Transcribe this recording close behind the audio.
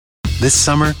This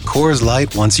summer, Coors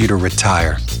Light wants you to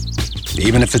retire,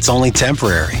 even if it's only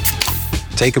temporary.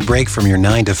 Take a break from your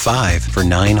 9 to 5 for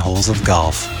 9 holes of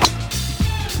golf.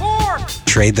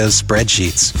 Trade those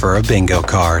spreadsheets for a bingo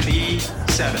card.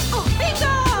 B7.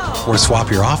 Oh, bingo! Or swap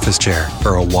your office chair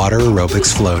for a water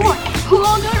aerobics floaty. Cool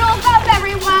noodles up,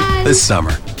 everyone! This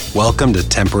summer, welcome to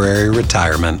temporary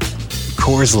retirement.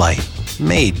 Coors Light,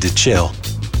 made to chill.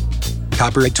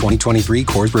 Copyright 2023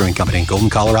 Coors Brewing Company, Golden,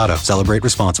 Colorado. Celebrate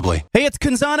responsibly. Hey, it's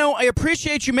Canzano. I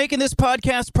appreciate you making this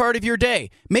podcast part of your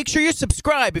day. Make sure you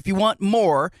subscribe if you want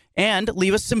more and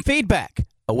leave us some feedback.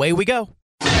 Away we go.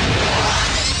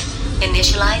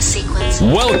 Initialize sequence.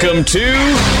 Welcome to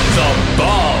The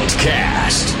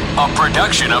Baldcast, a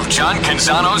production of John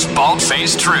Canzano's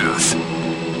Bald-Faced Truth.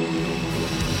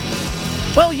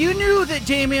 Well, you knew that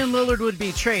Damian Lillard would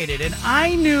be traded, and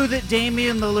I knew that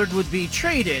Damian Lillard would be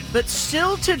traded. But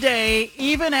still today,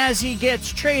 even as he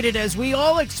gets traded, as we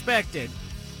all expected,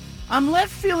 I'm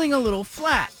left feeling a little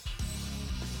flat.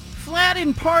 Flat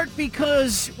in part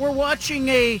because we're watching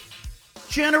a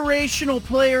generational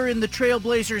player in the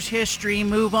Trailblazers' history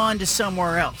move on to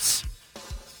somewhere else.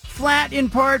 Flat in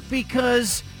part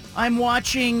because I'm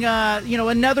watching,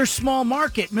 another small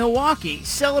market, Milwaukee,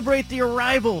 celebrate the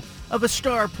arrival of a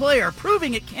star player,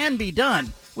 proving it can be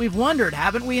done. We've wondered,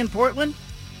 haven't we, in Portland?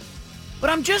 But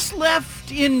I'm just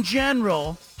left in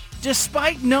general,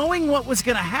 despite knowing what was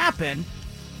going to happen,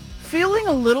 feeling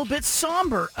a little bit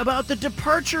somber about the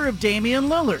departure of Damian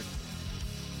Lillard.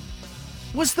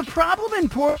 Was the problem in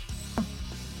Portland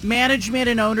management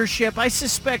and ownership? I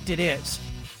suspect it is.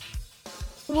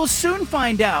 We'll soon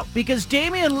find out, because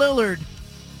Damian Lillard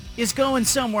is going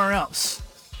somewhere else.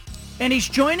 And he's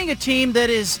joining a team that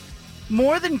is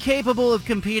more than capable of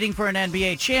competing for an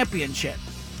NBA championship.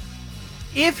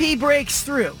 If he breaks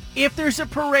through, if there's a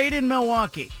parade in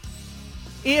Milwaukee,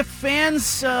 if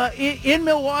fans in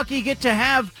Milwaukee get to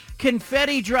have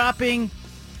confetti dropping,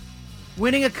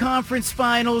 winning a conference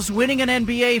finals, winning an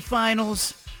NBA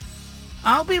finals,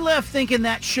 I'll be left thinking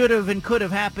that should have and could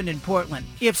have happened in Portland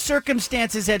if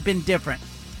circumstances had been different.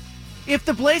 If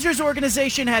the Blazers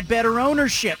organization had better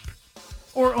ownership,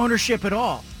 or ownership at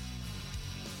all,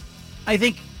 I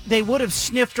think they would have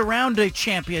sniffed around a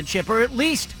championship, or at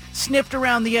least sniffed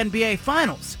around the NBA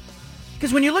Finals.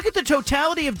 Because when you look at the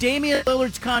totality of Damian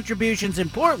Lillard's contributions in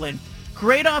Portland,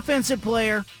 great offensive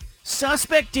player,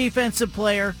 suspect defensive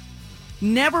player,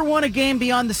 never won a game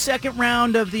beyond the second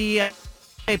round of the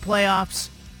playoffs,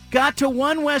 got to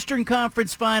one Western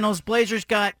Conference Finals, Blazers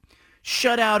got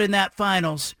shut out in that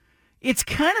finals. It's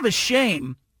kind of a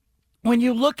shame when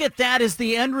you look at that as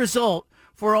the end result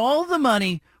for all the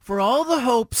money, for all the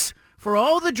hopes, for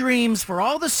all the dreams, for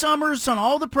all the summers and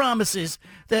all the promises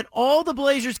that all the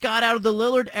Blazers got out of the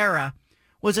Lillard era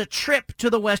was a trip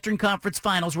to the Western Conference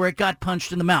Finals where it got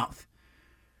punched in the mouth.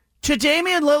 To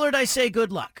Damian Lillard, I say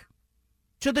good luck.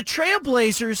 To the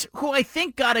Trailblazers, who I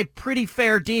think got a pretty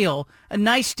fair deal, a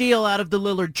nice deal out of the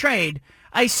Lillard trade,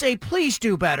 I say please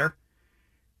do better.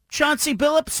 Chauncey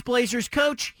Billups, Blazers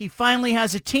coach, he finally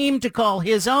has a team to call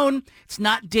his own. It's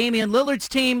not Damian Lillard's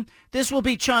team. This will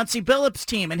be Chauncey Billups'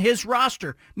 team and his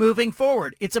roster moving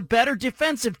forward. It's a better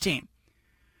defensive team.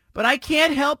 But I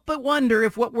can't help but wonder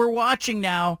if what we're watching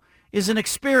now is an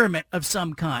experiment of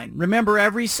some kind. Remember,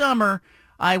 every summer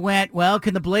I went, well,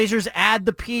 can the Blazers add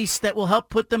the piece that will help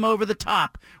put them over the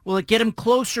top? Will it get them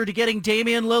closer to getting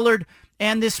Damian Lillard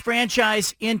and this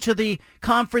franchise into the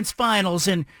conference finals?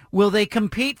 And will they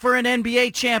compete for an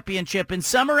NBA championship? And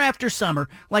summer after summer,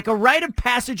 like a rite of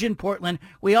passage in Portland,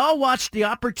 we all watched the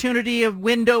opportunity of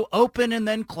window open and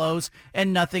then close,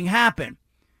 and nothing happened.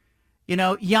 You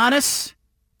know, Giannis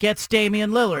gets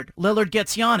Damian Lillard. Lillard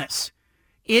gets Giannis.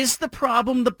 Is the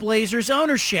problem the Blazers'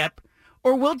 ownership,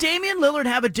 or will Damian Lillard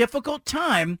have a difficult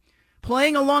time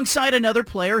playing alongside another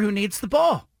player who needs the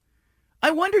ball? I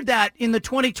wondered that in the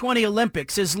 2020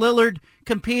 Olympics as Lillard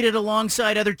competed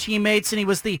alongside other teammates, and he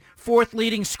was the fourth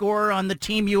leading scorer on the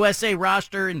Team USA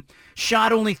roster and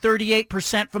shot only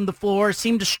 38% from the floor,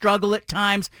 seemed to struggle at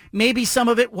times. Maybe some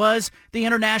of it was the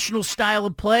international style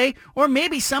of play, or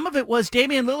maybe some of it was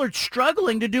Damian Lillard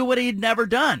struggling to do what he'd never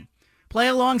done, play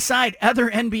alongside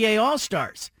other NBA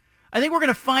All-Stars. I think we're going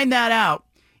to find that out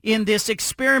in this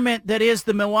experiment that is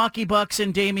the Milwaukee Bucks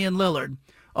and Damian Lillard.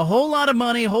 A whole lot of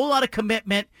money, a whole lot of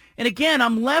commitment. And again,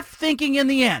 I'm left thinking in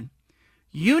the end,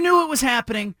 you knew it was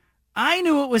happening. I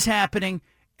knew it was happening.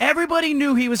 Everybody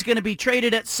knew he was going to be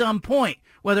traded at some point,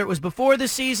 whether it was before the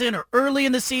season or early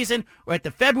in the season or at the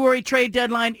February trade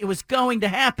deadline. It was going to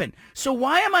happen. So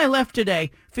why am I left today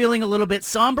feeling a little bit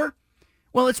somber?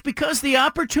 Well, it's because the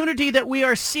opportunity that we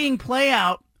are seeing play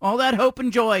out All that hope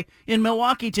and joy in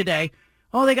Milwaukee today.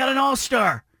 Oh, they got an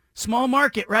all-star. Small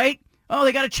market, right? Oh,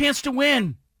 they got a chance to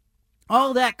win.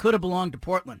 All that could have belonged to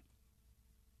Portland.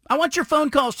 I want your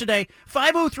phone calls today.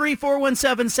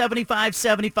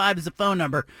 503-417-7575 is the phone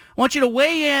number. I want you to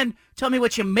weigh in. Tell me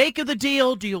what you make of the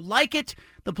deal. Do you like it?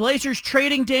 The Blazers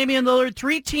trading Damian Lillard,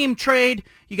 3-team trade.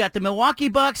 You got the Milwaukee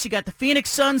Bucks. You got the Phoenix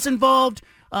Suns involved.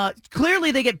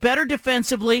 Clearly, they get better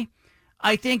defensively.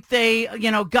 I think they,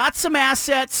 got some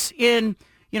assets in,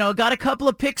 got a couple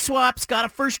of pick swaps, got a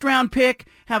first-round pick,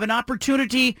 have an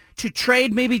opportunity to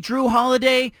trade maybe Drew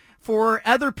Holiday for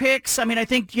other picks. I mean, I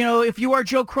think, if you are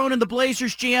Joe Cronin, the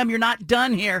Blazers GM, you're not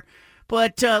done here.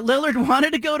 But Lillard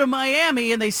wanted to go to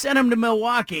Miami, and they sent him to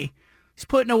Milwaukee. He's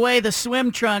putting away the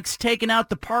swim trunks, taking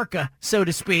out the parka, so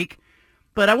to speak.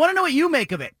 But I want to know what you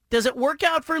make of it. Does it work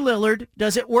out for Lillard?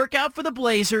 Does it work out for the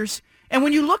Blazers? And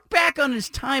when you look back on his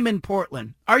time in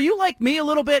Portland, are you like me a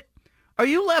little bit? Are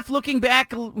you left looking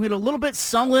back with a little bit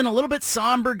sullen, a little bit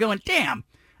somber, going, damn,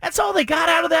 that's all they got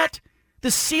out of that?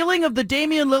 The ceiling of the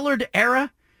Damian Lillard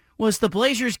era was the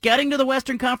Blazers getting to the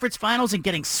Western Conference Finals and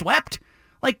getting swept?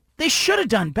 Like, they should have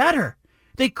done better.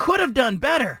 They could have done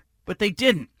better, but they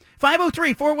didn't.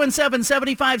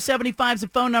 503-417-7575 is the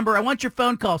phone number. I want your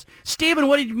phone calls. Steven,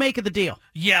 what did you make of the deal?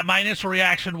 Yeah, my initial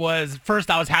reaction was,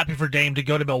 first, I was happy for Dame to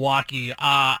go to Milwaukee.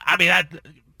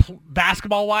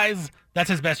 Basketball-wise, that's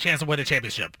his best chance to win a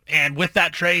championship. And with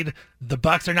that trade, the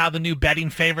Bucks are now the new betting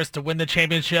favorites to win the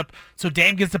championship. So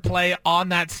Dame gets to play on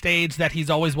that stage that he's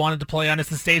always wanted to play on. It's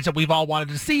the stage that we've all wanted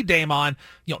to see Dame on.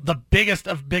 The biggest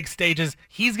of big stages.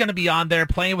 He's going to be on there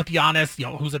playing with Giannis,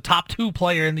 who's a top 2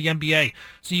 player in the NBA.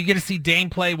 So you get to see Dame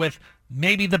play with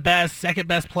maybe the best, second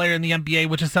best player in the NBA,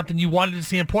 which is something you wanted to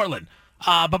see in Portland.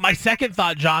 But my second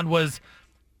thought, John, was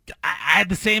I had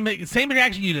the same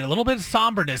reaction you did, a little bit of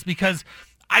somberness, because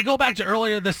I go back to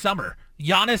earlier this summer.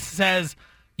 Giannis says,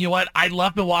 you know what, I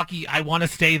love Milwaukee. I want to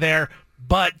stay there,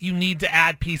 but you need to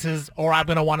add pieces or I'm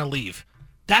going to want to leave.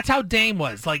 That's how Dame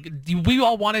was. Like, we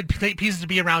all wanted pieces to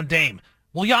be around Dame.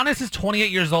 Well, Giannis is 28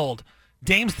 years old.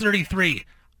 Dame's 33.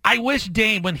 I wish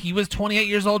Dame, when he was 28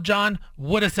 years old, John,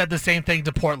 would have said the same thing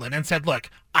to Portland and said, look,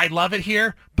 I love it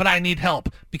here, but I need help.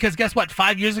 Because guess what?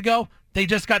 5 years ago, they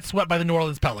just got swept by the New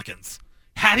Orleans Pelicans.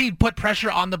 Had he put pressure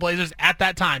on the Blazers at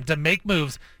that time to make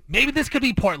moves, maybe this could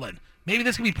be Portland. Maybe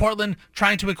this could be Portland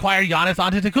trying to acquire Giannis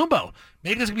Antetokounmpo.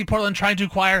 Maybe this could be Portland trying to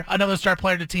acquire another star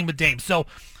player to team with Dame. So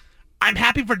I'm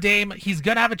happy for Dame. He's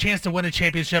going to have a chance to win a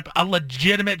championship, a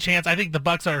legitimate chance. I think the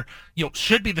Bucks are,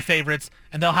 should be the favorites,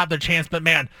 and they'll have their chance. But,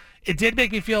 man, it did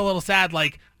make me feel a little sad.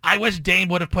 Like, I wish Dame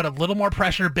would have put a little more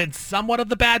pressure, been somewhat of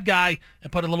the bad guy,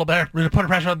 and put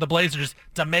pressure on the Blazers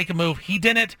to make a move. He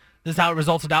didn't. This is how it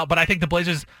resulted out. But I think the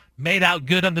Blazers made out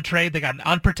good on the trade. They got an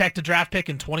unprotected draft pick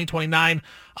in 2029.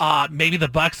 Maybe the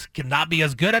Bucks cannot be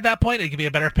as good at that point. It could be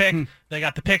a better pick. They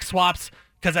got the pick swaps.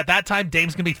 Because at that time,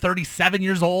 Dame's going to be 37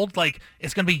 years old. Like,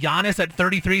 it's going to be Giannis at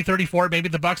 33, 34. Maybe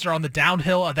the Bucks are on the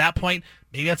downhill at that point.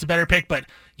 Maybe that's a better pick. But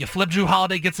you flip Drew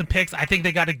Holiday, get some picks. I think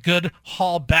they got a good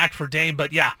haul back for Dame.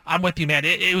 But, yeah, I'm with you, man.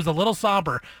 It was a little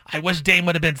somber. I wish Dame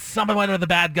would have been somewhat of the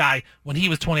bad guy when he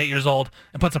was 28 years old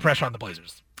and put some pressure on the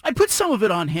Blazers. I put some of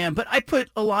it on him, but I put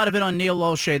a lot of it on Neil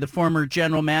Olshey, the former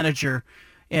general manager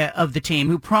of the team,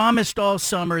 who promised all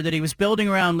summer that he was building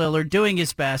around Lillard, doing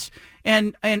his best.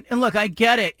 And look, I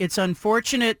get it. It's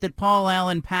unfortunate that Paul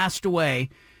Allen passed away,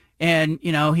 and,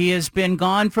 he has been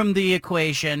gone from the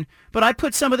equation. But I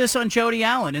put some of this on Jody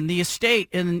Allen and the estate,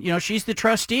 and, she's the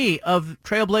trustee of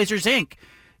Trailblazers, Inc.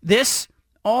 This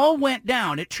all went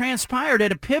down. It transpired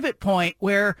at a pivot point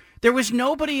where there was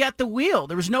nobody at the wheel.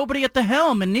 There was nobody at the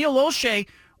helm, and Neil Olshey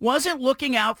wasn't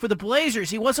looking out for the Blazers.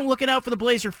 He wasn't looking out for the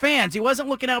Blazer fans. He wasn't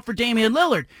looking out for Damian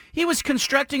Lillard. He was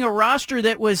constructing a roster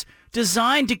that was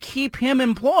designed to keep him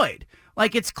employed.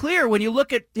 Like, it's clear when you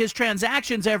look at his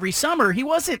transactions every summer, he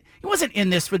wasn't in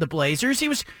this for the Blazers. He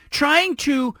was trying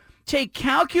to take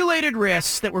calculated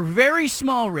risks that were very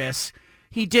small risks.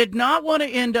 He did not want to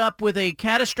end up with a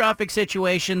catastrophic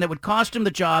situation that would cost him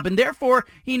the job, and therefore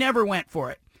he never went for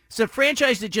it. It's a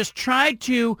franchise that just tried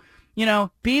to,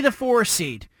 be the 4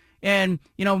 seed. And,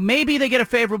 maybe they get a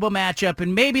favorable matchup,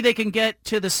 and maybe they can get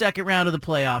to the second round of the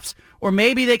playoffs, or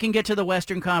maybe they can get to the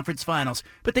Western Conference Finals.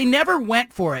 But they never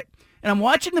went for it. And I'm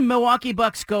watching the Milwaukee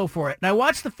Bucks go for it, and I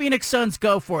watch the Phoenix Suns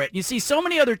go for it. You see so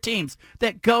many other teams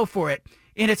that go for it,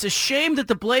 and it's a shame that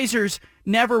the Blazers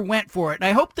never went for it. And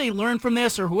I hope they learn from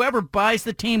this, or whoever buys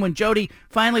the team when Jody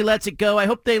finally lets it go, I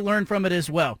hope they learn from it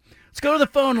as well. Let's go to the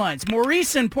phone lines.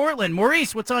 Maurice in Portland.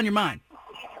 Maurice, what's on your mind?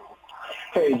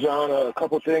 Hey, John, a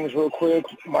couple things real quick.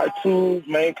 My two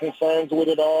main concerns with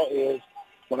it all is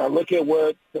when I look at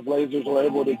what the Blazers were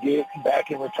able to get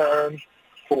back in return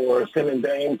for sending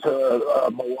Dame to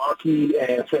Milwaukee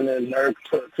and sending Nurk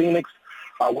to Phoenix,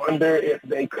 I wonder if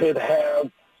they could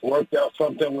have worked out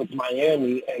something with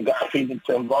Miami and got Phoenix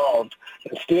involved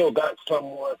and still got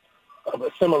somewhat of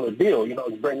a similar deal. You know,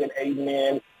 bringing Aiden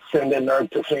in, sending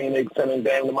Nurk to Phoenix, sending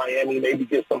Dame to Miami, maybe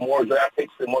get some more draft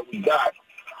picks than what we got.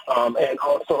 And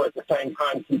also at the same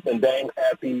time keeping Dame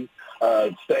happy,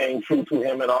 staying true to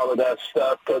him and all of that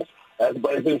stuff, because as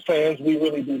Blazers fans, we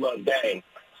really do love Dame.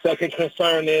 Second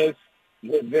concern is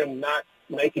with them not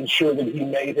making sure that he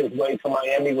made his way to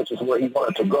Miami, which is where he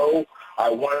wanted to go. I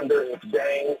wonder if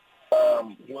Dame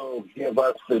will give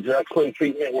us the Drexler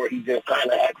treatment where he just kind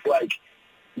of acts like,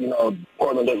 you know,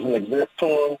 Portland doesn't exist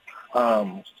to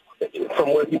him.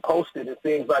 From what he posted, it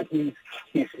seems like he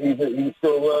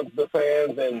still loves the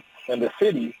fans and the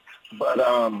city. But,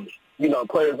 you know,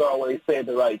 players always say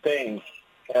the right things.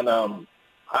 And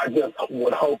I just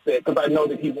would hope that, because I know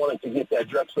that he wanted to get that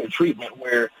Drexler treatment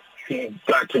where he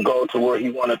got to go to where he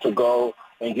wanted to go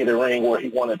and get a ring where he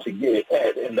wanted to get it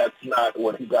at, and that's not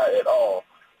what he got at all.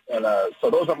 And so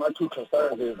those are my two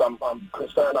concerns. I'm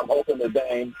concerned. I'm hoping that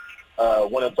Dame,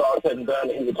 when it's all said and done,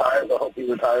 he retires. I hope he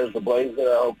retires the Blazer.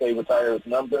 I hope they retire his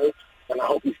number. And I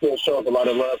hope he still shows a lot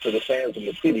of love to the fans in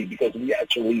the city, because we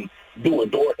actually do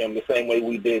adore him the same way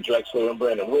we did Drexler and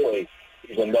Brandon Roy,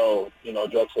 even though, you know,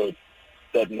 Drexler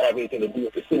doesn't have anything to do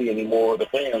with the city anymore or the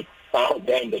fans. I hope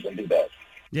Dame doesn't do that.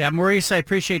 Yeah, Maurice, I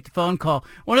appreciate the phone call.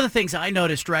 One of the things I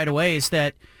noticed right away is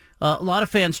that a lot of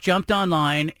fans jumped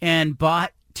online and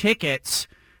bought tickets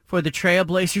for the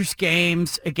Trailblazers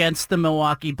games against the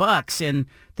Milwaukee Bucks, and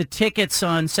the tickets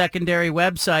on secondary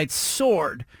websites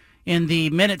soared in the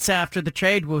minutes after the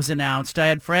trade was announced. I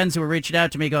had friends who were reaching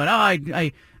out to me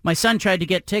going, my son tried to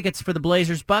get tickets for the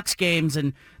Blazers-Bucks games,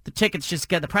 and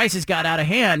the prices got out of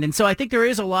hand. And so I think there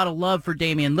is a lot of love for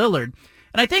Damian Lillard.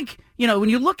 And I think, you know, when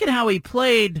you look at how he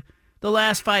played the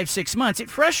last 5-6 months, it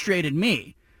frustrated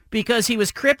me because he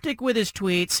was cryptic with his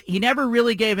tweets. He never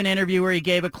really gave an interview where he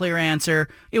gave a clear answer.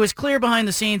 It was clear behind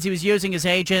the scenes he was using his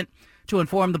agent to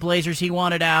inform the Blazers he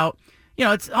wanted out. You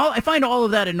know, I find all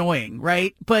of that annoying,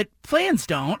 right? But fans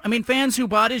don't. I mean, fans who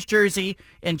bought his jersey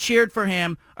and cheered for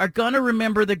him are going to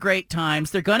remember the great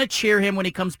times. They're going to cheer him when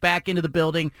he comes back into the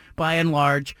building, by and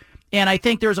large. And I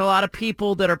think there's a lot of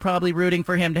people that are probably rooting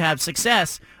for him to have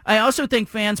success. I also think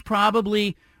fans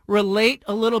probably relate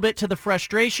a little bit to the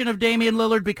frustration of Damian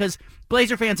Lillard because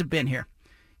Blazer fans have been here.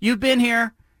 You've been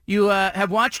here. You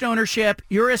have watched ownership.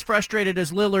 You're as frustrated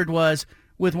as Lillard was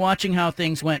with watching how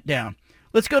things went down.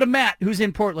 Let's go to Matt, who's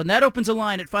in Portland. That opens a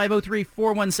line at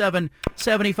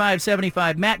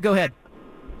 503-417-7575. Matt, go ahead.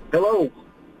 Hello.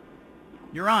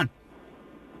 You're on.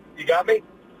 You got me?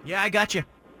 Yeah, I got you.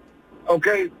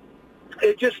 Okay.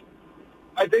 I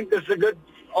think this is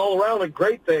all-around a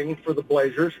great thing for the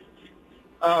Blazers.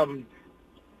 And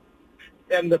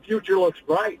the future looks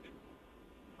bright.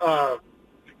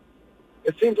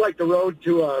 It seems like the road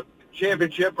to a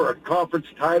championship or a conference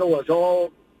title is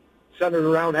all centered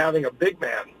around having a big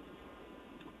man.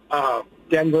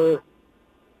 Denver,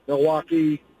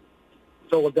 Milwaukee,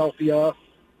 Philadelphia,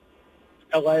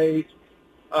 L.A.,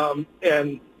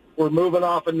 and we're moving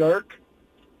off of Nurk.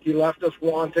 He left us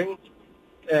wanting,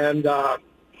 and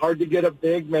hard to get a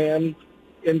big man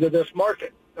into this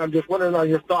market. I'm just wondering on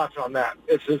your thoughts on that.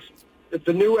 It's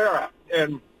a new era,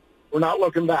 and we're not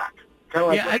looking back, kind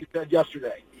of like what you said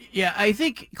yesterday. Yeah, I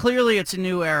think clearly it's a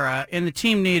new era, and the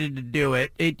team needed to do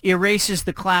it. It erases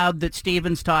the cloud that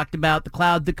Stevens talked about, the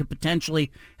cloud that could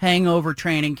potentially hang over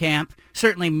training camp.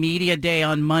 Certainly media day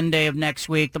on Monday of next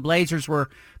week. The Blazers were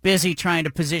busy trying to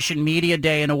position media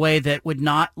day in a way that would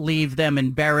not leave them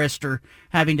embarrassed or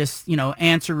having to,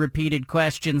 answer repeated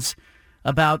questions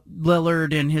about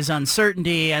Lillard and his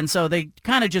uncertainty. And so they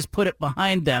kind of just put it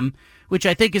behind them, which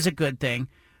I think is a good thing.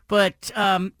 But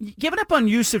giving up on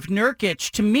Yusuf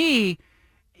Nurkic, to me,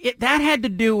 that had to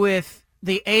do with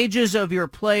the ages of your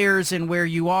players and where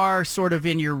you are sort of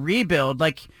in your rebuild.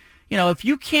 Like, if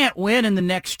you can't win in the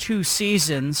next 2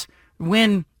 seasons,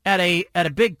 win at a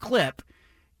big clip,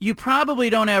 you probably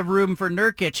don't have room for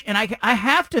Nurkic. And I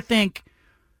have to think,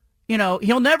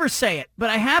 he'll never say it, but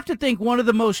I have to think one of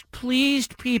the most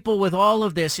pleased people with all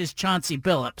of this is Chauncey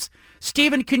Billups.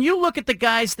 Steven, can you look at the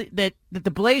guys that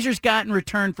the Blazers got in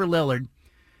return for Lillard?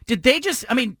 Did they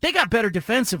they got better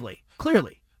defensively,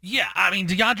 clearly. Yeah,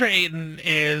 DeAndre Ayton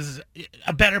is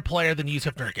a better player than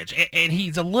Yusuf Nurkic, and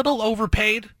he's a little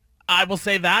overpaid. I will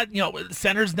say that.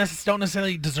 Centers don't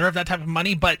necessarily deserve that type of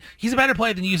money, but he's a better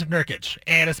player than Yusuf Nurkic,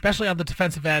 and especially on the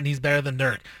defensive end, he's better than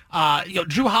Nurk.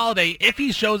 Drew Holiday, if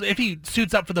he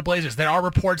suits up for the Blazers, there are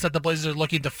reports that the Blazers are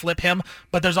looking to flip him,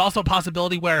 but there's also a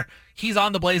possibility where he's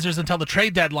on the Blazers until the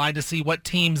trade deadline to see what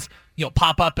teams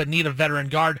pop up and need a veteran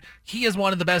guard. He is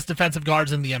one of the best defensive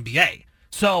guards in the NBA.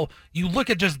 So you look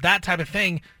at just that type of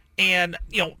thing, and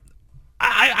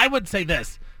I would say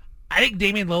this. I think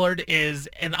Damian Lillard is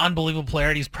an unbelievable player,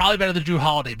 and he's probably better than Drew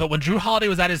Holiday. But when Drew Holiday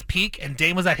was at his peak and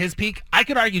Dame was at his peak, I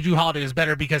could argue Drew Holiday was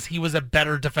better because he was a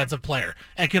better defensive player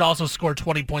and could also score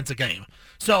 20 points a game.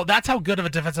 So that's how good of a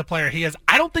defensive player he is.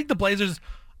 I don't think the Blazers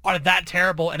are that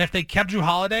terrible, and if they kept Drew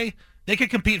Holiday, they could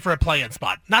compete for a play-in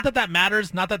spot. Not that that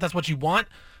matters, not that that's what you want,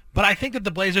 but I think that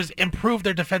the Blazers improved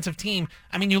their defensive team.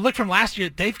 I mean, you look from last year,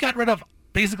 they've got rid of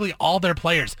basically all their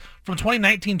players. From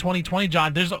 2019-2020,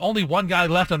 John, there's only one guy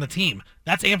left on the team.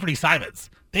 That's Anthony Simons.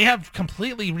 They have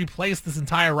completely replaced this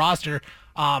entire roster,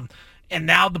 and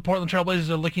now the Portland Trail Blazers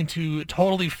are looking to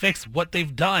totally fix what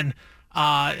they've done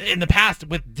in the past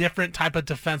with different type of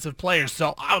defensive players.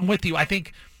 So I'm with you. I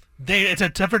think it's a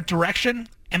different direction,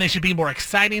 and they should be more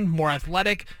exciting, more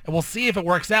athletic, and we'll see if it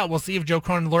works out. We'll see if Joe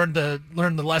Cronin learned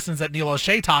the lessons that Neil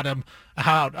O'Shea taught him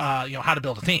how to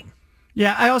build a team.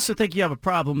 Yeah, I also think you have a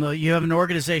problem, though. You have an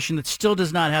organization that still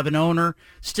does not have an owner,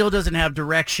 still doesn't have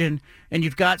direction, and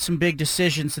you've got some big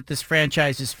decisions that this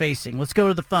franchise is facing. Let's go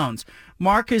to the phones.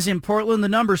 Mark is in Portland. The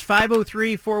number's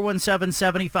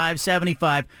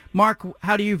 503-417-7575. Mark,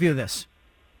 how do you view this?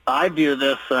 I view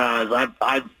this as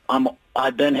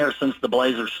I've been here since the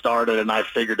Blazers started, and I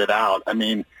figured it out. I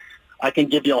mean, I can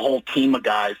give you a whole team of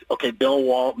guys. Okay, Bill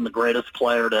Walton, the greatest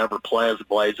player to ever play as a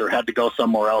Blazer, had to go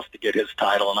somewhere else to get his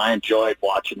title, and I enjoyed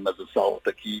watching him as a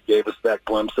Celtic. He gave us that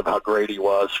glimpse of how great he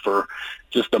was for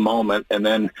just a moment. And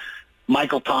then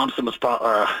Michael Thompson was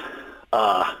from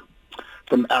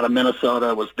out of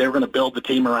Minnesota. They were going to build the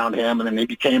team around him, and then he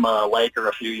became a Laker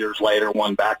a few years later,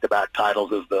 won back-to-back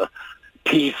titles as the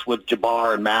piece with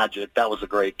Jabbar and Magic. That was a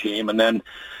great team. And then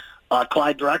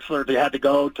Clyde Drexler, they had to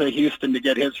go to Houston to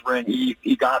get his ring.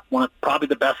 He got probably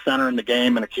the best center in the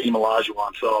game, and Akeem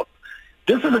Olajuwon. So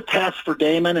this is a test for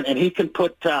Damon, and he can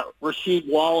put Rasheed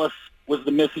Wallace was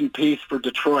the missing piece for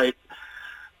Detroit.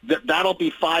 That'll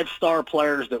be 5-star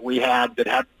players that we had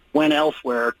that went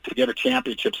elsewhere to get a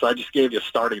championship. So I just gave you a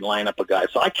starting lineup of guys.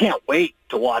 So I can't wait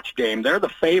to watch Dame. They're the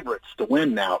favorites to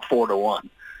win now, 4-1.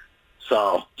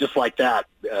 So just like that,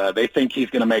 they think he's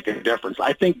going to make a difference.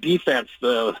 I think defense,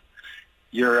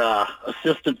 your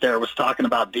assistant there was talking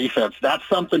about defense. That's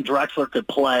something Drexler could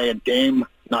play, and Dame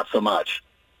not so much.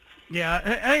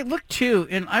 Yeah, I look too,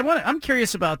 and I'm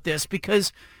curious about this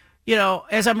because,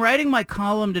 as I'm writing my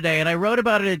column today, and I wrote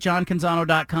about it at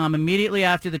johncanzano.com immediately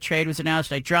after the trade was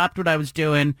announced, I dropped what I was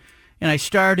doing, and I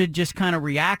started just kind of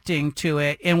reacting to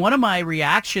it. And one of my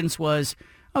reactions was,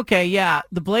 okay, yeah,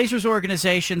 the Blazers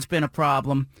organization's been a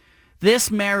problem.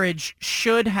 This marriage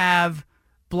should have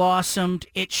blossomed.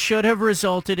 It should have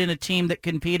resulted in a team that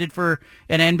competed for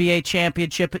an NBA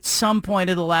championship at some point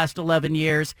in the last 11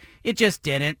 years. It just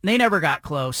didn't. They never got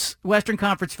close. Western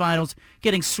Conference Finals,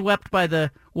 getting swept by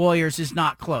the Warriors is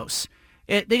not close.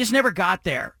 They just never got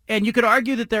there. And you could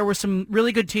argue that there were some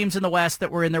really good teams in the West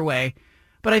that were in their way.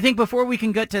 But I think before we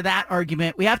can get to that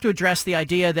argument, we have to address the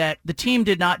idea that the team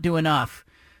did not do enough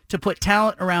to put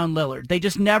talent around Lillard. They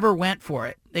just never went for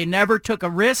it. They never took a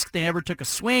risk. They never took a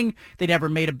swing. They never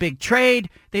made a big trade.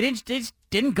 They just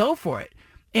didn't go for it.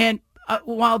 And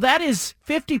while that is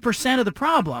 50% of the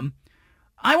problem,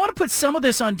 I want to put some of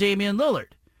this on Damian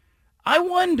Lillard. I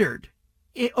wondered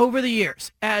over the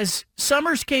years, as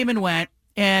summers came and went,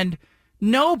 and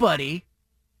nobody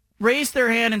raised their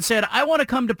hand and said, I want to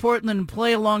come to Portland and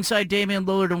play alongside Damian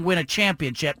Lillard and win a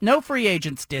championship. No free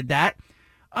agents did that.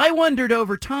 I wondered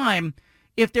over time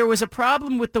if there was a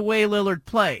problem with the way Lillard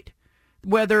played,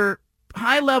 whether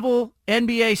high-level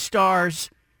NBA stars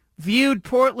viewed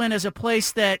Portland as a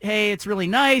place that, hey, it's really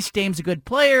nice, Dame's a good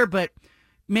player, but,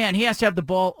 man, he has to have the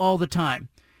ball all the time.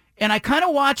 And I kind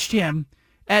of watched him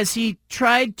as he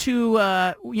tried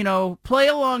to, play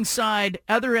alongside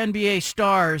other NBA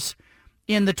stars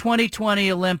in the 2020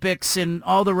 Olympics and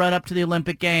all the run-up to the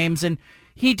Olympic Games, and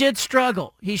he did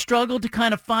struggle. He struggled to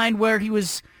kind of find what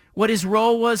his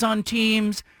role was on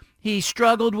teams. He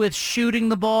struggled with shooting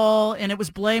the ball, and it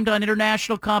was blamed on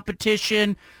international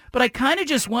competition. But I kind of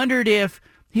just wondered if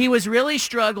he was really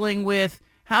struggling with,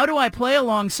 how do I play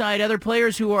alongside other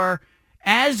players who are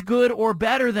as good or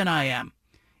better than I am?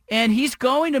 And he's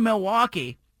going to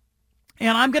Milwaukee,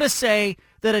 and I'm going to say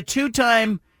that a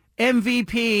 2-time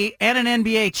MVP and an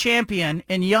NBA champion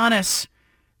in Giannis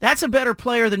That's a better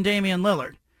player than Damian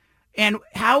Lillard. And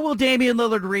how will Damian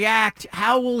Lillard react?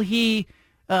 How will he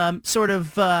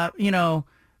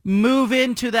move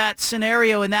into that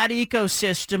scenario and that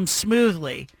ecosystem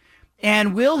smoothly?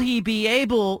 And will he be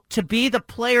able to be the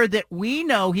player that we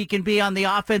know he can be on the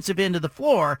offensive end of the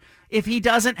floor if he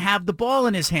doesn't have the ball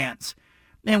in his hands?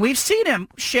 And we've seen him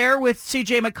share with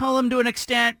C.J. McCollum to an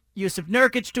extent, Yusuf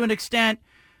Nurkic to an extent,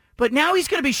 but now he's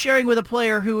going to be sharing with a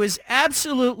player who is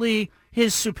absolutely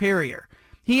his superior.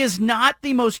 He is not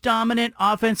the most dominant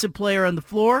offensive player on the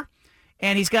floor,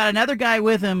 and he's got another guy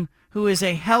with him who is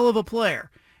a hell of a player.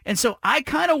 And so I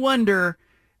kind of wonder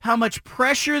how much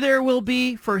pressure there will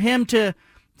be for him to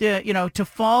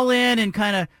fall in and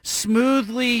kind of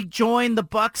smoothly join the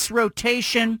Bucks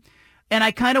rotation. And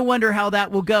I kind of wonder how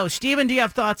that will go. Steven, do you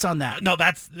have thoughts on that? No,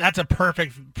 that's a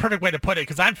perfect way to put it,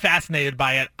 because I'm fascinated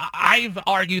by it. I've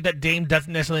argued that Dame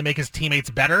doesn't necessarily make his teammates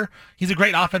better. He's a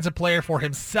great offensive player for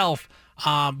himself,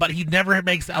 but he never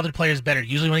makes other players better.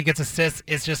 Usually when he gets assists,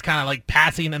 it's just kind of like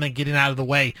passing and then getting out of the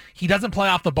way. He doesn't play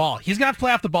off the ball. He's going to have to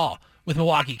play off the ball with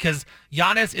Milwaukee because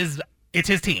Giannis it's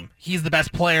his team. He's the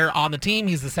best player on the team.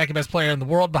 He's the second best player in the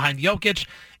world behind Jokic.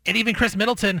 And even Chris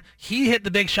Middleton, he hit the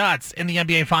big shots in the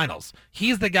NBA Finals.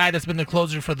 He's the guy that's been the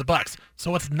closer for the Bucks.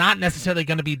 So it's not necessarily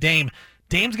going to be Dame.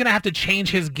 Dame's going to have to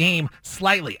change his game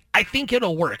slightly. I think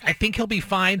it'll work. I think he'll be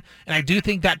fine. And I do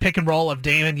think that pick and roll of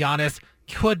Dame and Giannis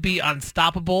could be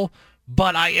unstoppable.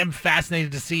 But I am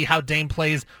fascinated to see how Dame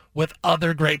plays with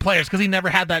other great players because he never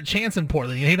had that chance in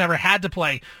Portland. He never had to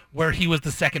play where he was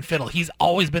the second fiddle. He's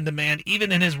always been the man.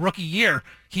 Even in his rookie year,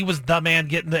 he was the man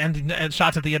getting the ending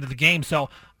shots at the end of the game. So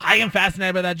I am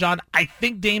fascinated by that, John. I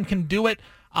think Dame can do it.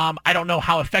 I don't know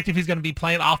how effective he's going to be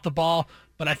playing off the ball,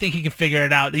 but I think he can figure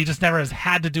it out. He just never has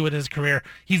had to do it in his career.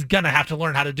 He's going to have to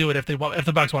learn how to do it if the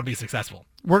Bucks want to be successful.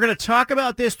 We're going to talk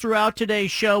about this throughout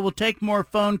today's show. We'll take more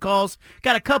phone calls.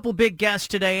 Got a couple big guests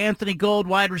today. Anthony Gould,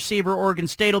 wide receiver, Oregon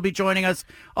State, will be joining us.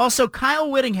 Also, Kyle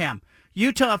Whittingham,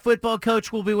 Utah football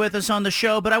coach, will be with us on the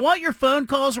show. But I want your phone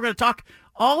calls. We're going to talk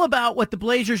all about what the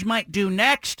Blazers might do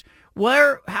next,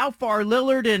 how far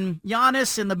Lillard and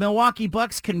Giannis and the Milwaukee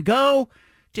Bucks can go.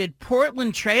 Did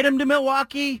Portland trade him to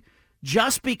Milwaukee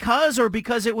just because or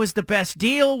because it was the best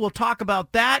deal? We'll talk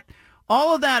about that.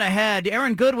 All of that ahead.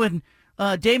 Aaron Goodwin,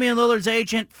 Damian Lillard's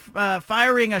agent,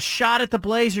 firing a shot at the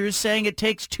Blazers, saying it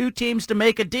takes two teams to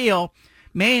make a deal,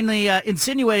 mainly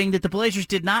insinuating that the Blazers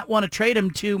did not want to trade him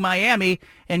to Miami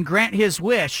and grant his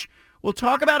wish. We'll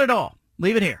talk about it all.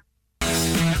 Leave it here.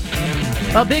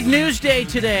 A big news day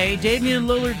today. Damian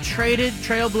Lillard traded,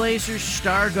 Trailblazers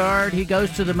star guard. He goes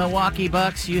to the Milwaukee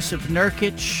Bucks. Yusuf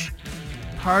Nurkic,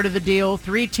 part of the deal.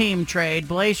 3-team trade.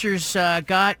 Blazers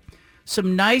got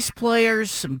some nice players,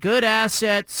 some good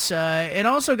assets, and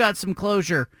also got some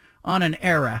closure on an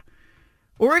era.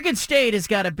 Oregon State has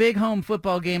got a big home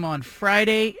football game on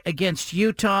Friday against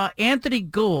Utah. Anthony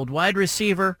Gould, wide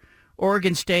receiver,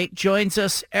 Oregon State, joins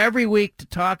us every week to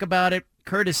talk about it,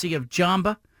 courtesy of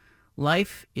Jamba.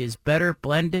 Life is better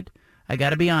blended. I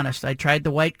got to be honest. I tried the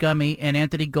white gummy, and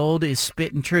Anthony Gould is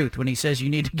spitting truth when he says you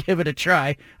need to give it a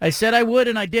try. I said I would,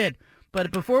 and I did. But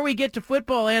before we get to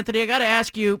football, Anthony, I got to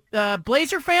ask you,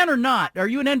 Blazer fan or not? Are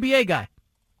you an NBA guy?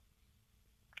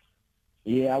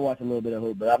 Yeah, I watch a little bit of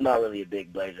hoop, but I'm not really a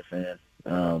big Blazer fan.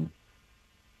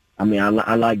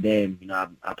 I like Dame.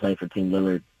 I played for Team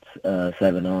Lillard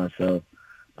 7 on, so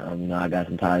I got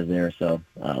some ties there. So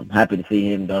I'm happy to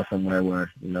see him go somewhere where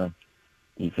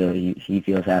he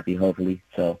feels happy, hopefully.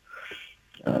 So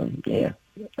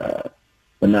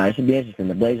but no, it should be interesting.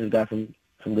 The Blazers got some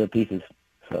good pieces.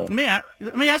 So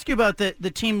let me ask you about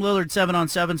the Team Lillard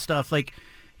 7-on-7 stuff. Like,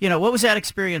 what was that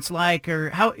experience like, or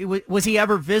how was he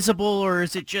ever visible, or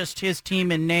is it just his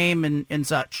team in name and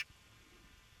such?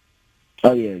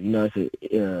 Oh yeah, it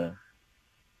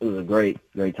was a great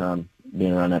time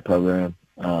being around that program.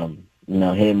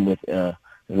 Him with as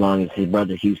long as his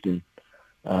brother Houston,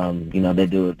 they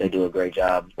do a great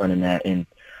job running that, and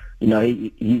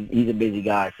he's a busy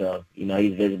guy, so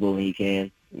he's visible when he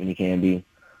can be.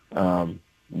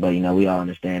 But we all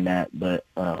understand that. But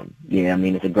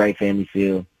it's a great family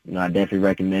feel. I definitely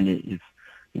recommend it if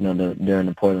they're in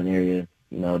the Portland area.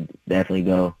 Definitely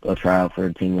go try out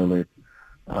for Team Lillard.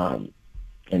 And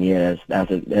yeah,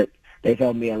 that they've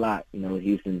helped me a lot. With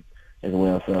Houston as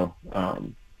well. So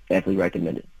definitely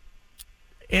recommend it.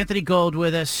 Anthony Gould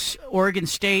with us, Oregon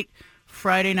State,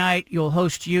 Friday night. You'll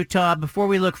host Utah. Before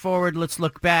we look forward, let's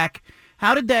look back.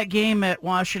 How did that game at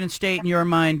Washington State, in your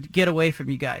mind, get away from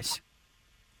you guys?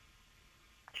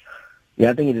 Yeah,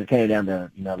 I think it just came down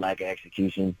to, lack of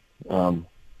execution. How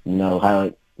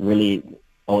it really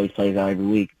always plays out every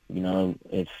week.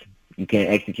 It's you can't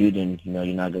execute, then you're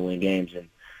not gonna win games. And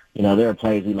there are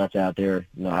plays we left out there,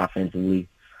 offensively,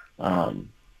 that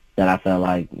I felt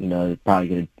like probably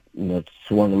could have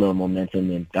swung a little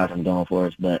momentum and got some going for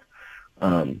us. But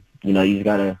you just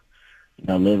gotta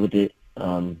live with it.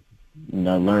 Learn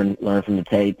from the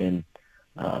tape and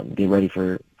get ready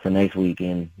for next week.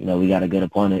 And we got a good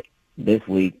opponent this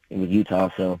week with Utah,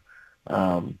 so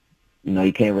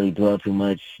you can't really dwell too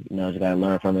much. Just gotta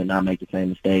learn from it, not make the same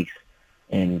mistakes,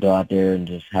 and go out there and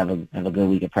just have a good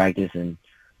week of practice and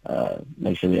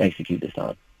make sure we execute this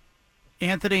time.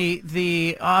 Anthony,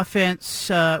 the offense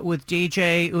with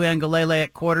DJ Uiagalelei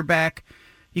at quarterback,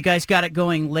 you guys got it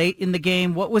going late in the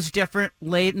game. What was different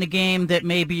late in the game that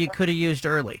maybe you could have used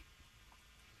early?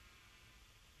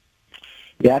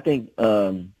 Yeah, I think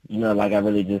I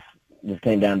really just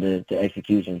came down to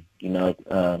execution. Running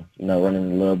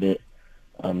a little bit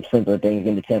simpler things,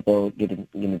 getting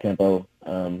the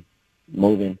tempo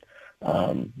moving.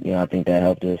 I think that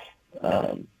helped us.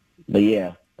 But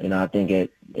yeah, I think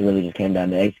it really just came down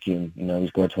to executing. We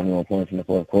scored 21 points in the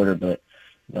fourth quarter, but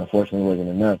unfortunately, it wasn't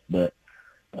enough. But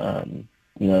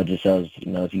it just shows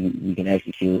if we can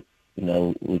execute,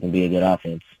 we can be a good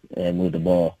offense and move the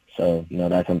ball. So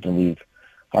that's something we've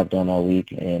harped on all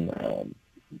week, and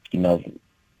was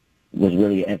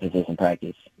really an emphasis in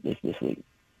practice this week.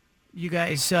 You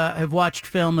guys have watched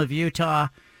film of Utah.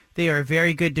 They are a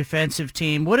very good defensive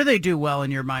team. What do they do well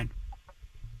in your mind?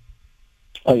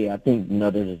 Oh yeah, I think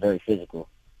they're just very physical.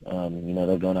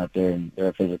 They're going out there and they're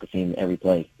a physical team every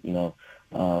play.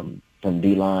 From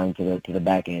D line to the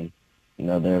back end.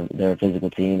 They're a physical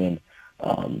team,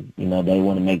 and they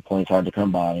want to make points hard to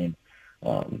come by, and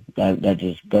that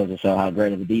just goes to show how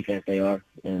great of a defense they are,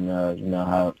 and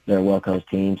how they're a well-coached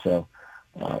team. So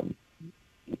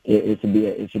it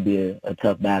should be a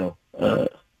tough battle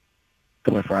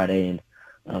coming Friday,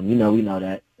 and we know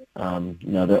that.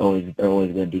 They're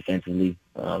always good defensively.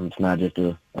 It's not just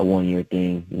a 1-year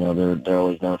thing. They're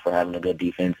always known for having a good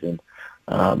defense, and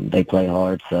they play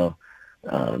hard. So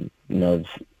we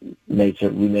made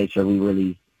sure we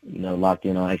really locked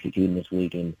in on executing this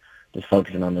week and just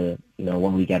focusing on the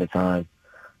 1 week at a time,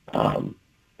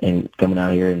 and coming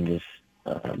out here and just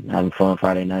having fun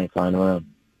Friday night, flying around.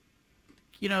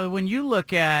 When you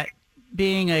look at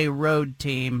being a road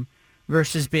team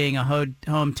versus being a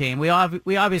home team, we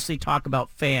obviously talk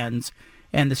about fans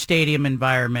and the stadium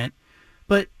environment,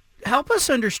 but help us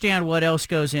understand what else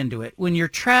goes into it. When you're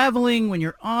traveling, when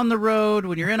you're on the road,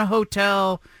 when you're in a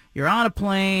hotel, you're on a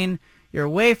plane, you're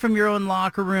away from your own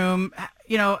locker room,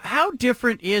 how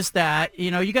different is that?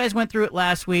 You guys went through it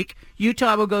last week.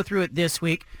 Utah will go through it this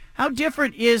week. How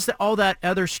different is all that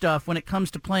other stuff when it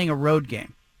comes to playing a road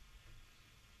game?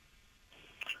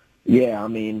 Yeah,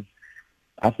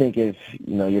 I think if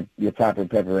your proper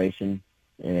preparation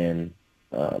and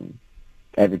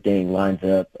everything lines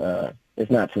up,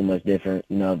 it's not too much different.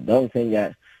 The only thing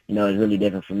that is really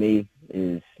different for me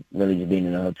is really just being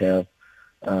in a hotel.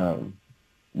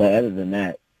 But other than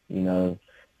that, you're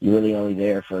really only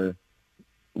there for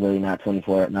really not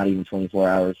even 24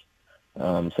 hours.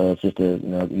 So it's just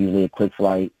usually a quick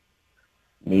flight,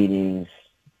 meetings,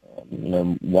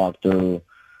 walk through.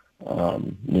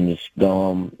 Then just go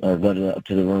home or go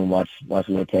to the room, watch a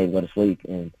little tape, go to sleep,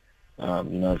 and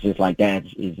it's just like that.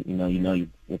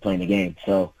 You're playing the game.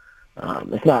 So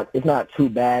it's not too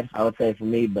bad, I would say, for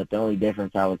me. But the only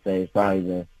difference I would say is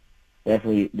probably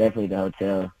definitely the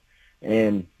hotel,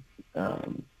 and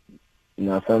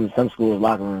some schools'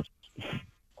 locker rooms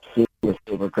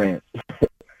super cramped.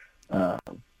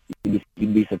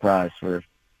 You'd be surprised for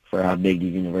how big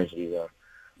these universities are.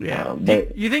 Yeah.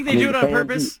 You think they do it on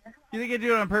purpose? You think they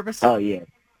do it on purpose? Oh yeah.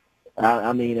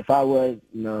 If I was,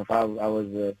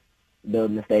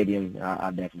 building a stadium,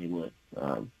 I definitely would.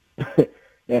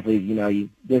 Definitely, you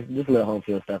just little home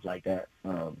field stuff like that.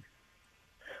 But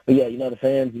yeah, the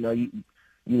fans, you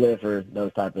live for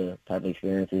those type of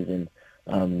experiences, and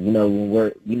when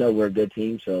we're a good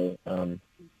team, so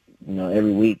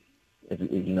every week,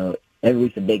 every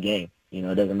week's a big game.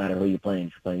 It doesn't matter who you're playing,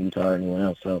 if you're playing Utah or anyone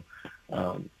else. So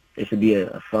it should be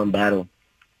a fun battle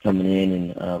coming in,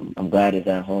 and I'm glad it's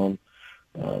at home.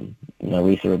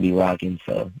 Reese will be rocking,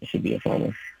 so it should be a fun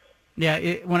one.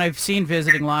 Yeah, when I've seen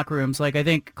visiting locker rooms, like I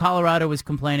think Colorado was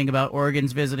complaining about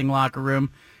Oregon's visiting locker room.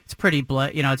 It's pretty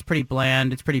it's pretty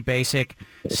bland, it's pretty basic.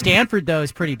 Stanford though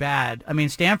is pretty bad.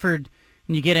 Stanford,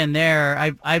 when you get in there,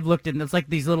 I've looked at, it's like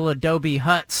these little adobe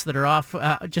huts that are off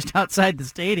just outside the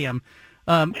stadium.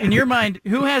 In your mind,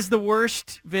 who has the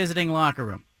worst visiting locker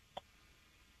room?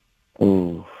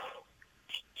 Ooh.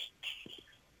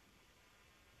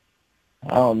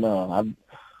 I don't know.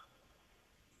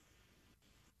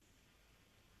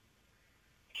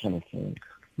 trying to think.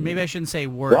 Maybe I shouldn't say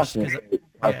worse. Washington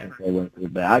was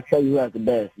bad. I tell you who has the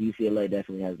best. UCLA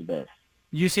definitely has the best.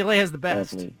 UCLA has the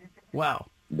best. Definitely. Wow.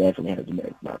 Definitely has the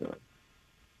best locker room.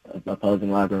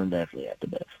 Opposing locker room definitely has the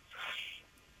best.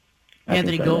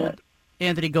 Anthony Gould.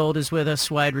 Anthony Gould is with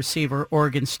us, wide receiver,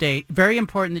 Oregon State. Very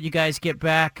important that you guys get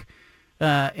back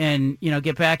and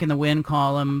get back in the win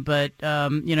column. But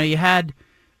you had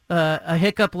a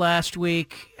hiccup last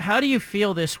week. How do you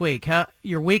feel this week?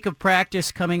 Your week of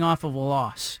practice coming off of a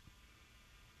loss?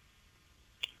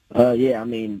 Yeah, I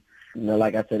mean,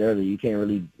 like I said earlier, you can't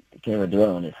really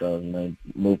dwell on it. So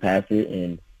move past it,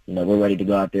 and we're ready to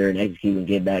go out there and execute and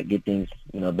get things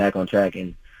back on track,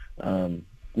 and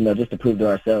just to prove to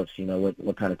ourselves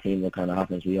what kind of team, what kind of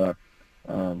offense we are.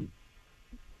 All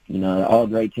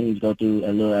great teams go through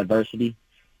a little adversity,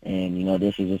 and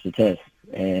this is just a test,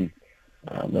 and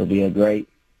it'll be a great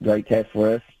test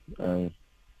for us.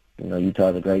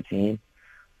 Utah's a great team,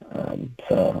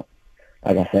 so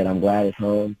like I said, I'm glad it's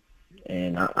home,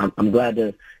 and I'm glad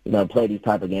to play these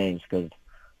type of games because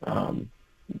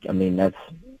that's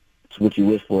what you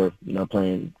wish for.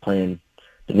 Playing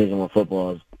Division I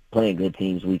football is playing good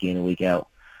teams week in and week out.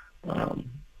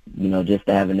 Just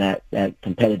having that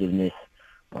competitiveness.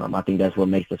 I think that's what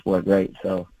makes the sport great.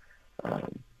 So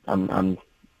I'm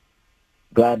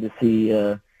glad to see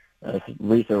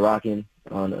Reesa rocking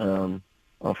on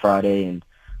Friday, and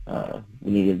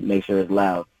we need to make sure it's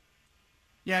loud.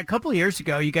 Yeah, a couple of years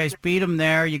ago, you guys beat them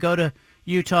there. You go to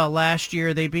Utah last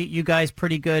year. They beat you guys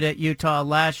pretty good at Utah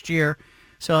last year.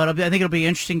 So I think it'll be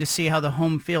interesting to see how the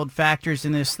home field factors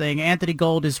in this thing. Anthony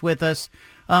Gould is with us.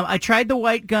 I tried the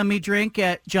white gummy drink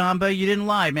at Jamba. You didn't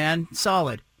lie, man.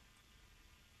 Solid.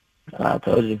 I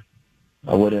told you.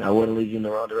 I wouldn't lead you in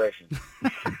the wrong direction.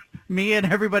 Me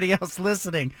and everybody else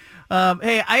listening.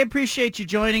 Hey, I appreciate you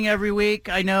joining every week.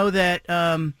 I know that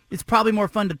it's probably more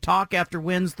fun to talk after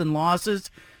wins than losses,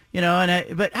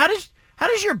 but how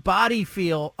does your body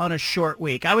feel on a short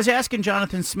week? I was asking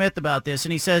Jonathan Smith about this,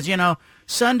 and he says,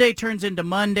 Sunday turns into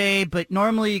Monday, but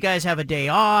normally you guys have a day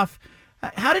off.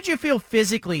 How did you feel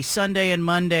physically Sunday and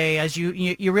Monday as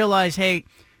you realize, hey,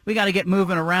 we got to get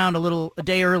moving around a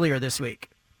day earlier this week?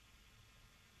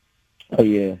 Oh,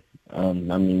 yeah.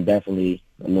 Definitely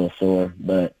a little sore,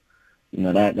 but,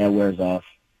 that wears off.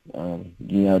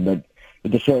 But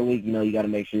with the short week, you got to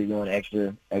make sure you're going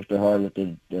extra hard with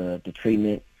the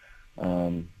treatment.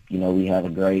 We have a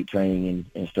great training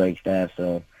and strength staff,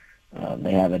 so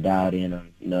they have it dialed in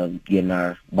on, getting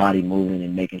our body moving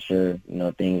and making sure,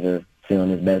 things are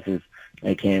feeling as best as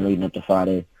they can leading up to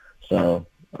Friday. So,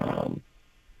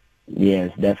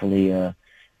 it's definitely a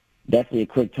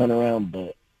quick turnaround,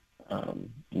 but,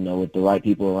 with the right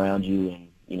people around you and,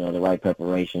 the right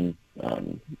preparation,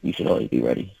 you should always be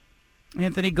ready.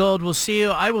 Anthony Gould, we'll see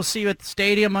you. I will see you at the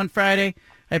stadium on Friday.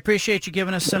 I appreciate you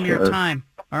giving us some of your time.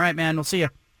 All right, man. We'll see you.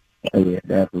 Oh, yeah,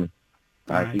 definitely.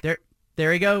 All right.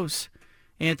 There he goes.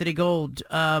 Anthony Gould.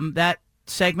 That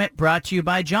segment brought to you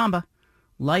by Jamba.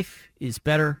 Life is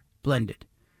better blended.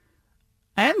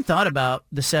 I hadn't thought about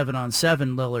the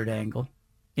 7-on-7 Lillard angle.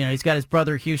 He's got his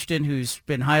brother Houston, who's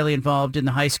been highly involved in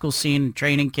the high school scene,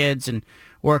 training kids and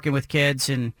working with kids,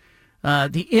 and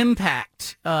the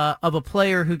impact of a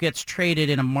player who gets traded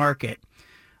in a market.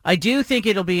 I do think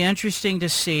it'll be interesting to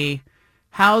see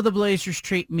how the Blazers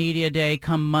treat Media Day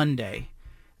come Monday.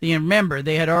 Remember,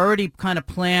 they had already kind of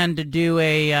planned to do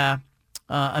a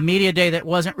Media Day that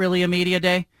wasn't really a Media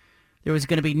Day. There was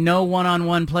going to be no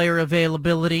one-on-one player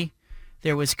availability.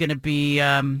 There was going to be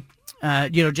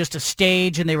just a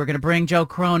stage, and they were going to bring Joe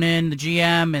Cronin, the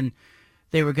GM, and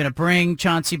they were going to bring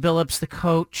Chauncey Billups, the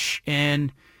coach,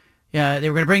 and they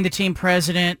were going to bring the team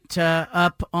president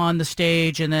up on the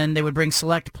stage, and then they would bring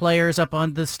select players up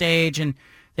on the stage, and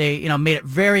they made it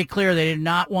very clear they did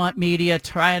not want media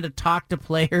trying to talk to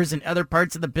players in other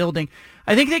parts of the building.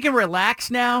 I think they can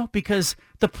relax now because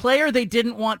the player they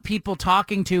didn't want people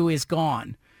talking to is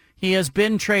gone. He has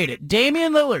been traded.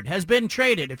 Damian Lillard has been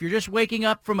traded. If you're just waking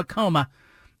up from a coma,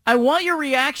 I want your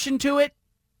reaction to it.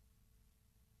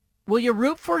 Will you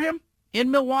root for him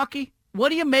in Milwaukee? What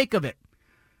do you make of it?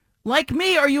 Like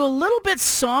me, are you a little bit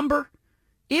somber?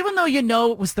 Even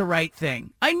though it was the right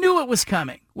thing. I knew it was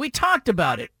coming. We talked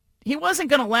about it. He wasn't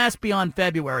going to last beyond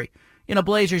February in a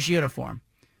Blazers uniform.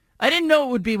 I didn't know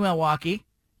it would be Milwaukee.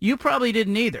 You probably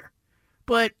didn't either.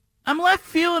 But I'm left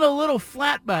feeling a little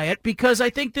flat by it because I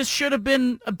think this should have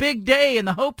been a big day and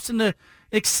the hopes and the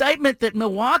excitement that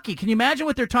Milwaukee, can you imagine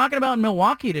what they're talking about in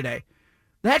Milwaukee today?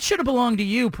 That should have belonged to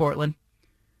you, Portland.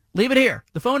 Leave it here.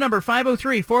 The phone number,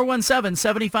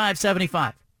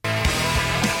 503-417-7575.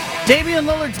 Damian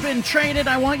Lillard's been traded.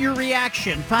 I want your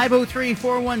reaction.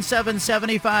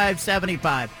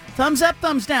 503-417-7575. Thumbs up,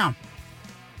 thumbs down.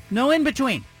 No in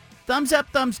between. Thumbs up,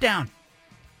 thumbs down.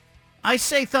 I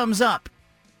say thumbs up.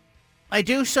 I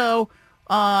do so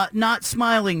not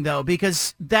smiling, though,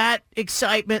 because that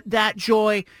excitement, that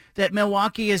joy that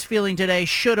Milwaukee is feeling today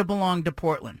should have belonged to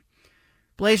Portland.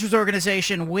 Blazers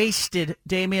organization wasted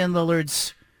Damian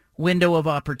Lillard's window of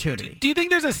opportunity. Do you think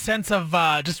there's a sense of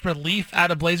just relief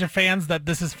out of Blazer fans that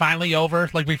this is finally over?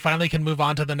 Like we finally can move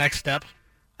on to the next step?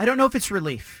 I don't know if it's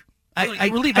relief.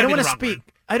 Relief, I don't want to speak.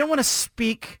 I don't want to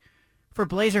speak for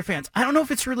Blazer fans. I don't know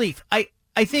if it's relief. I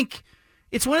think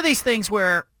it's one of these things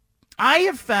where I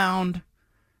have found,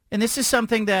 and this is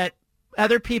something that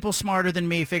other people smarter than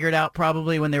me figured out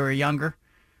probably when they were younger,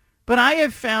 but I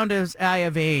have found as I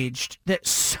have aged that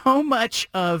so much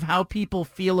of how people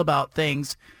feel about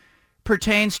things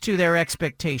pertains to their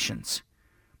expectations,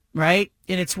 right?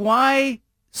 And it's why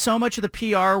so much of the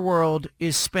PR world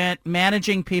is spent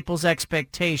managing people's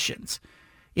expectations.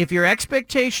 If your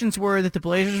expectations were that the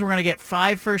Blazers were going to get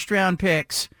 5 first-round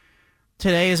picks,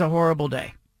 today is a horrible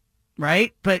day,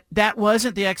 right? But that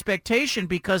wasn't the expectation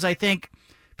because I think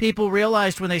people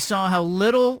realized when they saw how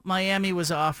little Miami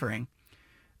was offering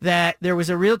that there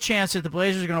was a real chance that the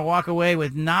Blazers were going to walk away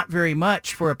with not very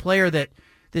much for a player that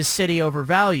this city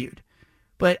overvalued.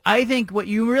 But I think what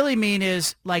you really mean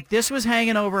is, like, this was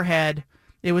hanging overhead.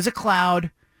 It was a cloud.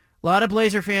 A lot of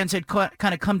Blazer fans had kind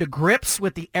of come to grips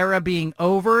with the era being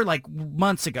over, like,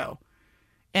 months ago.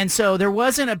 And so there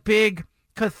wasn't a big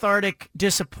cathartic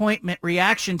disappointment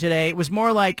reaction today. It was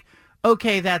more like,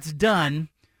 okay, that's done.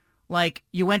 Like,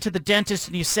 you went to the dentist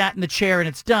and you sat in the chair and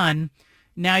it's done.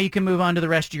 Now you can move on to the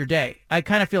rest of your day. I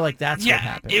kind of feel like that's what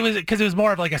happened. It was because it was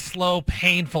more of like a slow,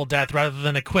 painful death rather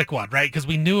than a quick one, right? Because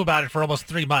we knew about it for almost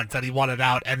 3 months that he wanted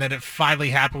out, and then it finally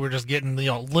happened. We're just getting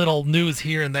little news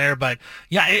here and there, but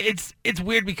yeah, it's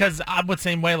weird because I'm the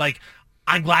same way. Like,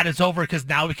 I'm glad it's over because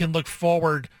now we can look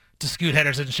forward to Scoot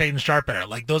Henderson and Shaedon Sharpe.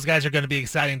 Like, those guys are going to be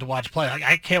exciting to watch play. Like,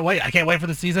 I can't wait. I can't wait for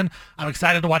the season. I'm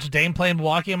excited to watch Dame play in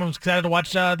Milwaukee. I'm excited to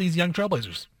watch these young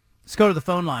Trailblazers. Let's go to the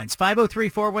phone lines.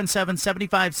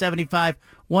 503-417-7575.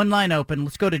 One line open.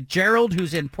 Let's go to Gerald,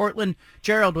 who's in Portland.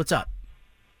 Gerald, what's up?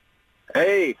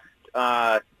 Hey,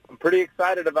 I'm pretty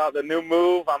excited about the new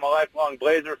move. I'm a lifelong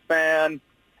Blazers fan,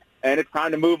 and it's time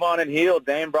to move on and heal.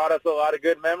 Dame brought us a lot of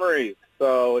good memories,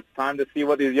 so it's time to see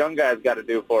what these young guys got to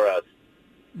do for us.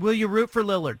 Will you root for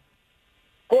Lillard?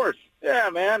 Of course. Yeah,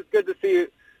 man. It's good to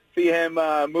see him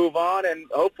move on, and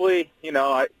hopefully,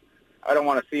 I don't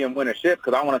want to see him win a ship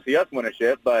because I want to see us win a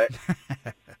ship, but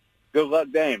good luck,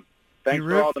 Dame. Thanks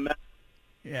for all the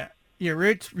Yeah, you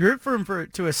root for him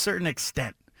to a certain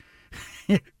extent.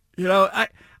 I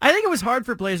think it was hard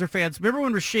for Blazer fans. Remember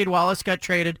when Rasheed Wallace got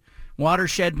traded?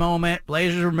 Watershed moment.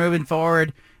 Blazers were moving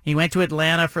forward. He went to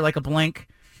Atlanta for like a blink,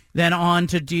 then on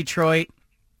to Detroit.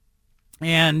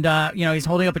 And, he's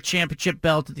holding up a championship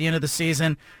belt at the end of the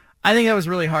season. I think that was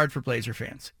really hard for Blazer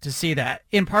fans to see that,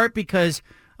 in part because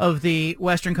of the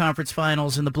Western Conference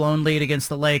Finals and the blown lead against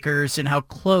the Lakers and how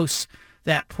close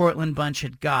that Portland bunch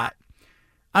had got.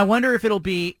 I wonder if it'll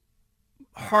be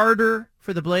harder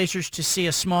for the Blazers to see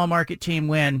a small market team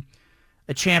win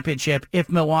a championship if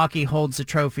Milwaukee holds the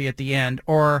trophy at the end,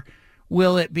 or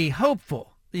will it be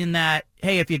hopeful in that,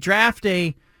 hey, if you draft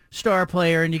a star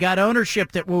player and you got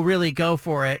ownership that will really go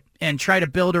for it and try to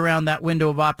build around that window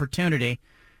of opportunity,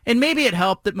 and maybe it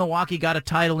helped that Milwaukee got a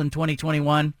title in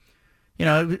 2021.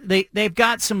 They've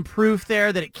got some proof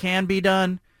there that it can be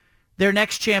done. Their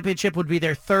next championship would be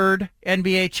their third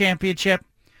NBA championship.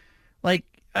 Like,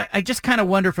 I just kind of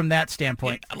wonder from that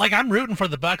standpoint. Like, I'm rooting for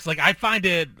the Bucks. Like, I find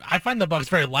the Bucks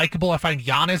very likable. I find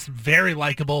Giannis very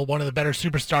likable, one of the better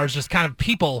superstars, just kind of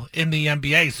people in the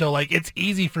NBA. So, like, it's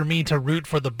easy for me to root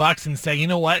for the Bucks and say, you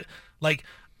know what? Like,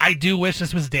 I do wish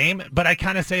this was Dame, but I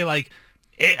kind of say, like,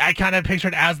 I kind of picture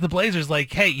it as the Blazers,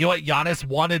 like, hey, you know what? Giannis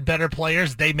wanted better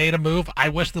players. They made a move. I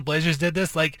wish the Blazers did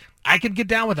this. Like, I can get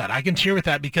down with that. I can cheer with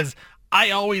that because I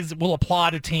always will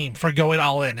applaud a team for going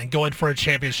all in and going for a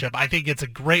championship. I think it's a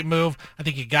great move. I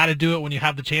think you got to do it when you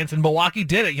have the chance. And Milwaukee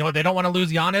did it. They don't want to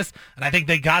lose Giannis, and I think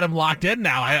they got him locked in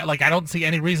now. I don't see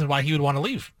any reason why he would want to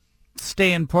leave.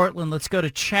 Stay in Portland. Let's go to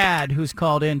Chad, who's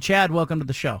called in. Chad, welcome to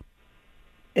the show.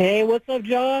 Hey, what's up,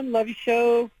 John? Love your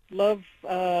show. Love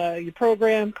your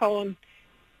program, Colin.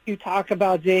 You talk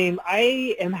about Dame.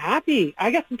 I am happy.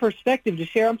 I got some perspective to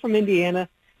share. I'm from Indiana.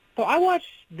 So I watched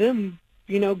them,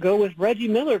 go with Reggie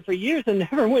Miller for years and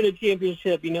never win a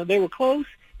championship. They were close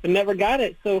but never got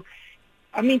it. So,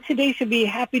 today should be a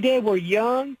happy day. We're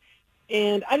young,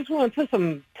 And I just want to put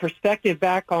some perspective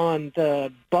back on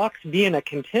the Bucks being a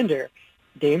contender.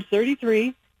 Dame's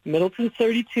 33, Middleton's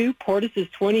 32, Portis is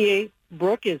 28,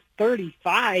 Brook is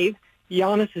 35,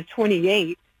 Giannis is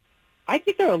 28. I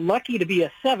think they're lucky to be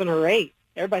a 7 or 8.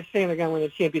 Everybody's saying they're going to win the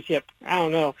championship. I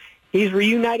don't know. He's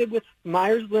reunited with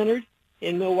Myers Leonard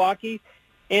in Milwaukee.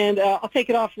 And I'll take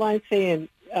it offline saying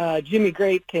Jimmy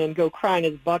Grape can go cry in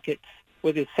his buckets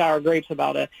with his sour grapes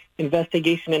about an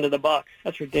investigation into the Bucks.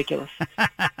 That's ridiculous.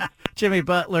 Jimmy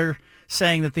Butler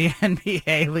saying that the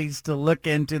NBA needs to look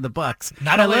into the Bucks.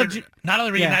 Not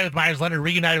only reunited with Myers Leonard,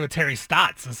 reunited with Terry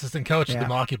Stotts, assistant coach of the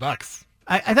Milwaukee Bucks.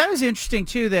 I thought it was interesting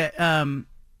too that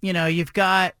you've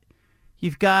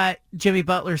got Jimmy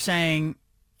Butler saying,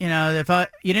 you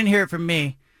didn't hear it from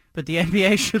me, but the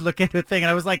NBA should look into a thing. And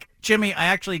I was like, Jimmy, I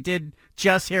actually did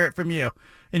just hear it from you,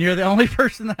 and you're the only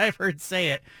person that I've heard say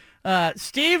it.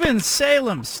 Steve in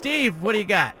Salem. Steve, what do you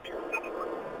got?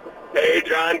 Hey,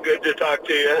 John, good to talk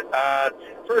to you.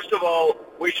 First of all,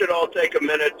 we should all take a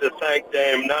minute to thank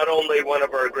Dame, not only one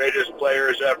of our greatest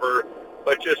players ever,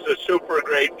 but just a super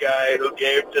great guy who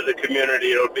gave to the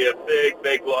community. It'll be a big,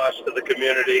 big loss to the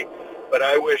community, but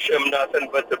I wish him nothing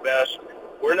but the best.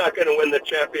 We're not going to win the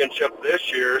championship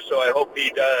this year, so I hope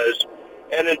he does.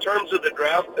 And in terms of the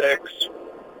draft picks,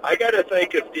 I got to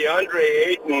think if DeAndre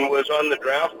Ayton was on the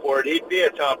draft board, he'd be a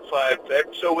top 5 pick.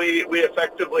 So we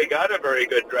effectively got a very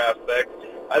good draft pick.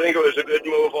 I think it was a good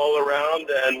move all around,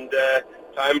 and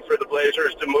time for the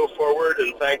Blazers to move forward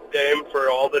and thank Dame for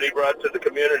all that he brought to the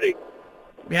community.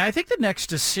 Yeah, I think the next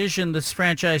decision this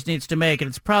franchise needs to make, and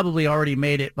it's probably already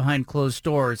made it behind closed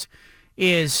doors,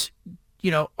 is,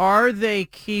 are they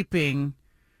keeping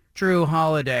Drew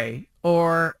Holiday,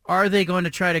 or are they going to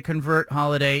try to convert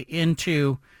Holiday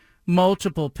into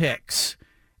multiple picks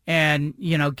and,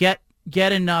 get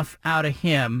enough out of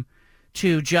him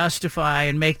to justify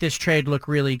and make this trade look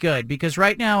really good? Because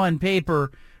right now on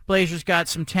paper, Blazers got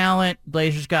some talent.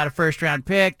 Blazers got a first-round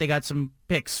pick. They got some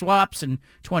pick swaps in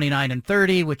 29 and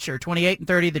 30, which are 28 and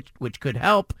 30, which could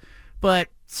help. But,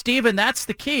 Steven, that's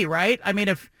the key, right? I mean,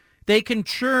 if they can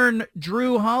churn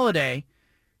Drew Holiday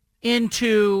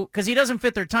into, because he doesn't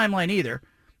fit their timeline either,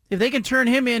 if they can turn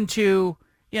him into,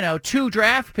 2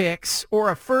 draft picks or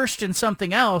a first and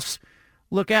something else,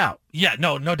 look out. Yeah,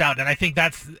 no doubt. And I think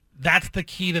that's the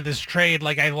key to this trade.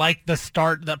 Like, I like the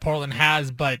start that Portland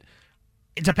has, but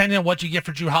depending on what you get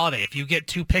for Drew Holiday, if you get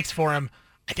 2 picks for him,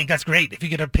 I think that's great. If you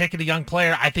get a pick at a young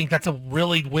player, I think that's a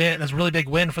really big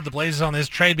win for the Blazers on this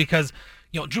trade because,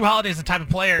 Drew Holiday is the type of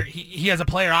player, he has a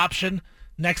player option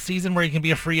next season where he can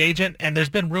be a free agent, and there's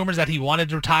been rumors that he wanted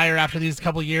to retire after these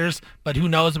couple of years, but who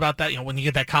knows about that? When you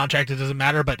get that contract, it doesn't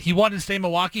matter, but he wanted to stay in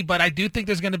Milwaukee, but I do think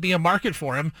there's going to be a market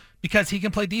for him because he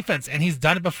can play defense, and he's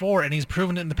done it before, and he's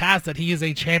proven it in the past that he is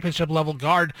a championship-level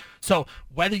guard. So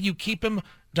whether you keep him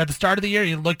at the start of the year,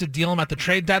 you look to deal him at the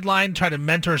trade deadline, try to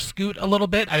mentor Scoot a little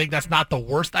bit. I think that's not the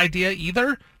worst idea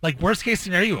either. Like, worst case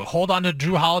scenario, you hold on to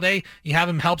Drew Holiday, you have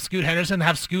him help Scoot Henderson,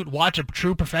 have Scoot watch a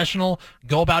true professional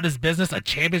go about his business, a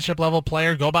championship level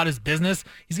player go about his business.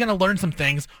 He's going to learn some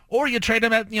things. Or you trade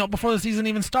him at, before the season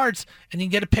even starts, and you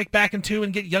can get a pick back in 2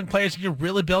 and get young players that you're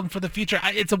really building for the future.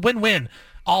 It's a win-win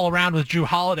all around with Drew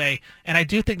Holiday, and I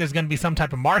do think there's going to be some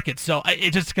type of market. So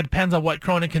it just depends on what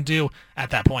Cronin can do at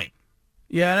that point.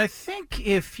 Yeah, and I think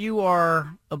if you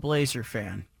are a Blazer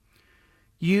fan,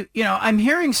 I'm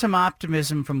hearing some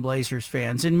optimism from Blazers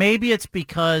fans, and maybe it's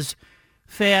because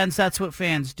fans, that's what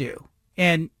fans do.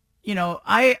 And,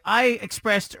 I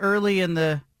expressed early in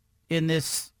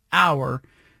this hour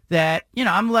that,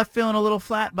 I'm left feeling a little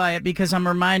flat by it because I'm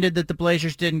reminded that the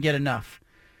Blazers didn't get enough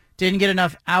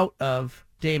out of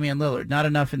Damian Lillard, not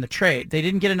enough in the trade. They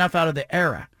didn't get enough out of the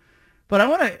era. But I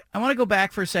want to go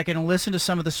back for a second and listen to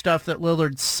some of the stuff that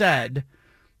Lillard said.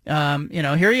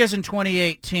 Here he is in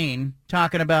 2018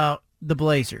 talking about the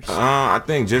Blazers. I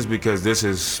think just because this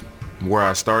is where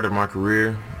I started my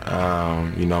career,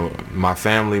 my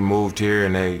family moved here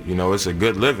and they, it's a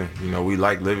good living. We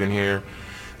like living here.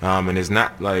 And it's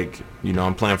not like,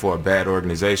 I'm playing for a bad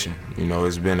organization.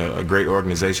 It's been a great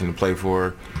organization to play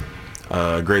for.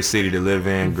 A great city to live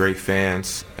in, great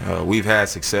fans. We've had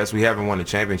success. We haven't won a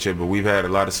championship, but we've had a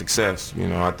lot of success.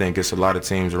 I think it's a lot of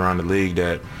teams around the league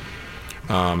that,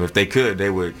 if they could, they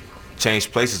would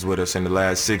change places with us in the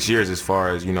last 6 years as far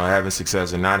as, having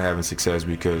success and not having success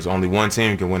because only one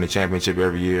team can win a championship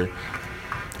every year.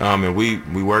 And we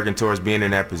working towards being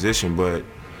in that position. But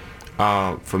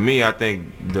for me, I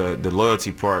think the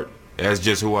loyalty part, that's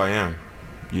just who I am.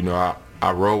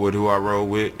 I roll with who I roll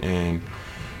with, and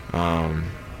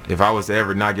if I was to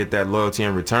ever not get that loyalty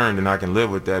in return, then I can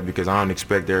live with that because I don't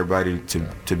expect everybody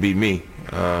to be me.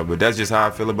 But that's just how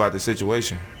I feel about the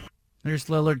situation. There's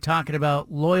Lillard talking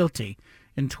about loyalty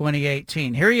in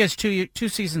 2018. Here he is two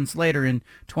seasons later in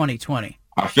 2020.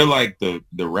 I feel like the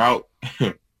route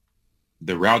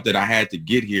the route that I had to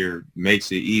get here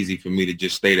makes it easy for me to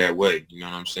just stay that way. You know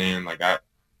what I'm saying? Like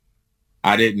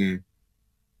I didn't,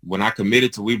 when I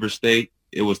committed to Weber State,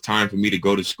 it was time for me to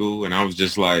go to school, and I was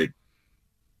just like,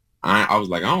 I was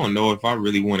like, I don't know if I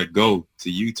really want to go to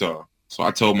Utah. So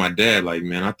I told my dad, like,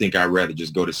 man, I think I'd rather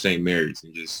just go to St. Mary's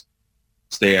and just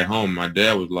stay at home. My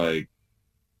dad was like,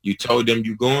 you told them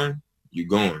you going? You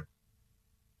going.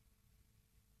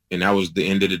 And that was the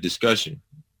end of the discussion.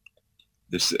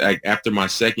 After my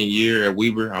second year at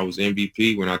Weber, I was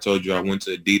MVP. When I told you I went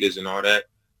to Adidas and all that,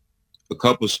 a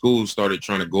couple of schools started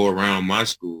trying to go around my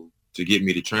school to get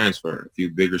me to transfer, a few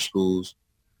bigger schools.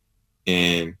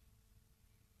 And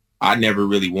I never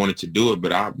really wanted to do it,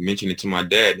 but I mentioned it to my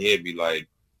dad, and he'd be like,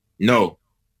 no,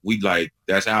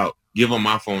 that's out. Give them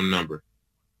my phone number.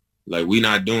 Like, we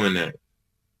not doing that.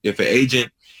 If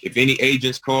any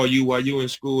agents call you while you in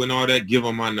school and all that, give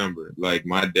them my number. Like,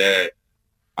 my dad,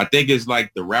 I think it's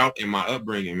like the route and my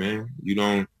upbringing, man. You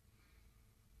don't,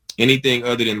 anything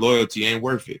other than loyalty ain't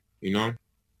worth it, you know?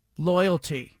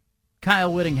 Loyalty.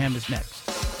 Kyle Whittingham is next.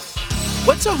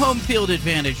 What's a home field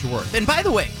advantage worth? And by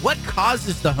the way, what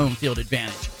causes the home field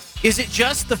advantage? Is it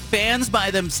just the fans by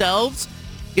themselves?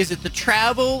 Is it the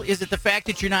travel? Is it the fact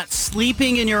that you're not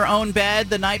sleeping in your own bed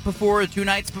the night before or 2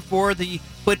 nights before the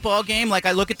football game? Like,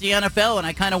 I look at the NFL and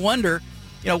I kind of wonder,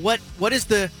 what is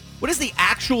the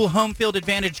actual home field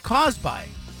advantage caused by?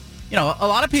 A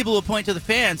lot of people will point to the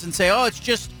fans and say, oh, it's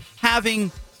just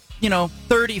having,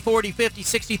 30, 40, 50,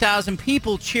 60,000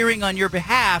 people cheering on your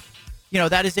behalf.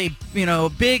 That is a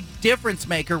big difference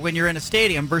maker when you're in a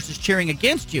stadium versus cheering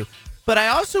against you. But I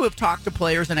also have talked to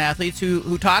players and athletes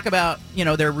who talk about,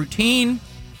 their routine,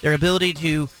 their ability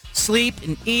to sleep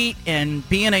and eat and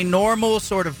be in a normal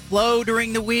sort of flow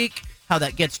during the week, how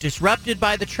that gets disrupted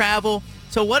by the travel.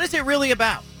 So what is it really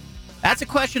about? That's a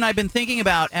question I've been thinking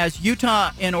about as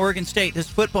Utah and Oregon State, this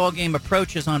football game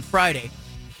approaches on Friday.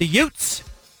 The Utes,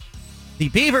 the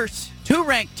Beavers, 2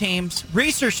 ranked teams,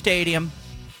 Reser Stadium,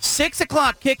 6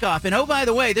 o'clock kickoff. And oh, by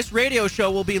the way, this radio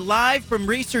show will be live from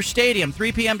Reser Stadium,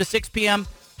 3 p.m. to 6 p.m.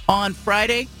 on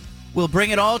Friday. We'll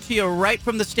bring it all to you right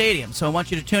from the stadium, so I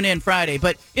want you to tune in Friday.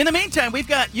 But in the meantime, we've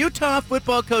got Utah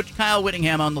football coach Kyle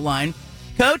Whittingham on the line.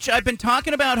 Coach, I've been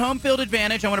talking about home field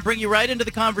advantage. I want to bring you right into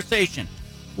the conversation.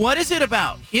 What is it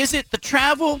about? Is it the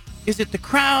travel? Is it the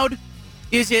crowd?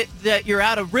 Is it that you're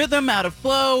out of rhythm, out of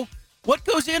flow? What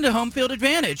goes into home field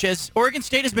advantage? As Oregon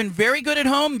State has been very good at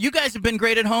home, you guys have been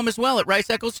great at home as well at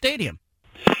Rice-Eccles Stadium.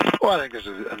 Well, I think there's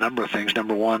a number of things.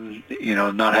 Number one,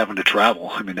 not having to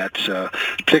travel. I mean, that's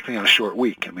particularly on a short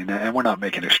week. I mean, and we're not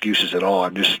making excuses at all.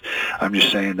 I'm just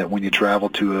saying that when you travel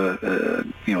to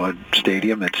a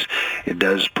stadium, it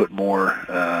does put more.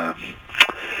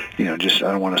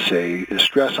 I don't want to say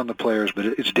stress on the players, but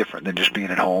it's different than just being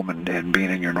at home and being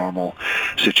in your normal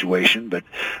situation. But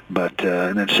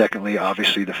and then secondly,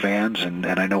 obviously the fans, and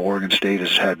I know Oregon State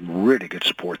has had really good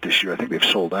support this year. I think they've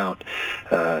sold out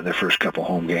their first couple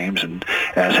home games, and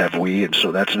as have we. And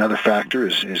so that's another factor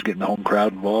is getting the home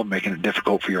crowd involved, making it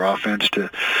difficult for your offense to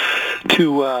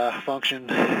function,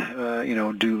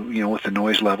 with the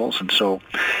noise levels. And so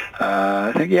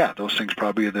I think, those things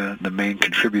probably are the main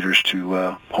contributors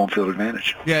to home field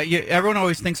advantage. Yeah, everyone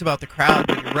always thinks about the crowd,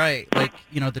 but you're right. Like,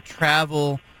 the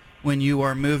travel when you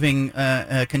are moving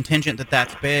a contingent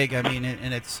that's big. I mean,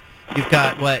 and you've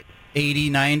got, 80,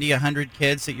 90, 100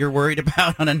 kids that you're worried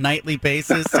about on a nightly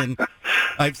basis. And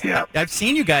I've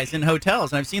seen you guys in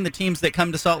hotels, and I've seen the teams that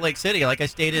come to Salt Lake City. Like, I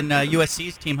stayed in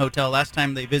USC's team hotel last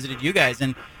time they visited you guys,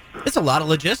 and it's a lot of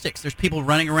logistics. There's people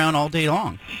running around all day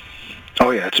long.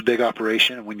 Oh, yeah, it's a big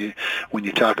operation. And when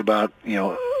you talk about,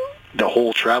 the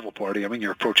whole travel party, I mean,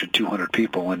 you're approaching 200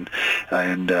 people, and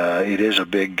it is a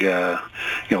big, a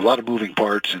lot of moving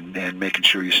parts and making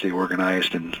sure you stay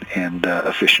organized and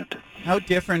efficient. How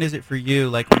different is it for you,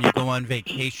 like when you go on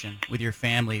vacation with your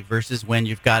family versus when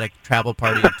you've got a travel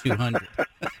party of 200?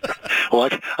 Well,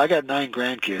 I got 9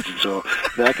 grandkids, and so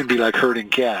that can be like herding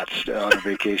cats on a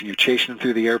vacation. You're chasing them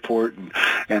through the airport,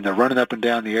 and they're running up and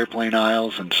down the airplane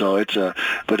aisles, and so it's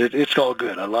all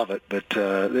good. I love it, but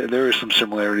there is some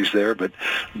similarities there. But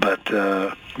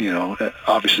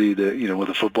obviously with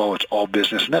the football, it's all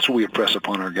business, and that's what we impress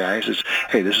upon our guys is,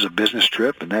 hey, this is a business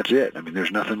trip, and that's it. I mean,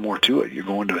 there's nothing more to it. You're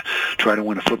going to try to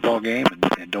win a football game,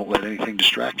 and don't let anything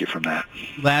distract you from that.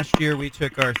 Last year, we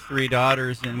took our 3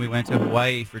 daughters, and we went to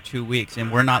Hawaii for 2 weeks, and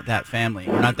we're not that family.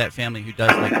 We're not that family who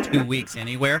does like 2 weeks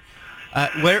anywhere.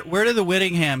 Where do the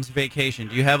Whittinghams vacation?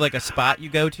 Do you have like a spot you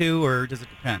go to, or does it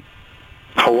depend?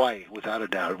 Hawaii, without a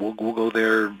doubt. We'll go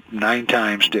there 9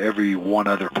 times to every one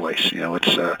other place.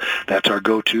 It's that's our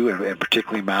go-to, and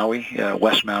particularly Maui,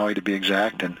 West Maui to be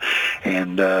exact.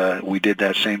 And we did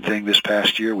that same thing this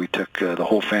past year. We took the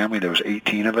whole family. There was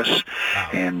 18 of us, wow.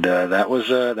 And that was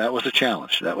a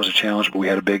challenge. That was a challenge, but we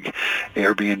had a big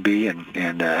Airbnb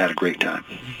and had a great time.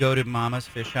 You go to Mama's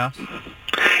Fish House?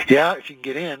 Yeah, if you can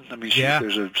get in. I mean,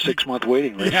 there's a 6-month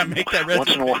waiting list. Yeah, make that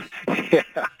reservation.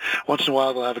 Once in a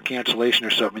while they'll have a cancellation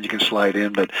or something, you can slide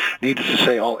in. But needless to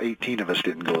say, all 18 of us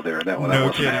didn't go there. That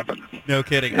wasn't happening. No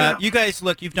kidding. Yeah. You guys,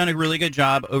 look, you've done a really good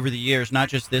job over the years, not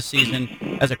just this season,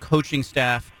 as a coaching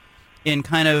staff, in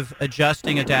kind of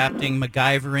adjusting, adapting,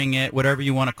 MacGyvering it, whatever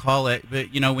you want to call it. But,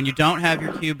 when you don't have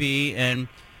your QB and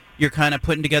you're kind of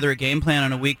putting together a game plan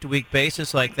on a week-to-week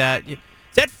basis like that, is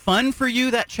that fun for you,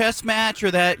 that chess match,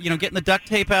 or that, getting the duct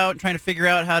tape out and trying to figure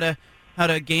out how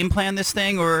to game plan this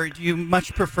thing, or do you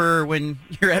much prefer when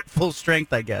you're at full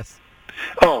strength, I guess?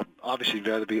 Oh, obviously you'd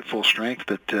rather be at full strength,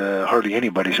 but hardly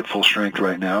anybody's at full strength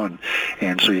right now,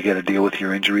 and so you got to deal with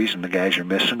your injuries and the guys you're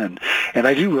missing, and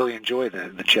I do really enjoy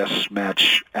the chess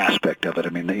match aspect of it. I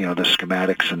mean, the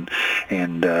schematics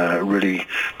and really,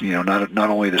 not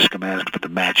only the schematics but the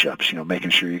matchups.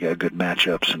 Making sure you got good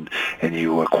matchups and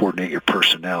you coordinate your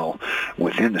personnel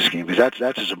within the scheme, because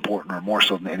that's as important or more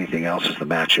so than anything else is the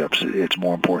matchups. It's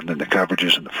more important than the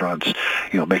coverages and the fronts.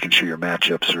 Making sure your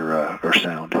matchups are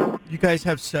sound. You guys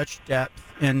have such depth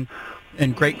and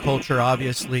great culture,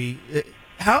 obviously.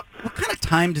 What kind of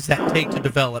time does that take to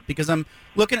develop? Because I'm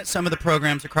looking at some of the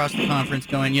programs across the conference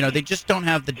going, they just don't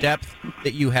have the depth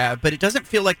that you have, but it doesn't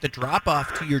feel like the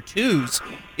drop-off to your twos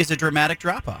is a dramatic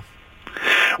drop-off.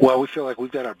 Well, we feel like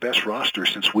we've got our best roster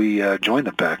since we joined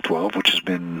the Pac-12, which has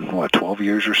been, 12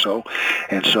 years or so.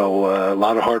 And so a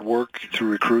lot of hard work through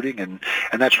recruiting, and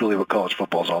that's really what college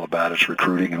football is all about. It's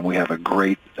recruiting, and we have a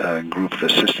great group of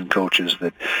assistant coaches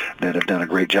that have done a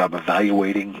great job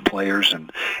evaluating players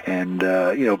and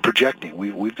projecting.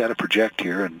 We've got to project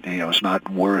here, and it's not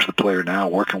where is the player now,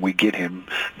 where can we get him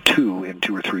to in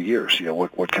 2 or 3 years?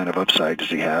 What kind of upside does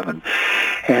he have?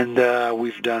 And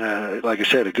we've done like I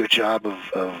said, a good job of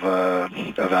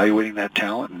evaluating that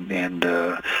talent and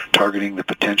targeting the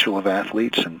potential of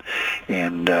athletes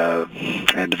and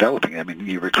developing. I mean,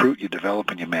 you recruit, you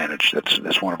develop, and you manage.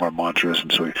 That's one of our mantras.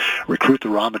 And so we recruit the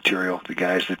raw material, the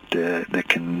guys that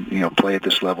can play at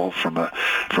this level from a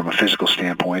physical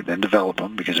standpoint, then develop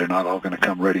them because they're not all going to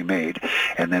come ready-made,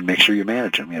 and then make sure you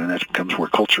manage them. And that comes where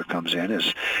culture comes in,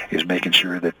 is making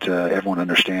sure that everyone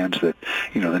understands that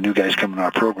the new guys coming to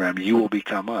our program, you will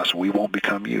become us, we won't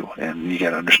become you, and you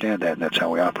got to understand that, and that's how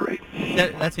we operate.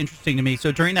 That's interesting to me.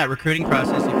 So during that recruiting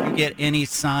process, if you get any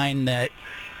sign that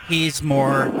he's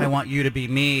more, I want you to be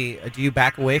me, do you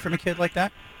back away from a kid like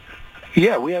that?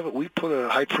 Yeah, we put a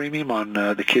high premium on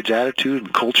the kid's attitude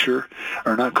and culture,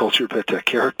 or not culture, but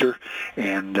character,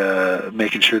 and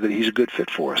making sure that he's a good fit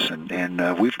for us.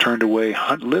 And we've turned away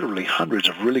literally hundreds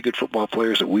of really good football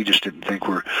players that we just didn't think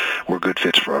were good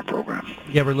fits for our program.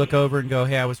 You ever look over and go,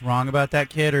 hey, I was wrong about that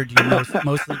kid, or do you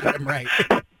mostly get him right?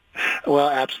 Well,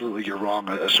 absolutely, you're wrong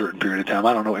a certain period of time.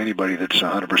 I don't know anybody that's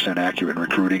 100% accurate in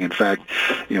recruiting. In fact,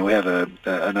 we have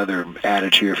another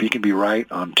adage here. If you can be right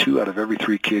on 2 out of every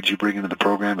 3 kids you bring into the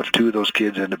program, if 2 of those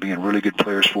kids end up being really good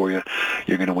players for you,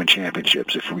 you're going to win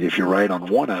championships. If you're right on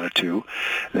 1 out of 2,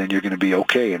 then you're going to be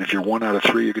okay. And if you're 1 out of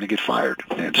 3, you're going to get fired.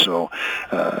 And so,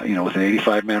 with an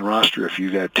 85-man roster, if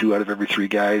you got 2 out of every 3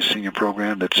 guys in your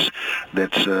program that's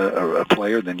a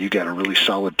player, then you got a really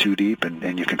solid 2 deep,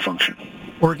 and you can function.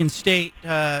 Oregon State,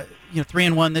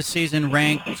 3-1 this season,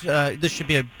 ranked. This should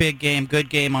be a big game, good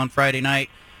game on Friday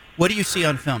night. What do you see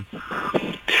on film?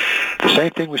 The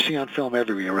same thing we see on film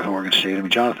every year with Oregon State. I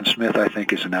mean, Jonathan Smith, I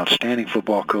think, is an outstanding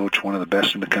football coach, one of the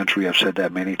best in the country. I've said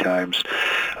that many times.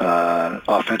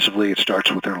 Offensively, it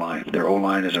starts with their line. Their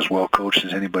O-line is as well coached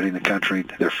as anybody in the country.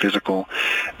 They're physical.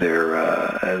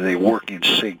 They work in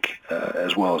sync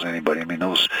as well as anybody. I mean,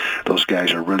 those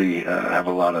guys are really have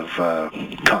a lot of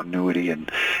continuity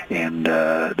and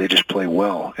they just play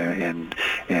well. And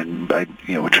I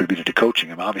attribute it to coaching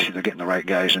them. Obviously, they're getting the right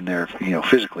guys in there,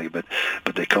 physically, but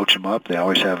they coach them up. up. They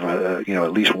always have,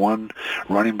 at least one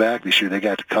running back. This year they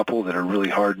got a couple that are really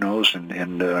hard-nosed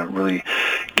and really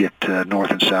get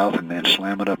north and south and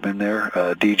slam it up in there.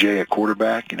 DJ at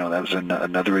quarterback, that was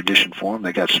another addition for them.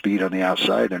 They got speed on the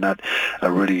outside. They're not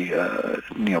a really,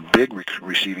 big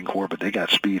receiving core, but they got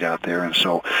speed out there. And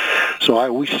so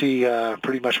we see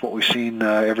pretty much what we've seen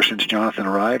ever since Jonathan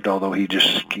arrived, although he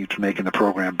just keeps making the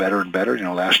program better and better.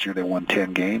 Last year they won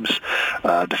 10 games.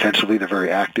 Defensively, they're very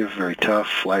active, very tough,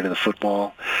 fly to the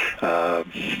football,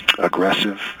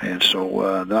 aggressive, and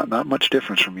so not much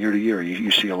difference from year to year.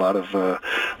 You see a lot of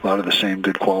the same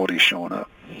good qualities showing up.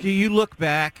 Do you look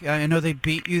back? I know they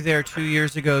beat you there 2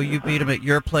 years ago. You beat them at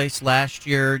your place last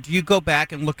year. Do you go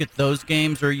back and look at those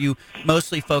games, or you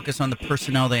mostly focus on the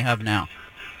personnel they have now?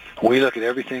 We look at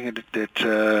everything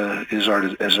that is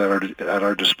at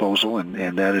our disposal,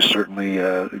 and that is certainly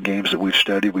games that we've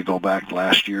studied. We go back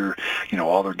last year,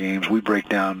 all their games. We break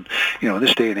down, in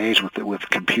this day and age with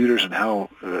computers and how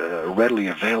readily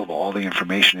available all the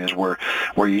information is, where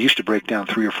you used to break down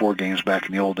 3 or 4 games back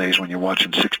in the old days when you're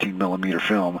watching 16-millimeter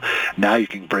film. Now you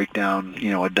can break down,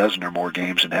 a dozen or more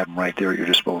games and have them right there at your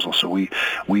disposal. So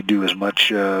we do as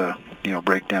much,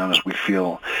 breakdown as we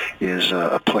feel is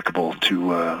applicable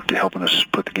to helping us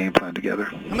put the game plan together.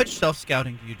 How much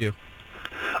self-scouting do you do?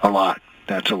 A lot.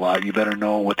 That's a lot. You better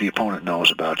know what the opponent knows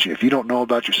about you. If you don't know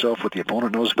about yourself what the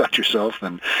opponent knows about yourself,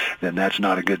 then that's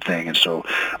not a good thing. And so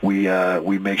we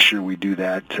make sure we do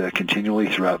that continually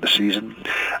throughout the season,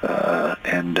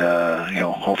 and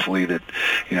hopefully that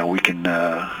we can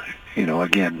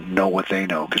again, know what they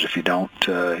know, because if you don't,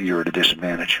 you're at a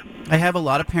disadvantage. I have a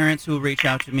lot of parents who reach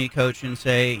out to me, Coach, and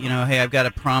say, hey, I've got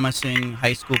a promising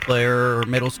high school player or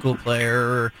middle school player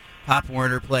or Pop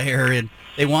Warner player, and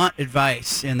they want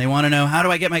advice, and they want to know, how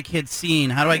do I get my kid seen?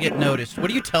 How do I get noticed? What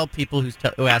do you tell people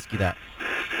who ask you that?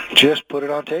 Just put it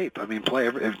on tape. I mean,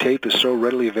 tape is so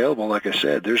readily available. Like I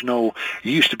said, you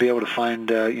used to be able to find,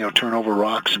 turn over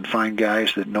rocks and find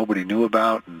guys that nobody knew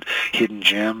about and hidden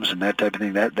gems and that type of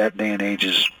thing. That day and age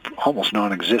is almost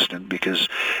non-existent because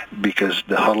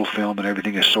the huddle film and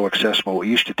everything is so accessible. It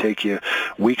used to take you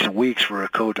weeks and weeks for a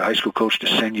high school coach to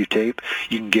send you tape.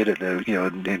 You can get it,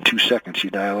 in 2 seconds. You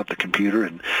dial up the computer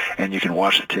and you can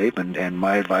watch the tape. And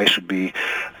my advice would be,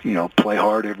 play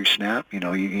hard every snap.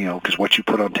 Because what you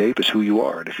put on tape is who you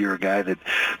are. And if you're a guy that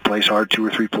plays hard 2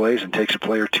 or 3 plays and takes a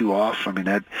play or 2 off, I mean,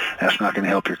 that's not going to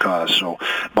help your cause. So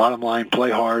bottom line,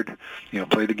 play hard,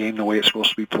 play the game the way it's supposed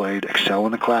to be played, excel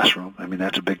in the classroom. I mean,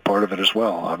 that's a big part of it as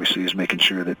well, obviously, is making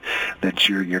sure that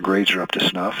your grades are up to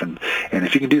snuff. And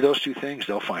if you can do those 2 things,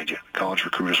 they'll find you. College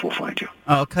recruiters will find you.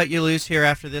 I'll cut you loose here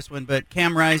after this one, but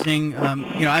Cam Rising, I'm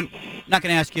not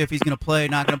going to ask you if he's going to play,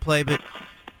 not going to play, but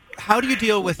how do you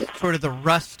deal with sort of the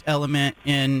rust element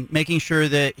in making sure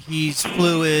that he's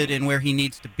fluid and where he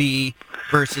needs to be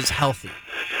versus healthy?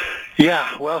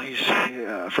 Yeah, well, he's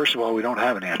first of all, we don't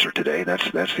have an answer today. That's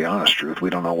the honest truth. We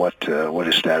don't know what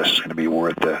his status is going to be. We're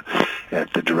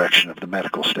at the direction of the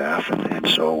medical staff, and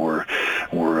so we're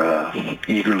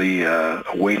eagerly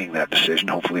awaiting that decision.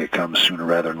 Hopefully, it comes sooner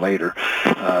rather than later.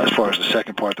 As far as the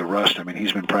second part, the rust, I mean,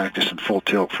 he's been practicing full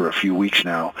tilt for a few weeks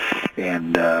now,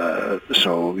 and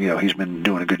so he's been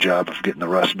doing a good job of getting the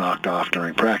rust knocked off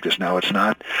during practice. Now, it's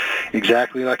not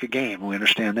exactly like a game. We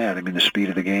understand that. I mean, the speed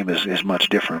of the game is much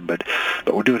different, but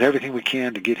we're doing everything we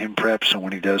can to get him prepped, so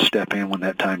when he does step in, when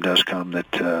that time does come,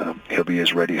 that he'll be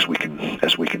as ready as we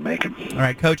can make him. All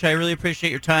right, Coach, I really appreciate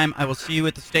your time. I will see you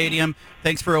at the stadium.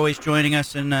 Thanks for always joining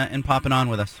us and popping on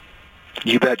with us.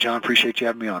 You bet, John. Appreciate you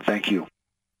having me on. Thank you.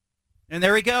 And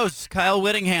there he goes, Kyle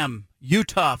Whittingham,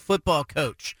 Utah football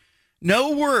coach.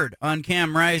 No word on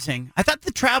Cam Rising. I thought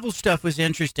the travel stuff was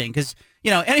interesting because,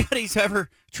 anybody who's ever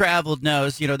traveled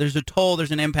knows, there's a toll,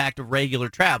 there's an impact of regular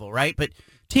travel, right? But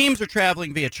teams are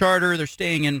traveling via charter. They're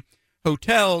staying in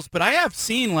hotels. But I have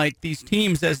seen, these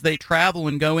teams as they travel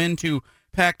and go into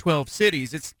Pac-12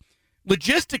 cities. It's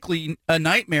logistically a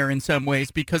nightmare in some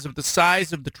ways because of the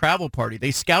size of the travel party.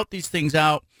 They scout these things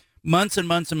out months and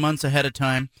months and months ahead of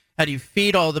time. How do you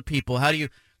feed all the people? How do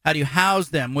you house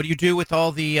them? What do you do with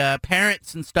all the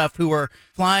parents and stuff who are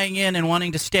flying in and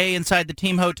wanting to stay inside the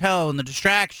team hotel and the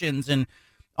distractions and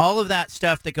all of that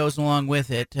stuff that goes along with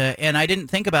it? And I didn't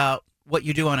think about what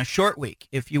you do on a short week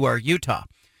if you are Utah.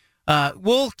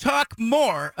 We'll talk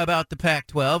more about the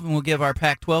Pac-12, and we'll give our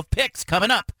Pac-12 picks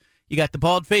coming up. You got the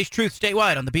Bald-Faced Truth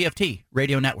statewide on the BFT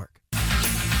Radio Network.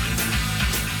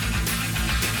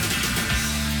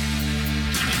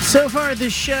 So far, the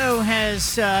show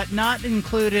has not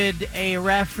included a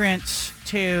reference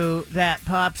to that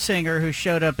pop singer who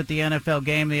showed up at the NFL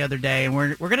game the other day, and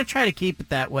we're going to try to keep it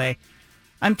that way.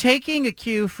 I'm taking a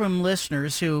cue from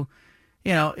listeners who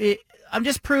I'm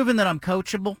just proving that I'm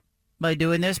coachable by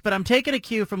doing this, but I'm taking a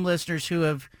cue from listeners who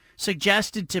have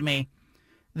suggested to me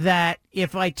that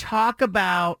if I talk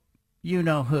about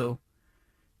you-know-who,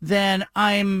 then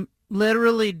I'm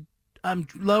lowering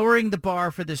the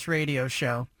bar for this radio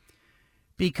show,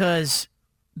 because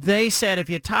they said if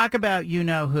you talk about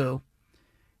you-know-who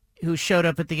showed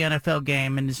up at the NFL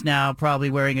game and is now probably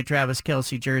wearing a Travis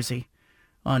Kelce jersey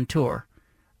on tour,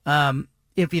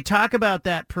 if you talk about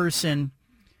that person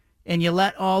and you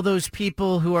let all those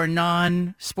people who are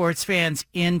non-sports fans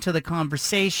into the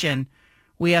conversation,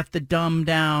 we have to dumb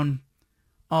down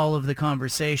all of the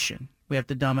conversation. We have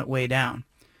to dumb it way down.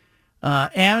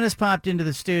 Anna has popped into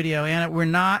the studio. Anna, we're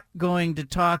not going to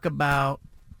talk about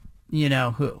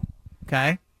you-know-who,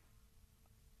 okay?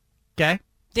 Okay?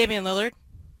 Damian Lillard?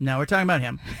 No, we're talking about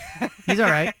him. He's all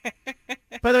right.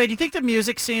 By the way, do you think the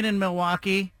music scene in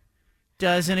Milwaukee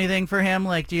does anything for him?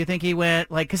 Like, do you think he went,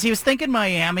 like, because he was thinking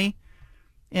Miami,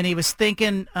 and he was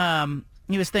thinking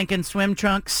swim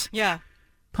trunks,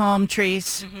 palm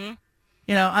trees. Mm-hmm.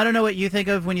 I don't know what you think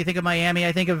of when you think of Miami.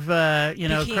 I think of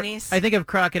bikinis. I think of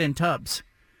Crockett and Tubbs.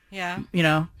 Yeah.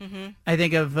 Mm-hmm. I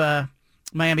think of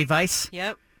Miami Vice.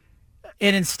 Yep.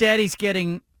 And instead, he's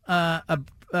getting a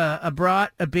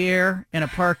brat, a beer, and a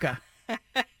parka.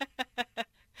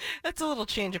 That's a little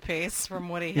change of pace from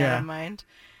what he had in mind.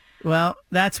 Well,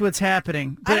 that's what's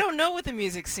happening. I don't know what the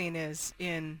music scene is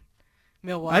in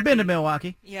Milwaukee. I've been to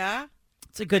Milwaukee. Yeah?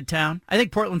 It's a good town. I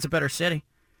think Portland's a better city.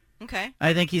 Okay.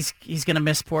 I think he's going to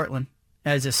miss Portland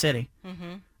as a city.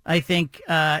 Mm-hmm. I think,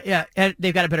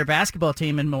 they've got a better basketball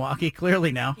team in Milwaukee,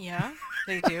 clearly now. Yeah,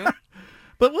 they do.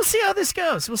 But we'll see how this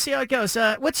goes. We'll see how it goes.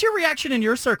 What's your reaction in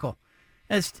your circle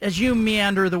as you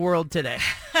meander the world today?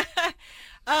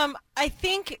 I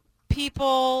think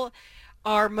people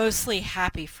are mostly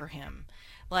happy for him.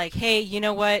 Like, hey, you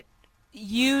know what?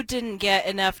 You didn't get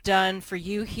enough done for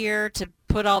you here to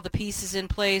put all the pieces in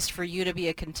place for you to be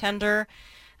a contender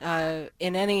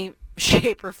in any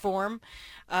shape or form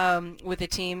with a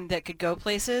team that could go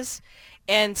places.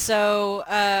 And so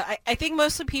I think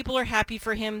most of the people are happy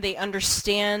for him. They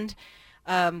understand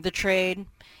the trade.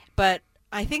 But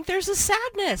I think there's a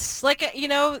sadness. Like,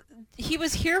 he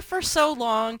was here for so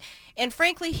long, and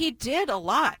frankly, he did a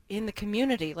lot in the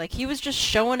community. Like, he was just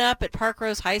showing up at Park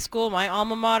Rose High School, my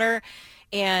alma mater,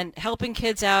 and helping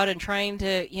kids out and trying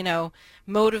to,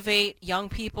 motivate young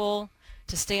people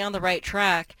to stay on the right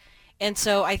track. And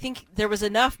so I think there was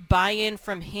enough buy-in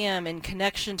from him and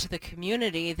connection to the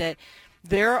community that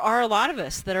there are a lot of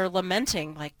us that are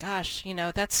lamenting, like, gosh,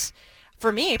 that's...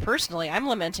 For me personally, I'm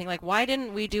lamenting, like, why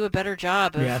didn't we do a better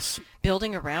job of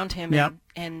building around him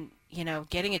and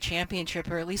getting a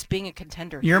championship, or at least being a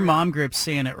contender? Your mom group's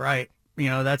seeing it right.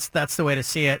 That's the way to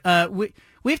see it.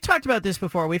 We've talked about this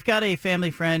before. We've got a family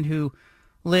friend who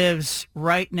lives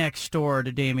right next door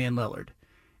to Damian Lillard.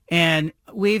 And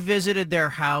we visited their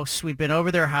house. We've been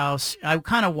over their house. I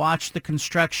kind of watched the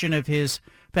construction of his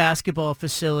basketball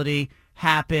facility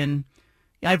happen.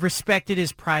 I've respected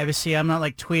his privacy. I'm not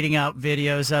like tweeting out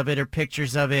videos of it or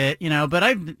pictures of it,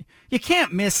 but you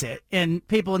can't miss it. And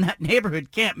people in that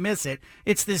neighborhood can't miss it.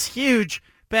 It's this huge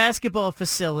basketball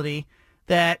facility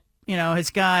that, has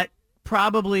got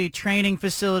probably training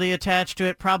facility attached to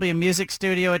it, probably a music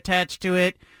studio attached to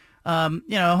it,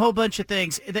 a whole bunch of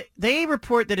things. They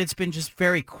report that it's been just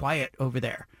very quiet over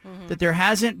there, that there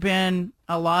hasn't been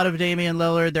a lot of Damian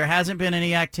Lillard. There hasn't been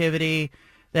any activity,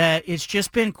 that it's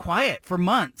just been quiet for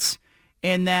months,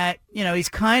 and that, he's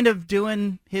kind of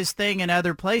doing his thing in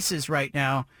other places right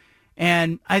now.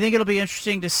 And I think it'll be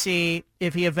interesting to see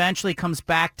if he eventually comes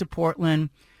back to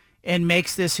Portland and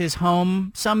makes this his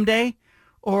home someday,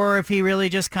 or if he really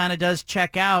just kind of does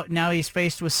check out. Now he's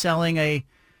faced with selling a,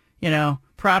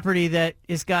 property that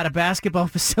has got a basketball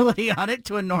facility on it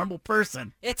to a normal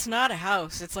person. It's not a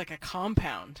house. It's like a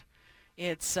compound.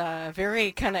 It's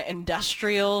very kind of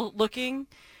industrial looking.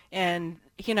 And,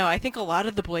 I think a lot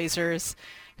of the Blazers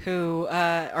who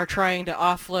are trying to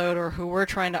offload, or who were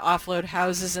trying to offload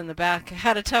houses in the back,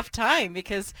 had a tough time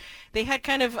because they had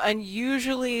kind of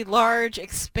unusually large,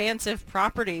 expansive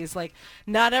properties. Like,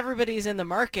 not everybody's in the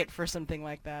market for something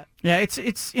like that. Yeah,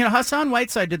 it's Hassan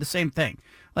Whiteside did the same thing.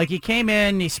 Like, he came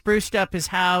in, he spruced up his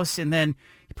house, and then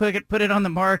he put it on the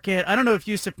market. I don't know if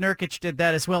Yusuf Nurkic did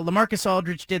that as well. LaMarcus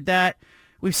Aldridge did that.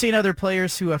 We've seen other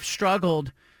players who have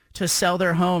struggled to sell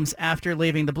their homes after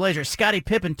leaving the Blazers. Scottie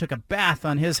Pippen took a bath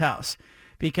on his house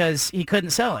because he couldn't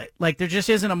sell it. Like, there just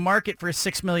isn't a market for a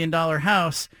 $6 million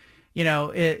house,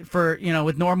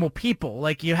 with normal people.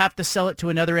 Like, you have to sell it to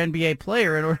another NBA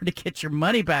player in order to get your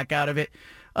money back out of it.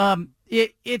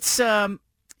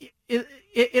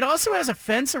 it also has a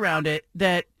fence around it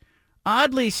that,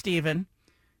 oddly, Stephen,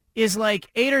 is like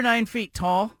 8 or 9 feet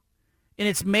tall, and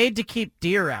it's made to keep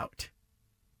deer out.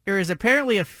 There is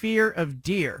apparently a fear of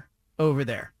deer over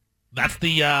there. That's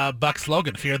the Buck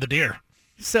slogan, fear the deer.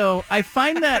 So I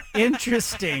find that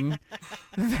interesting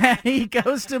that he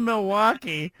goes to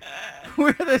Milwaukee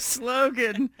where the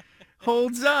slogan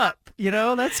holds up. You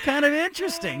know, that's kind of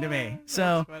interesting to me.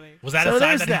 So was that a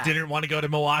sign that he didn't want to go to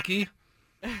Milwaukee?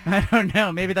 I don't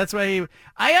know. Maybe that's why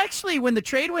I actually, when the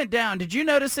trade went down, did you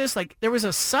notice this? Like, there was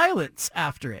a silence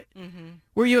after it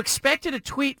where you expected a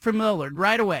tweet from Lillard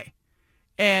right away.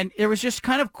 And it was just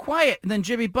kind of quiet. And then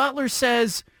Jimmy Butler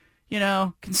says, you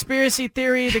know, conspiracy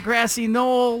theory, the grassy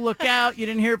knoll, look out, you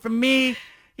didn't hear from me.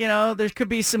 You know, there could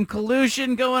be some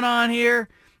collusion going on here.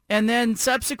 And then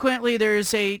subsequently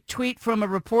there's a tweet from a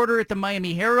reporter at the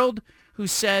Miami Herald who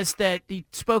says that he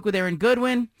spoke with Aaron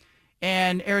Goodwin.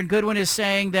 And Aaron Goodwin is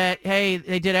saying that, hey,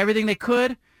 they did everything they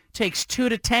could. Takes 2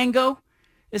 to tango,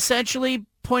 essentially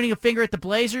pointing a finger at the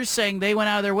Blazers, saying they went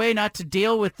out of their way not to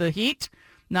deal with the Heat,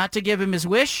 not to give him his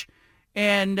wish.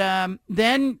 And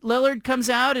then Lillard comes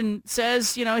out and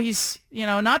says, you know, he's, you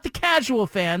know, not the casual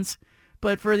fans,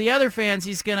 but for the other fans,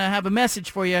 he's going to have a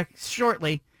message for you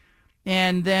shortly.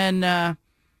 And then,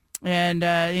 you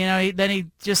know, then he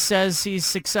just says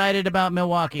he's excited about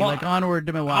Milwaukee, like onward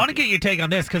to Milwaukee. I want to get your take on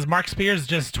this because Mark Spears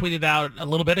just tweeted out a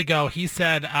little bit ago. He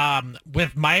said,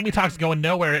 with Miami talks going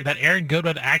nowhere, that Aaron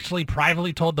Goodwin actually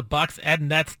privately told the Bucks and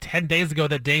Nets 10 days ago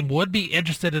that Dame would be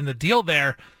interested in the deal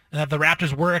there, and that the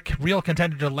Raptors were a real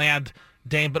contender to land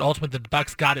Dame, but ultimately the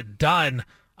Bucks got it done.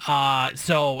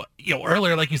 So, you know,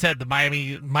 earlier, like you said, the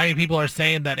Miami people are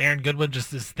saying that Aaron Goodwin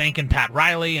just is thanking Pat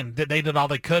Riley and they did all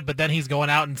they could, but then he's going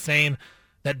out and saying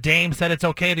that Dame said it's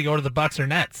okay to go to the Bucks or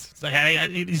Nets. So,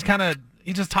 he's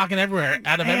just talking everywhere,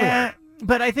 out of everywhere.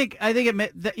 But I think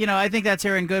that's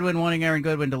Aaron Goodwin wanting Aaron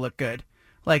Goodwin to look good.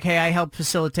 Like, hey, I helped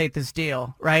facilitate this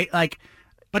deal, right? Like,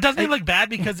 but doesn't he look bad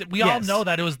because we all know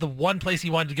that it was the one place he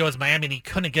wanted to go is Miami and he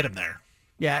couldn't get him there.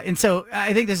 Yeah, and so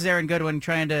I think this is Aaron Goodwin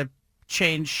trying to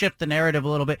shift the narrative a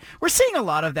little bit. We're seeing a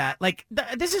lot of that. Like,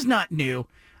 this is not new.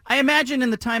 I imagine in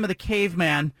the time of the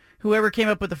caveman, whoever came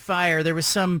up with the fire, there was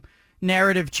some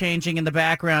narrative changing in the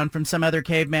background from some other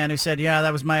caveman who said, yeah,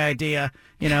 that was my idea.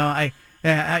 You know,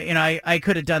 I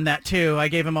could have done that too. I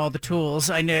gave him all the tools.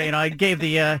 I knew, you know, I gave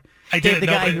the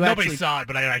guy who nobody saw it,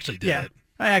 but I actually did it.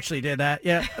 I actually did that.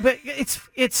 Yeah. But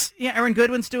it's Aaron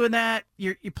Goodwin's doing that.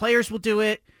 Your players will do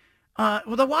it.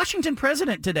 Well, the Washington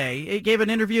president today gave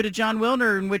an interview to John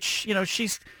Wilner in which, you know,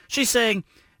 she's saying,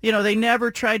 you know, they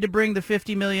never tried to bring the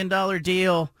 $50 million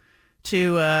deal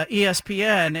to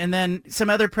ESPN, and then some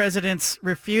other presidents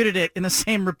refuted it in the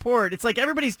same report. It's like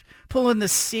everybody's pulling the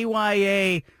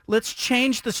CYA, let's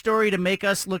change the story to make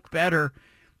us look better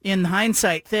in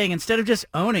hindsight thing instead of just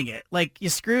owning it. Like, you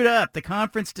screwed up. The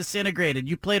conference disintegrated.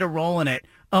 You played a role in it.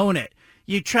 Own it.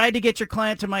 You tried to get your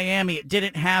client to Miami. It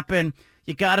didn't happen.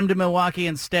 You got him to Milwaukee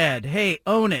instead. Hey,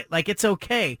 own it. Like, it's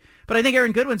okay. But I think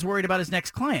Aaron Goodwin's worried about his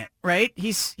next client, right?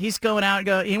 He's going out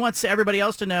and he wants everybody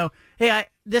else to know, hey,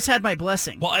 this had my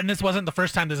blessing. Well, and this wasn't the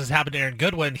first time this has happened to Aaron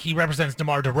Goodwin. He represents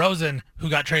DeMar DeRozan, who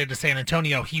got traded to San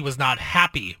Antonio. He was not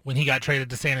happy when he got traded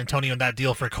to San Antonio in that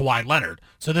deal for Kawhi Leonard.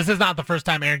 So this is not the first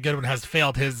time Aaron Goodwin has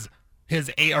failed his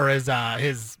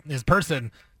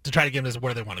person to try to get him to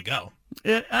where they want to go.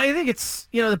 I think it's,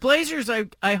 you know, the Blazers,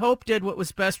 I hope did what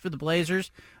was best for the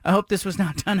Blazers. I hope this was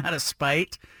not done out of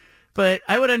spite. But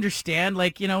I would understand,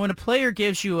 like, you know, when a player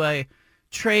gives you a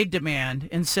trade demand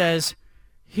and says,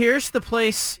 here's the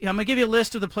place, I'm going to give you a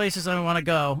list of the places I want to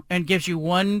go, and gives you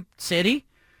one city,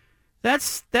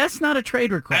 that's not a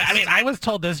trade request. I mean, I was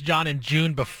told this, John, in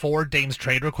June before Dame's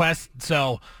trade request.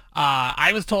 So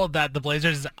I was told that the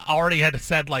Blazers already had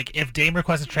said, like, if Dame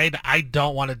requests a trade, I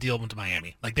don't want to deal him to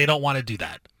Miami. Like, they don't want to do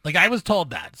that. Like, I was told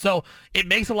that. So it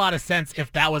makes a lot of sense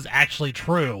if that was actually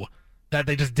true, that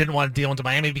they just didn't want to deal him to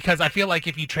Miami, because I feel like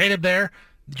if you trade him there,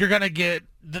 you're going to get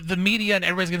the media and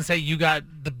everybody's going to say you got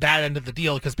the bad end of the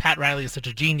deal because Pat Riley is such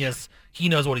a genius. He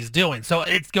knows what he's doing. So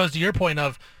it goes to your point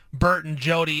of Bert and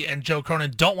Jody and Joe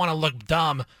Cronin don't want to look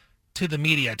dumb to the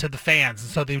media, to the fans.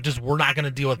 And so they just were not going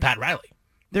to deal with Pat Riley.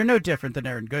 They're no different than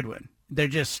Aaron Goodwin. They're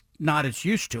just not as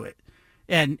used to it.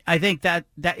 And I think that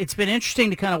it's been interesting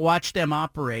to kind of watch them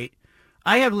operate.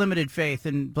 I have limited faith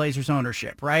in Blazers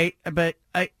ownership, right? But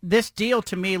this deal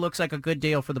to me looks like a good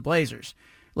deal for the Blazers.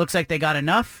 Looks like they got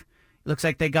enough. Looks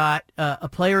like they got a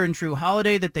player in Drew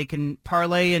Holiday that they can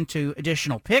parlay into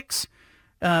additional picks.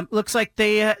 Looks like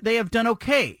they have done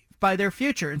okay by their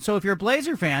future. And so if you're a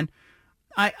Blazer fan,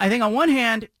 I think on one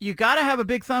hand, you got to have a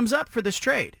big thumbs up for this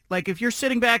trade. Like if you're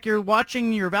sitting back, you're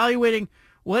watching, you're evaluating,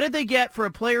 what did they get for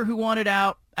a player who wanted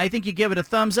out? I think you give it a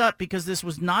thumbs up because this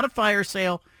was not a fire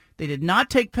sale. They did not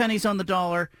take pennies on the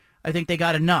dollar. I think they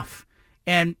got enough.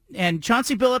 And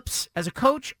Chauncey Billups, as a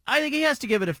coach, I think he has to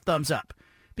give it a thumbs up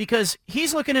because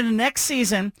he's looking at the next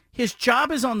season. His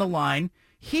job is on the line.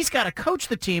 He's got to coach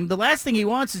the team. The last thing he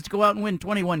wants is to go out and win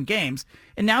 21 games.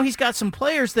 And now he's got some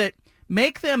players that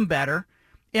make them better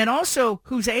and also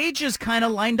whose ages kind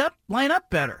of line up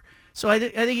better. So I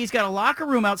think he's got a locker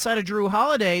room outside of Drew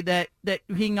Holiday that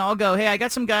he can all go, hey, I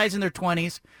got some guys in their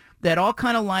 20s that all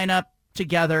kind of line up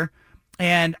together,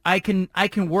 and I can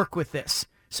work with this.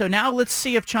 So now let's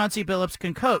see if Chauncey Billups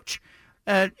can coach.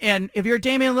 And if you're a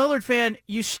Damian Lillard fan,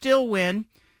 you still win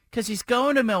because he's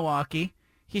going to Milwaukee.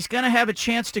 He's going to have a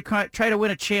chance to try to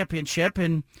win a championship,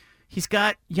 and he's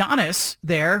got Giannis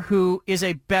there, who is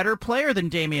a better player than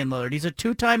Damian Lillard. He's a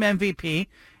 2-time MVP,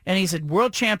 and he's a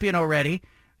world champion already.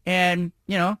 And,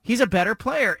 you know, he's a better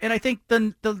player. And I think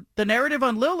the narrative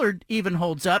on Lillard even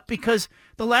holds up because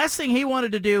the last thing he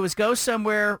wanted to do was go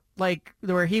somewhere like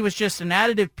where he was just an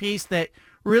additive piece that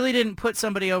really didn't put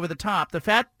somebody over the top. The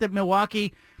fact that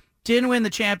Milwaukee didn't win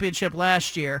the championship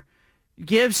last year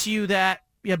gives you that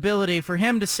ability for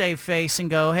him to save face and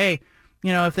go, hey,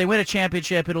 you know, if they win a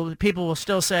championship, people will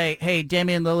still say, hey,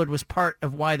 Damian Lillard was part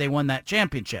of why they won that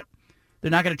championship.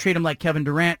 They're not going to treat him like Kevin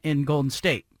Durant in Golden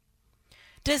State.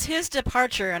 Does his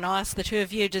departure, and I'll ask the two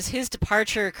of you, does his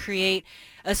departure create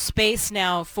a space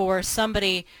now for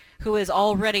somebody who is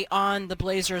already on the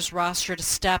Blazers roster to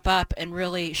step up and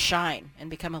really shine and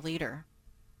become a leader?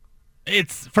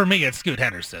 For me, it's Scoot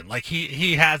Henderson. Like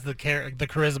he has the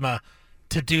charisma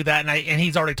to do that, and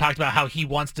he's already talked about how he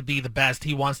wants to be the best.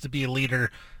 He wants to be a leader.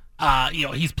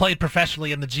 He's played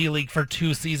professionally in the G League for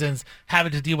 2 seasons,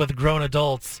 having to deal with grown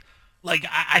adults. Like,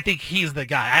 I think he's the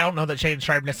guy. I don't know that Shaedon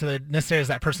Sharpe necessarily has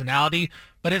that personality,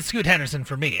 but it's Scoot Henderson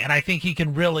for me. And I think he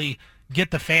can really get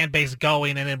the fan base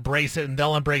going and embrace it, and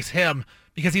they'll embrace him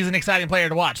because he's an exciting player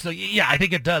to watch. So, yeah, I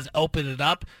think it does open it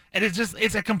up. And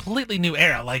it's a completely new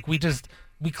era. Like, we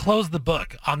closed the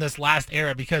book on this last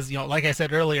era because, you know, like I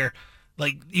said earlier,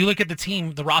 like, you look at the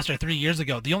team, the roster 3 years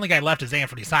ago, the only guy left is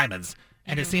Anthony Simons.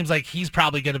 And it seems like he's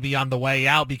probably going to be on the way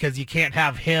out because you can't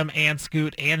have him and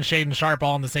Scoot and Shaedon Sharpe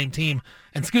all on the same team.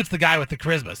 And Scoot's the guy with the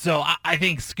charisma. So I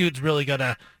think Scoot's really going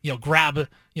to, grab it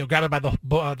by the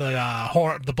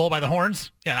bull by the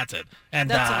horns. Yeah, that's it. And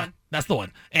that's the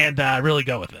one. And really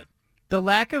go with it. The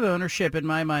lack of ownership in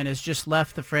my mind has just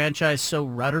left the franchise so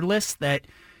rudderless that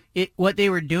what they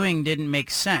were doing didn't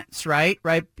make sense, right?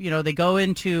 Right? You know, they go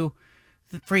into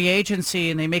the free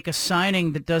agency and they make a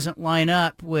signing that doesn't line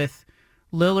up with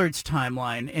Lillard's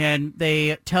timeline, and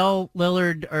they tell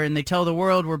Lillard, and they tell the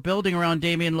world we're building around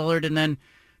Damian Lillard, and then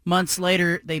months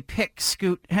later they pick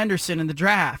Scoot Henderson in the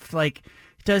draft. Like,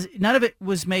 none of it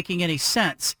was making any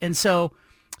sense. And so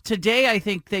today I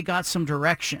think they got some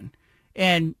direction.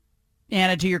 And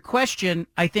Anna, to your question,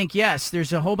 I think yes,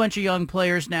 there's a whole bunch of young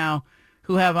players now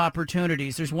who have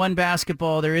opportunities. There's one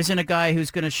basketball. There isn't a guy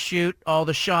who's going to shoot all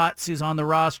the shots who's on the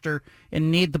roster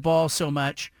and need the ball so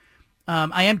much.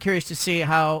 I am curious to see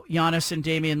how Giannis and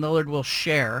Damian Lillard will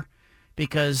share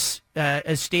because,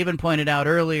 as Steven pointed out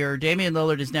earlier, Damian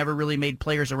Lillard has never really made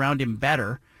players around him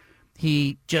better.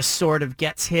 He just sort of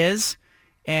gets his,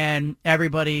 and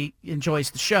everybody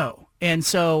enjoys the show. And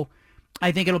so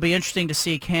I think it'll be interesting to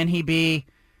see, can he be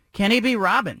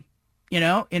Robin,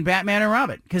 in Batman and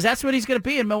Robin? Because that's what he's going to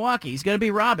be in Milwaukee. He's going to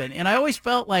be Robin. And I always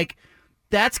felt like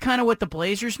that's kind of what the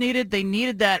Blazers needed. They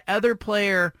needed that other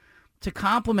player to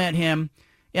complement him,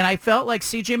 and I felt like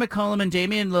C.J. McCollum and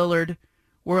Damian Lillard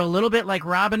were a little bit like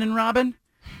Robin and Robin,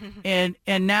 and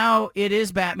now it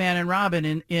is Batman and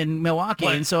Robin in Milwaukee,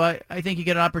 and so I think you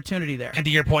get an opportunity there. And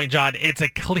to your point, John,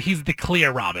 he's the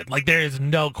clear Robin. Like, there is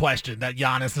no question that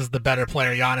Giannis is the better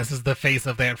player. Giannis is the face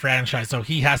of that franchise, so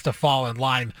he has to fall in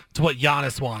line to what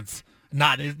Giannis wants.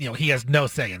 He has no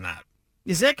say in that.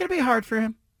 Is that going to be hard for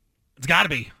him? It's got to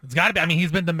be. I mean,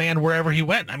 he's been the man wherever he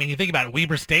went. I mean, you think about it,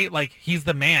 Weber State, like, he's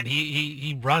the man.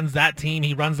 He runs that team.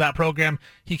 He runs that program.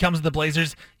 He comes to the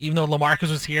Blazers. Even though LaMarcus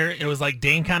was here, it was like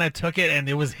Dame kind of took it, and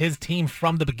it was his team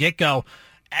from the get-go.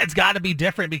 It's got to be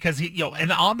different because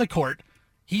and on the court,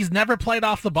 he's never played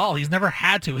off the ball. He's never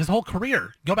had to. His whole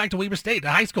career, go back to Weber State,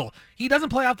 to high school, he doesn't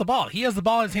play off the ball. He has the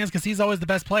ball in his hands because he's always the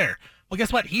best player. Well,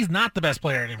 guess what? He's not the best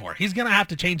player anymore. He's going to have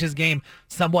to change his game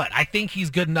somewhat. I think he's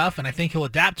good enough, and I think he'll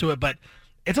adapt to it, but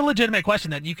it's a legitimate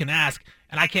question that you can ask,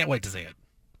 and I can't wait to see it.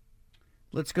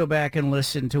 Let's go back and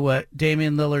listen to what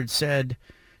Damian Lillard said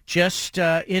just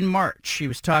in March. He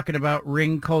was talking about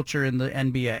ring culture in the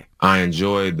NBA. I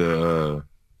enjoyed the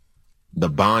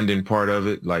bonding part of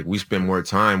it. Like, we spend more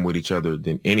time with each other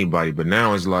than anybody. But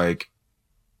now it's like,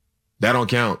 that don't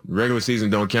count. Regular season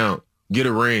don't count. Get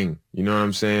a ring. You know what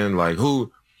I'm saying? Like,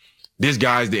 this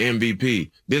guy's the MVP.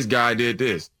 This guy did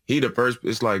this. He the first.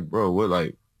 It's like, bro,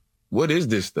 what is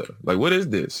this stuff? Like, what is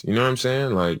this? You know what I'm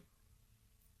saying? Like,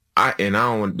 I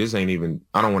don't want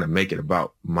to make it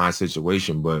about my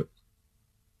situation, but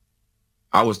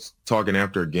I was talking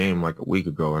after a game like a week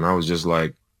ago, and I was just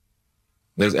like,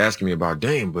 they was asking me about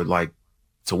Dame, but like,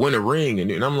 to win a ring,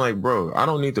 and I'm like, bro, I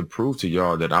don't need to prove to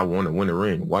y'all that I want to win a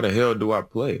ring. Why the hell do I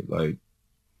play? Like,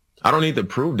 I don't need to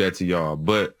prove that to y'all,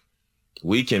 but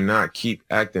we cannot keep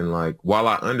acting like, while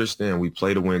I understand we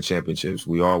play to win championships,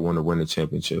 we all want to win a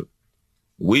championship,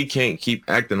 we can't keep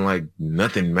acting like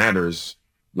nothing matters,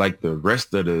 like the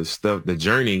rest of the stuff, the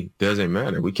journey doesn't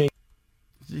matter. We can't.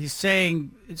 He's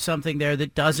saying something there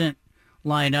that doesn't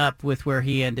line up with where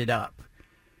he ended up.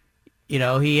 You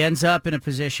know, he ends up in a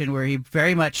position where he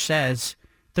very much says,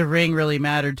 the ring really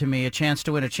mattered to me. A chance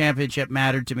to win a championship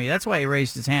mattered to me. That's why he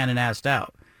raised his hand and asked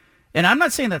out. And I'm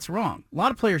not saying that's wrong. A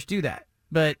lot of players do that.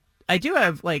 But I do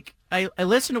have, like, I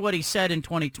listened to what he said in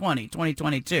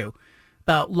 2022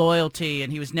 about loyalty,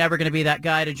 and he was never going to be that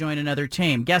guy to join another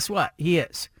team. Guess what? He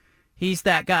is. He's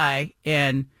that guy,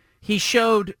 and he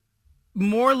showed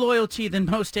more loyalty than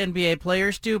most NBA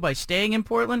players do by staying in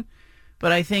Portland.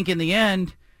 But I think in the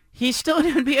end, he's still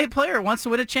an NBA player, wants to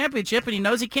win a championship, and he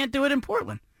knows he can't do it in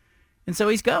Portland. And so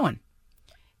he's going.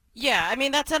 Yeah, I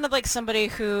mean, that sounded like somebody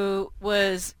who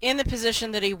was in the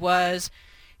position that he was,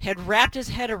 had wrapped his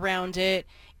head around it,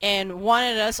 and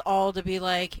wanted us all to be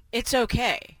like, it's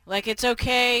okay. Like, it's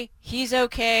okay. He's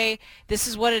okay. This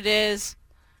is what it is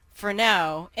for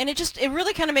now. And it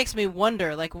really kind of makes me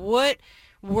wonder, like, what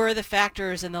were the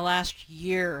factors in the last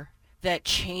year that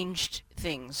changed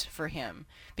things for him?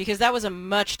 Because that was a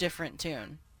much different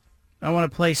tune. I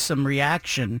want to play some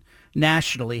reaction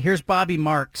nationally. Here's Bobby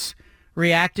Marks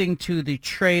reacting to the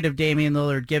trade of Damian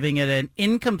Lillard, giving it an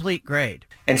incomplete grade.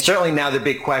 And certainly now the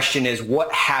big question is what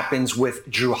happens with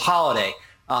Jrue Holiday.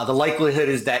 The likelihood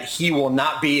is that he will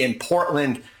not be in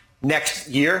Portland next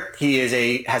year. He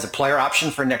has a player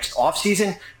option for next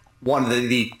offseason, one of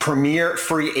the premier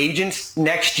free agents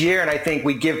next year. And I think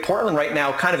we give Portland right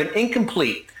now kind of an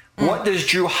incomplete. What does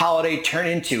Jrue Holiday turn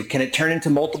into? Can it turn into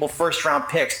multiple first-round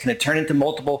picks? Can it turn into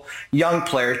multiple young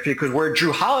players? Because where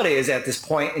Jrue Holiday is at this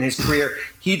point in his career,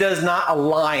 he does not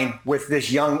align with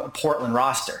this young Portland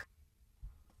roster.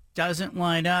 Doesn't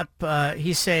line up.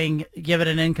 He's saying give it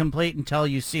an incomplete until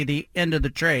you see the end of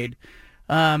the trade.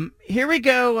 Here we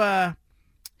go.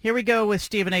 Here we go with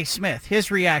Stephen A. Smith, his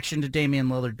reaction to Damian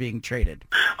Lillard being traded.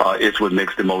 It's with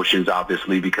mixed emotions,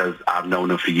 obviously, because I've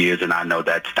known him for years, and I know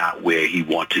that's not where he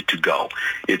wanted to go.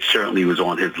 It certainly was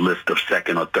on his list of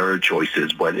second or third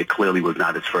choices, but it clearly was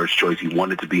not his first choice. He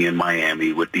wanted to be in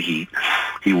Miami with the Heat.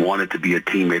 He wanted to be a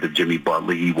teammate of Jimmy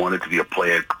Butler. He wanted to be a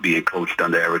player being coached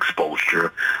under Eric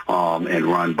Spoelstra and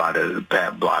run by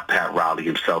Pat Riley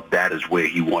himself. That is where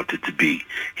he wanted to be.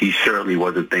 He certainly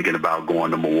wasn't thinking about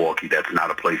going to Milwaukee. That's not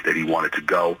a place that he wanted to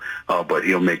go, but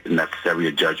he'll make the necessary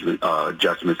adjustments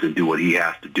and do what he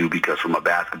has to do, because from a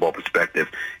basketball perspective,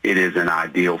 it is an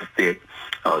ideal fit.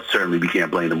 Certainly we can't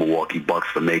blame the Milwaukee Bucks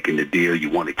for making the deal. You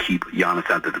want to keep Giannis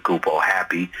Antetokounmpo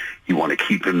happy. You want to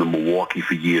keep him in Milwaukee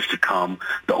for years to come.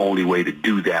 The only way to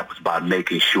do that was by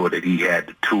making sure that he had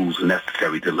the tools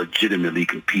necessary to legitimately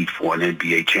compete for an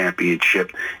NBA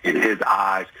championship in his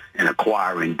eyes, and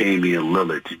acquiring Damian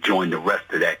Lillard to join the rest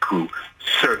of that crew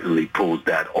certainly pulls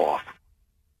that off.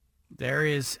 There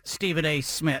is Stephen A.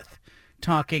 Smith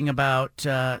talking about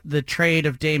the trade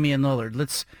of Damian Lillard.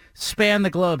 Let's span the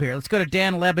globe here. Let's go to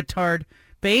Dan Lebitard,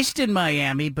 based in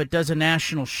Miami, but does a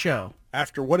national show.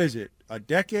 After, what is it, a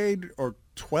decade or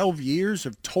 12 years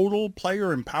of total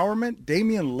player empowerment,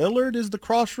 Damian Lillard is the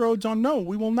crossroads on no,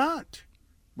 we will not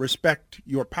respect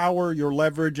your power, your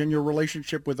leverage, and your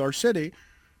relationship with our city.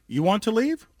 You want to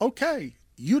leave? Okay.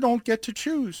 You don't get to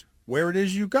choose where it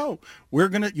is you go.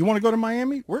 You want to go to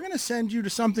Miami? We're going to send you to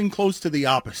something close to the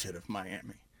opposite of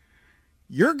Miami.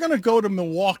 You're going to go to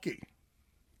Milwaukee,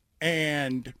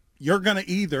 and you're going to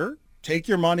either take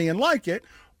your money and like it,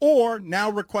 or now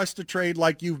request a trade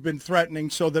like you've been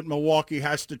threatening, so that Milwaukee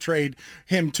has to trade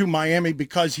him to Miami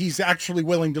because he's actually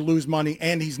willing to lose money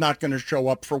and he's not going to show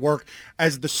up for work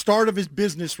as the start of his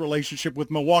business relationship with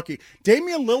Milwaukee.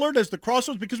 Damian Lillard as the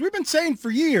crossroads, because we've been saying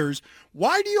for years,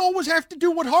 why do you always have to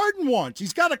do what Harden wants?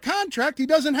 He's got a contract. He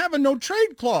doesn't have a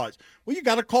no-trade clause. Well, you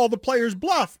got to call the player's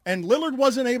bluff. And Lillard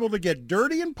wasn't able to get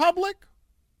dirty in public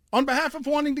on behalf of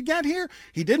wanting to get here.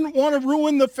 He didn't want to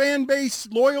ruin the fan base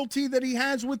loyalty that he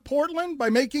has with Portland by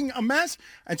making a mess.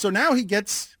 And so now he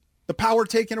gets the power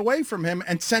taken away from him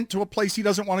and sent to a place he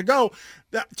doesn't want to go.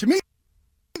 That, to me,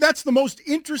 that's the most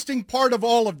interesting part of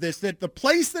all of this, that the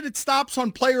place that it stops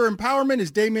on player empowerment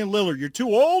is Damian Lillard. You're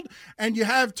too old and you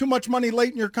have too much money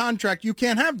late in your contract. You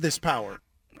can't have this power.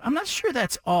 I'm not sure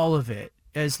that's all of it,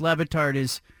 as Levitard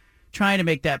is trying to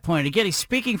make that point. Again, he's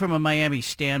speaking from a Miami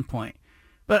standpoint.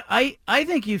 But I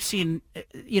think you've seen,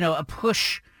 a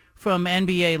push from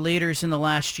NBA leaders in the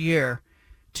last year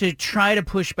to try to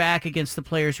push back against the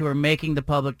players who are making the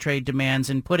public trade demands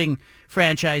and putting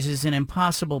franchises in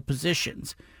impossible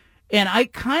positions. And I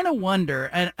kind of wonder,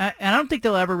 and I don't think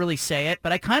they'll ever really say it,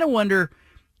 but I kind of wonder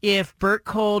if Bert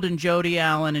Gould and Jody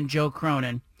Allen and Joe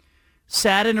Cronin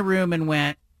sat in a room and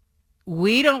went,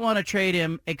 we don't want to trade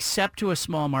him except to a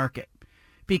small market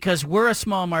because we're a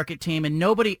small market team and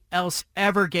nobody else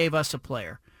ever gave us a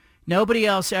player. Nobody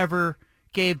else ever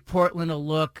gave Portland a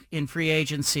look in free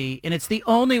agency, and it's the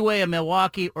only way a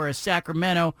Milwaukee or a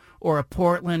Sacramento or a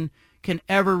Portland can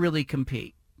ever really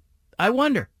compete. I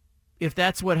wonder if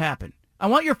that's what happened. I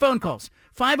want your phone calls.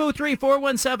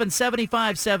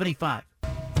 503-417-7575.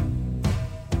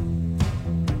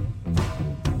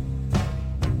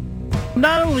 I'm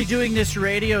not only doing this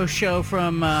radio show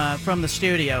from the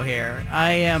studio here,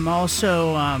 I am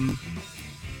also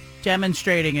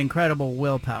demonstrating incredible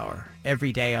willpower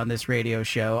every day on this radio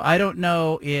show. I don't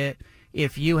know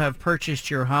if you have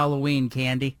purchased your Halloween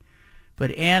candy,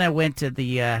 but Anna went to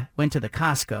the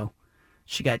Costco.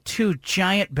 She got 2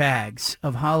 giant bags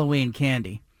of Halloween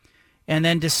candy, and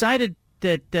then decided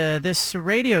that this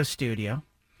radio studio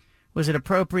was an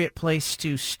appropriate place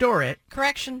to store it.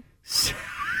 Correction.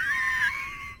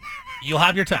 You'll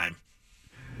have your time.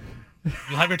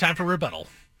 You'll have your time for rebuttal.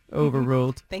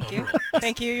 Overruled. Thank you.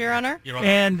 Thank you, Your Honor. You're welcome.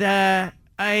 And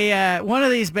I one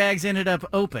of these bags ended up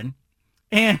open,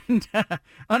 and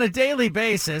on a daily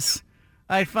basis,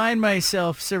 I find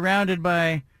myself surrounded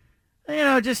by,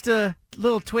 just a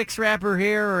little Twix wrapper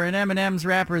here or an M&M's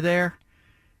wrapper there,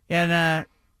 and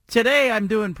today I'm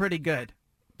doing pretty good,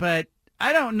 but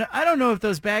I don't know if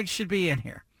those bags should be in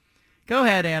here. Go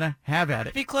ahead, Anna. Have at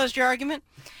it. Have you closed your argument?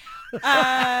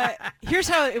 Here's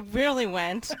how it really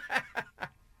went.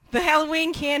 The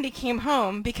Halloween candy came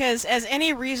home because, as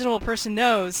any reasonable person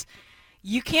knows,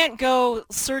 you can't go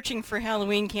searching for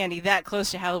Halloween candy that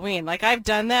close to Halloween. Like, I've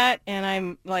done that, and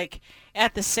I'm,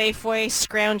 at the Safeway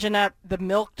scrounging up the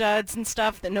Milk Duds and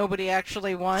stuff that nobody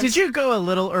actually wants. Did you go a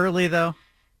little early, though?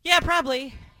 Yeah,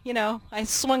 probably. I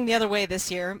swung the other way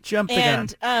this year. Jumped the gun.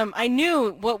 And I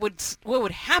knew what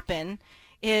would happen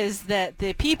is that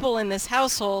the people in this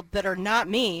household that are not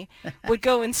me would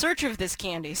go in search of this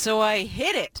candy. So I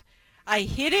hid it. I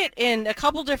hid it in a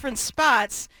couple different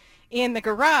spots in the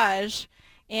garage,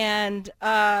 and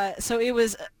so it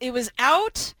was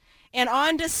out and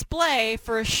on display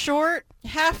for a short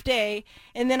half day,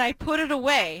 and then I put it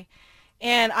away.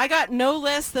 And I got no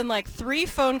less than 3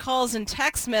 phone calls and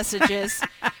text messages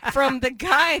from the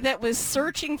guy that was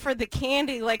searching for the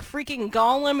candy like freaking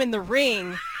Gollum in the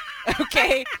Ring.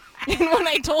 Okay, and when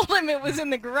I told him it was in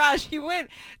the garage, he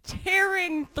went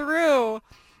tearing through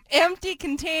empty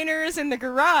containers in the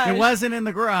garage. It wasn't in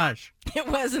the garage. It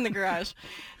was in the garage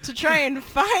to try and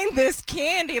find this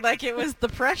candy like it was the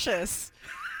precious.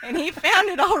 And he found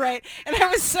it all right. And I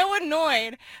was so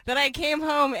annoyed that I came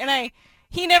home and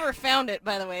he never found it,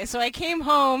 by the way. So I came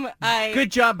home.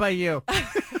 Good job by you.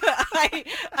 I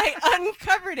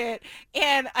uncovered it,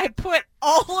 and I put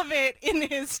all of it in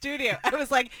his studio. I was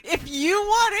like, if you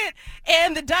want it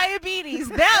and the diabetes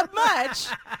that much,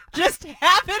 just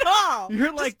have it all.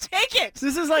 You're just take it.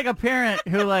 This is like a parent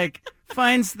who,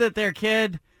 finds that their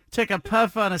kid took a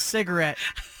puff on a cigarette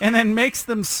and then makes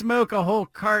them smoke a whole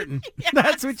carton. Yes.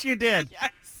 That's what you did.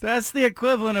 Yes. That's the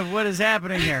equivalent of what is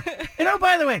happening here.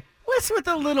 By the way, what's with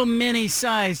the little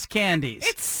mini-sized candies?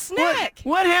 It's snack.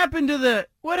 What happened to the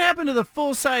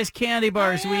full-size candy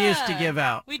bars we used to give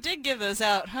out? We did give those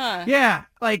out, huh? Yeah,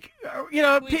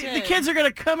 the kids are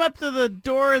gonna come up to the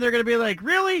door and they're gonna be like,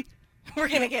 "Really? We're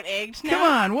gonna get egged now?" Come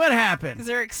on, what happened? Because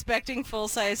they're expecting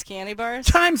full-size candy bars.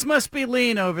 Times must be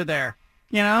lean over there.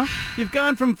 You've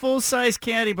gone from full-size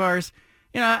candy bars.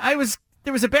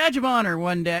 There was a badge of honor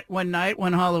one night,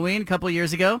 one Halloween, a couple of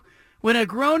years ago, when a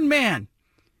grown man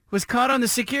was caught on the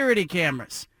security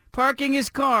cameras, parking his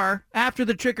car after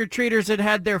the trick-or-treaters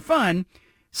had their fun,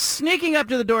 sneaking up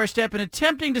to the doorstep and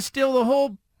attempting to steal the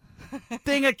whole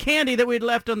thing of candy that we'd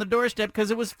left on the doorstep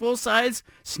because it was full-size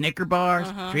Snicker bars,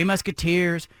 Three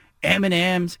Musketeers,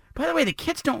 M&Ms. By the way, the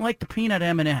kids don't like the peanut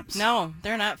M&Ms. No,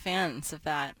 they're not fans of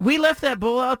that. We left that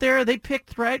bowl out there. They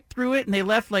picked right through it, and they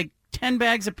left like 10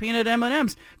 bags of peanut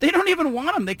M&Ms. They don't even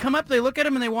want them. They come up, they look at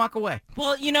them, and they walk away.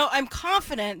 Well, I'm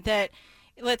confident that,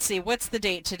 let's see, what's the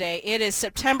date today? It is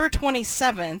September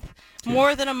 27th,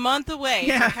 more than a month away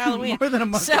from Halloween. More than a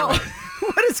month away.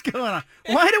 What is going on?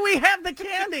 Why do we have the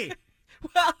candy?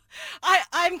 Well,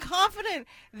 I'm confident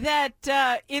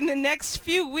that in the next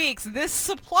few weeks, this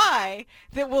supply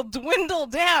that will dwindle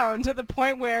down to the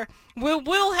point where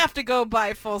we'll have to go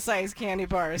buy full-size candy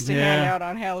bars to hang out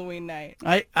on Halloween night.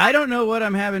 I don't know what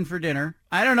I'm having for dinner.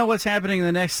 I don't know what's happening in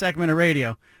the next segment of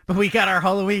radio, but we got our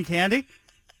Halloween candy?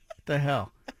 What the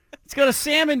hell? Let's go to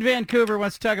Sam in Vancouver,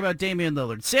 wants to talk about Damian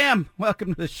Lillard. Sam,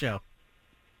 welcome to the show.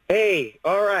 Hey,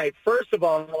 all right. First of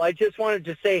all, I just wanted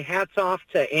to say hats off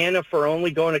to Anna for only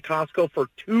going to Costco for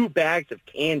 2 bags of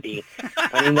candy.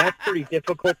 I mean, that's pretty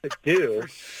difficult to do.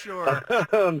 Sure.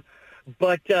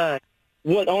 But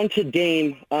on to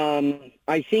Dame.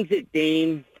 I think that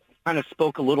Dame kind of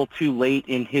spoke a little too late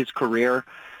in his career,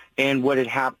 and what had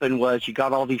happened was you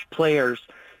got all these players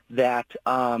that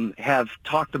have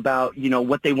talked about,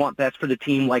 what they want best for the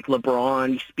team, like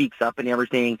LeBron. He speaks up and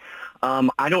everything.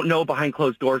 I don't know behind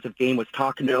closed doors if Dame was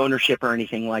talking to ownership or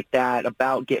anything like that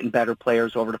about getting better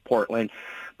players over to Portland.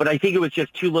 But I think it was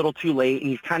just too little too late, and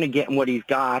he's kind of getting what he's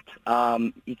got.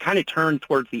 He kind of turned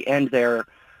towards the end there,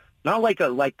 not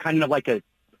kind of like a,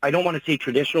 I don't want to say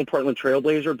traditional Portland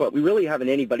Trailblazer, but we really haven't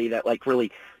anybody that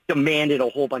really demanded a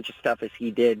whole bunch of stuff as he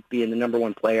did, being the number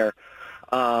one player.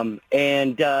 To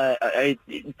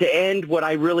end, what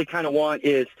I really kind of want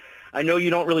is, I know you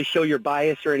don't really show your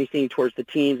bias or anything towards the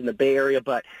teams in the Bay Area,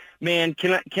 but man,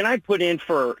 can I put in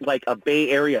for like a Bay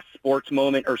Area sports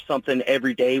moment or something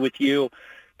every day with you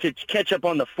to catch up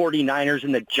on the 49ers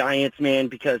and the Giants, man,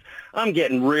 because I'm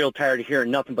getting real tired of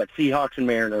hearing nothing but Seahawks and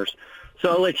Mariners.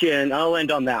 So I'll let you in. I'll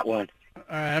end on that one. All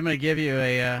right, I'm going to give you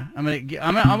I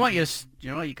want you to,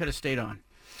 you could have stayed on.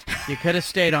 You could have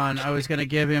stayed on. I was going to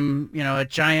give him, a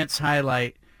Giants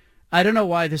highlight. I don't know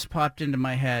why this popped into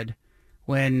my head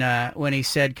when he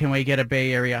said, "Can we get a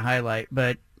Bay Area highlight?"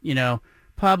 But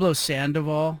Pablo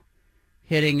Sandoval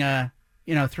hitting 3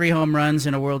 home runs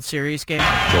in a World Series game.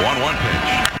 The 1-1 pitch.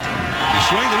 The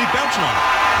swing that he bouncing on.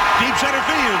 Deep center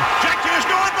field. Jackson is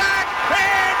going back.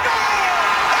 And goal!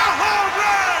 A home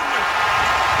run!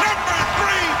 Number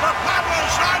 3 for Pablo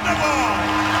Sandoval.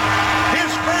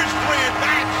 His first 3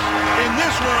 at-bats in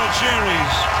this World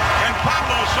Series. And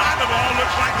Pablo Sandoval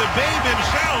looks like the Babe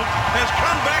himself has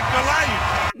come back to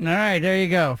life. All right, there you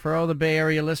go. For all the Bay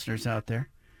Area listeners out there,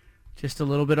 just a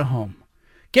little bit of home.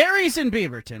 Gary's in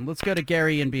Beaverton. Let's go to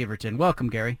Gary in Beaverton. Welcome,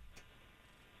 Gary.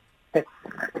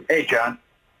 Hey, John.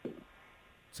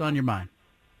 What's on your mind?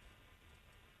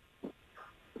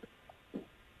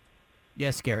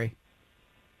 Yes, Gary.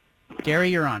 Gary,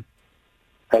 you're on.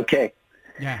 Okay.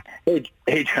 Yeah.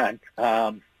 Hey, John.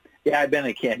 I've been in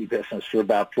the candy business for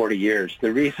about 40 years.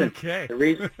 The reason.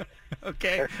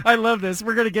 Okay. I love this.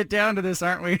 We're going to get down to this,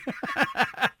 aren't we?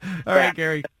 All right,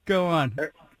 Gary, go on.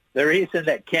 The reason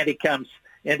that candy comes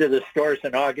into the stores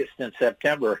in August and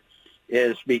September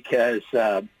is because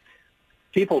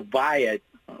people buy it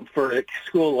for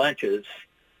school lunches.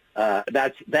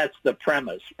 That's the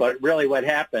premise. But really what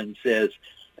happens is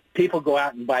people go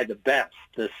out and buy the best,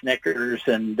 the Snickers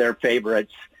and their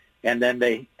favorites, and then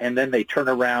they turn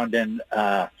around and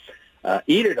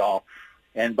eat it all.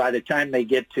 And by the time they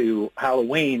get to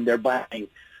Halloween, they're buying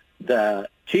the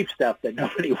cheap stuff that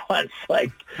nobody wants.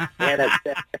 Like, and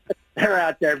they're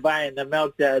out there buying the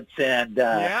Milk Duds and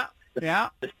the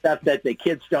stuff that the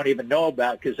kids don't even know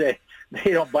about because they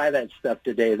don't buy that stuff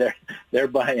today. They're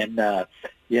buying the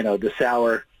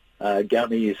sour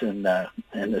gummies and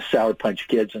the Sour Punch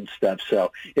Kids and stuff.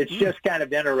 So it's just kind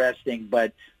of interesting,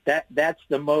 but that's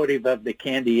the motive of the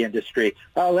candy industry.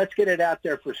 Oh, let's get it out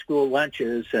there for school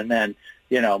lunches. And then,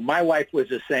 my wife was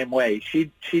the same way.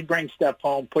 She'd bring stuff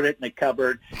home, put it in the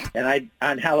cupboard, and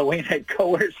on Halloween I'd go,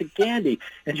 "Where's the candy?"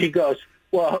 And she goes,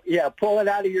 "Well, yeah, pull it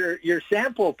out of your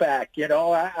sample pack.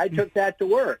 I took that to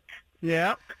work."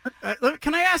 Yeah.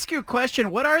 Can I ask you a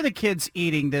question? What are the kids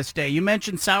eating this day? You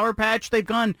mentioned Sour Patch. They've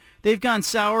gone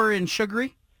sour and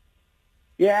sugary?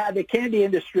 Yeah, the candy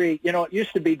industry, it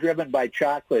used to be driven by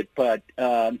chocolate, but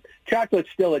chocolate's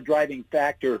still a driving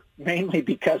factor, mainly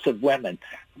because of women.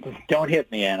 Don't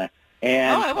hit me, Anna.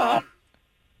 And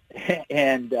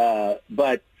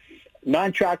but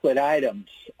non-chocolate items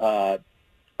are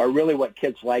really what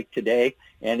kids like today,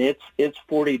 and it's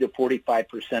 40 to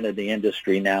 45% of the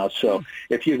industry now. So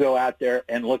if you go out there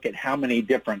and look at how many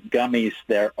different gummies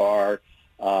there are,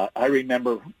 I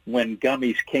remember when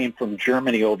gummies came from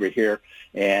Germany over here,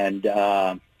 and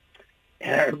I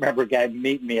remember a guy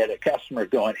meeting me at a customer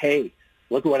going, "Hey,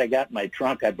 look at what I got in my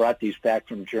trunk. I brought these back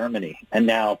from Germany." And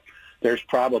now there's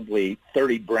probably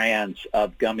 30 brands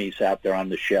of gummies out there on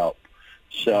the shelf.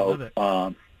 So,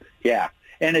 yeah.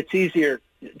 And it's easier.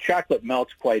 Chocolate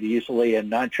melts quite easily, and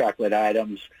non-chocolate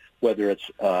items, whether it's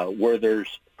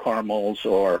Werther's, caramels,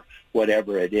 or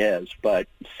whatever it is. But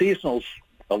seasonal's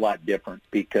a lot different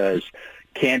because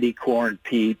candy corn,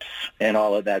 Peeps, and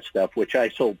all of that stuff, which I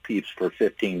sold Peeps for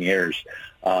 15 years.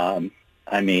 That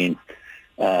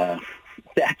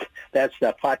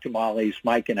stuff, hot tamales,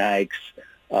 Mike and Ike's,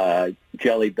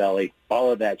 Jelly Belly,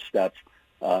 all of that stuff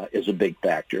is a big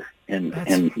factor in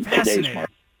today's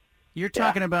market. You're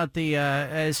talking about the,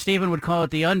 as Stephen would call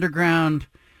it, the underground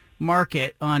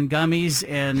market on gummies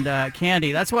and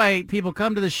candy. That's why people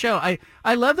come to the show.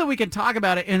 I love that we can talk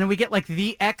about it, and then we get like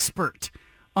the expert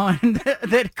on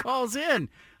that calls in.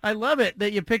 I love it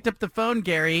that you picked up the phone,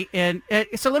 Gary. And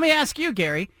so let me ask you,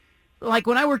 Gary, like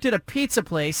when I worked at a pizza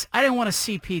place, I didn't want to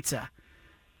see pizza.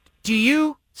 Do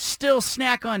you still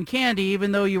snack on candy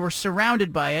even though you were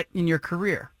surrounded by it in your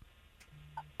career?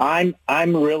 I'm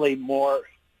really more,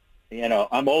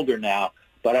 I'm older now,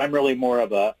 but I'm really more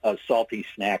of a salty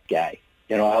snack guy.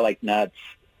 I like nuts,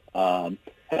 and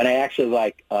I actually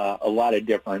like a lot of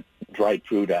different dried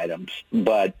fruit items.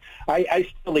 But I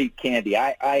still eat candy.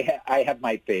 I have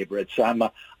my favorites. I'm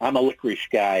a licorice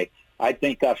guy. I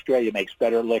think Australia makes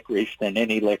better licorice than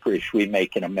any licorice we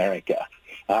make in America.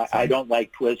 I don't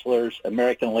like Twizzlers.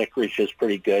 American licorice is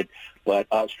pretty good, but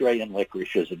Australian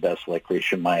licorice is the best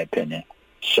licorice in my opinion.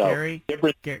 So Gary,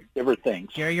 different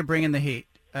things. Gary, you're bringing the heat.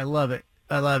 I love it.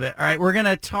 All right, we're going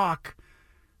to talk.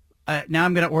 Now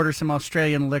I'm going to order some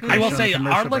Australian licorice. I will say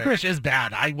our licorice is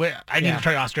bad. I need to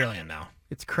try Australian now.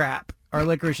 It's crap. Our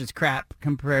licorice is crap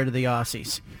compared to the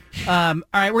Aussies. All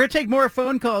right, we're going to take more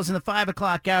phone calls in the 5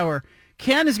 o'clock hour.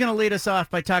 Ken is going to lead us off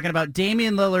by talking about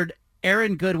Damian Lillard,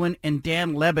 Aaron Goodwin, and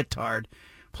Dan Le Batard.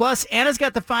 Plus, Anna's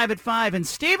got the 5 at 5, and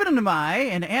Stephen and I,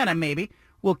 and Anna maybe,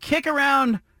 will kick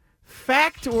around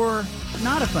fact or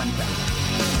not a fun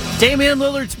fact. Damian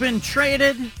Lillard's been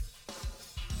traded.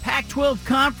 Pac-12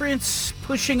 Conference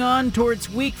pushing on towards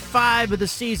Week 5 of the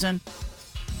season.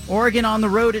 Oregon on the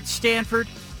road at Stanford.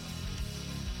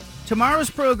 Tomorrow's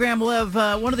program will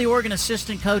have one of the Oregon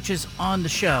assistant coaches on the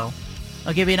show.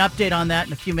 I'll give you an update on that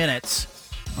in a few minutes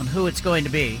on who it's going to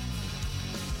be.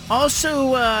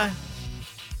 Also,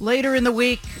 later in the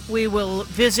week, we will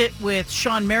visit with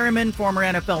Sean Merriman, former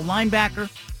NFL linebacker.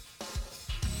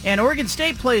 And Oregon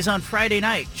State plays on Friday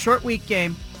night. Short week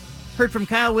game. Heard from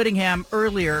Kyle Whittingham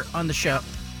earlier on the show.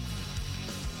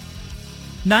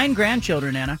 9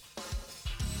 grandchildren, Anna.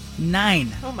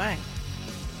 9. Oh, my.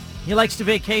 He likes to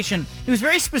vacation. He was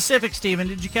very specific, Stephen.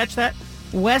 Did you catch that?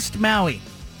 West Maui.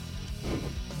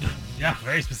 Yeah,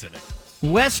 very specific.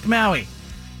 West Maui.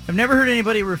 I've never heard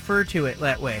anybody refer to it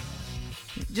that way.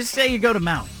 Just say you go to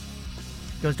Maui.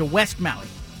 It goes to West Maui.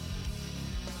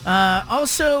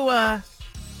 Also,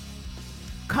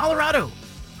 Colorado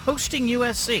hosting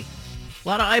USC. A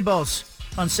lot of eyeballs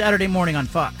on Saturday morning on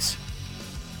Fox.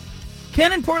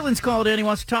 Ken in Portland's called in. He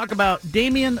wants to talk about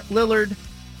Damian Lillard,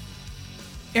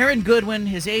 Aaron Goodwin,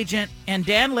 his agent, and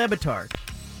Dan Le Batard.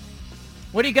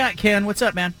 What do you got, Ken? What's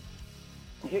up, man?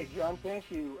 Hey, John,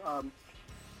 thank you.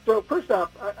 So first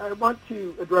off, I want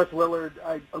to address Lillard.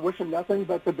 I wish him nothing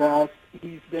but the best.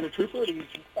 He's been a trooper.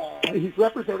 He's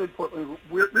represented Portland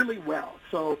really well,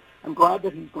 so I'm glad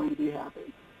that he's going to be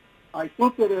happy. I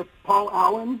think that if Paul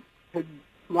Allen had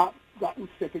not gotten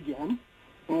sick again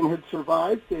and had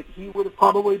survived, that he would have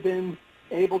probably been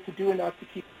able to do enough to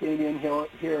keep Damian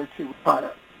here to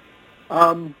retire.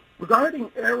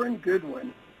 Regarding Aaron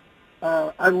Goodwin,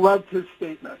 I loved his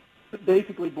statement,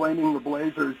 basically blaming the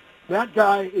Blazers. That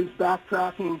guy is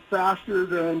backtracking faster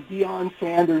than Deion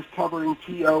Sanders covering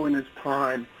T.O. in his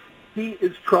prime. He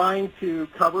is trying to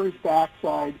cover his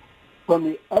backside from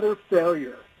the utter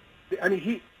failure. I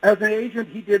mean, as an agent,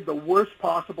 he did the worst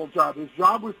possible job. His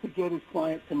job was to get his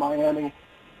client to Miami.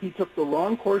 He took the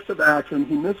wrong course of action.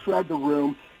 He misread the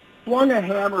room, swung a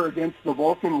hammer against the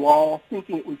Vulcan wall,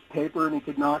 thinking it was paper and he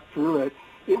could knock through it.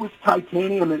 It was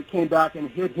titanium, and it came back and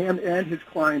hit him and his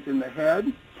client in the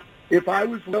head. If I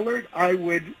was Lillard, I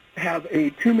would have a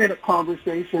 2-minute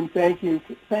conversation, thank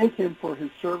him for his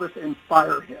service, and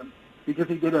fire him because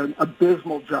he did an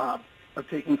abysmal job of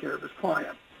taking care of his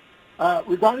client.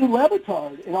 Regarding Le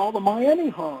Batard and all the Miami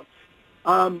honks,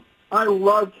 I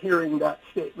loved hearing that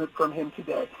statement from him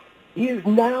today. He is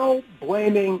now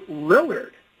blaming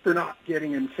Lillard for not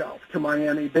getting himself to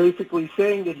Miami, basically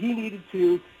saying that he needed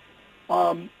to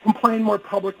complain more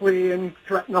publicly and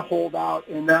threaten a holdout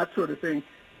and that sort of thing.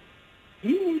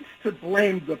 He needs to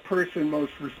blame the person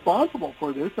most responsible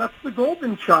for this. That's the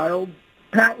golden child,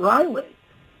 Pat Riley.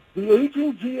 The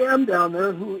aging GM down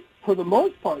there, who for the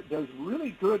most part does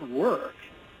really good work,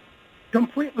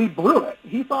 completely blew it.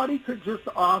 He thought he could just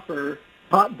offer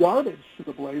hot garbage to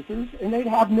the Blazers, and they'd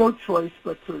have no choice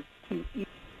but to eat.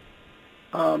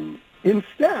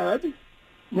 Instead,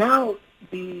 now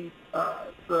the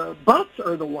Bucks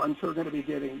are the ones who are going to be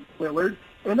getting Lillard,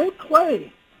 and they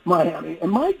play Miami.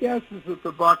 And my guess is that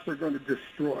the Bucks are going to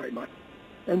destroy Miami.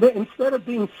 And they, instead of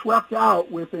being swept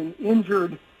out with an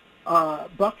injured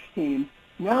Bucks team,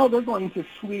 now they're going to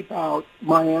sweep out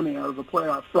Miami out of the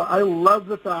playoffs. So I love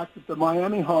the fact that the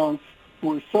Miami honks,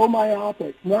 who are so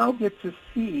myopic, now get to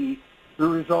see the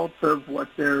results of what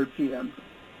their GMs.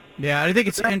 Yeah, I think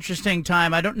it's an interesting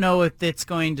time. I don't know if it's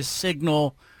going to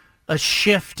signal a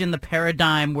shift in the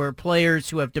paradigm where players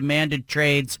who have demanded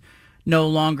trades no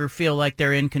longer feel like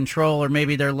they're in control, or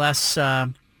maybe they're less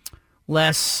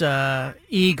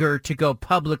eager to go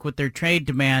public with their trade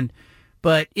demand.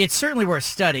 But it's certainly worth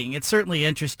studying. It's certainly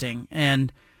interesting,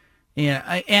 and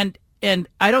and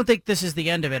I don't think this is the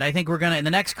end of it. I think we're gonna, in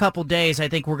the next couple days, I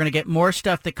think we're gonna get more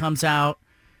stuff that comes out.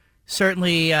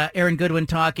 Certainly, Aaron Goodwin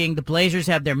talking. The Blazers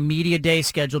have their media day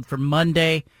scheduled for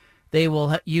Monday. They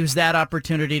will use that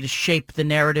opportunity to shape the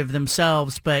narrative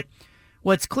themselves. But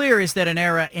what's clear is that an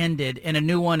era ended, and a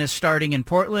new one is starting in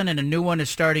Portland, and a new one is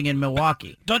starting in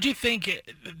Milwaukee. Don't you think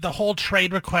the whole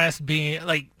trade request being,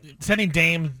 like, sending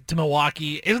Dame to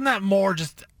Milwaukee, isn't that more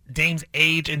just Dame's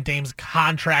age and Dame's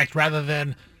contract rather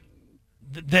than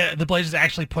the Blazers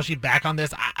actually pushing back on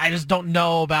this? I just don't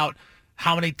know about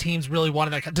how many teams really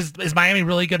wanted that. Is Miami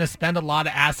really going to spend a lot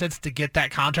of assets to get that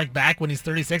contract back when he's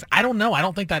 36? I don't know. I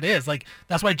don't think that is. Like,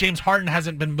 that's why James Harden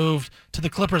hasn't been moved to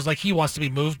the Clippers like he wants to be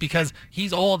moved, because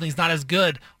he's old and he's not as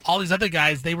good. All these other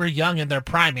guys, they were young in their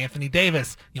prime. Anthony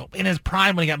Davis, in his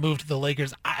prime when he got moved to the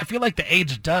Lakers. I feel like the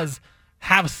age does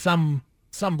have some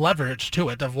leverage to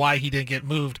it of why he didn't get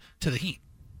moved to the Heat.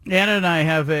 Anna and I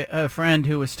have a friend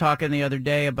who was talking the other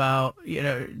day about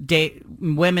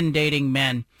women dating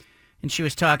men. And she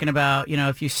was talking about,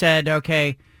 if you said,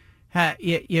 okay,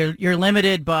 you're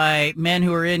limited by men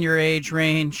who are in your age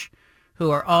range, who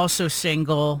are also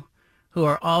single, who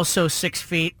are also 6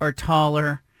 feet or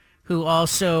taller, who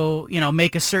also,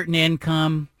 make a certain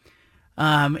income.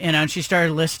 And she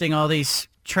started listing all these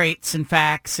traits and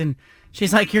facts. And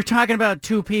she's like, you're talking about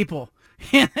two people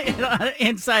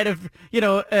inside of,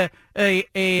 a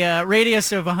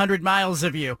radius of 100 miles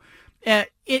of you.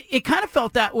 It kind of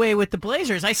felt that way with the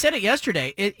Blazers. I said it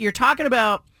yesterday. You're talking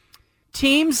about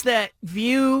teams that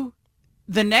view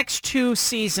the next 2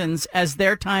 seasons as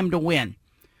their time to win.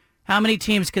 How many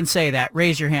teams can say that?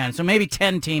 Raise your hand. So maybe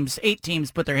 10 teams, 8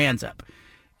 teams put their hands up.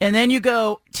 And then you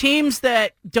go, teams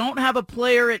that don't have a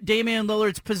player at Damian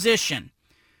Lillard's position,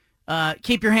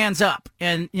 keep your hands up.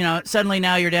 And, suddenly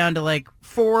now you're down to like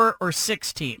 4 or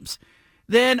 6 teams.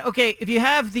 Then, okay, if you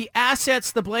have the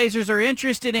assets the Blazers are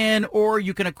interested in, or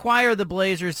you can acquire the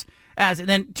Blazers and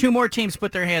then 2 more teams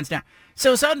put their hands down.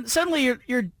 So suddenly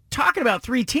you're talking about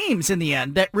 3 teams in the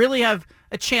end that really have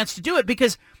a chance to do it,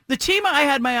 because the team I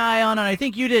had my eye on, and I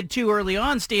think you did too early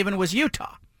on, Stephen, was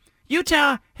Utah.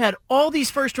 Utah had all these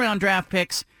first-round draft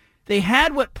picks. They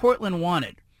had what Portland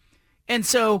wanted. And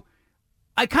so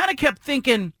I kind of kept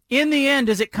thinking, in the end,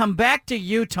 does it come back to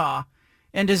Utah?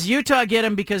 And does Utah get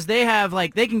them because they have,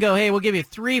 they can go, hey, we'll give you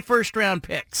 3 first-round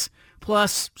picks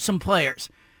plus some players.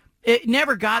 It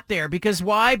never got there. Because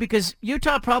why? Because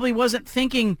Utah probably wasn't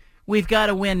thinking we've got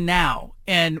to win now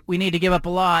and we need to give up a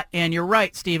lot. And you're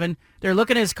right, Stephen. They're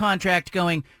looking at his contract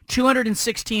going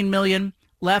 $216 million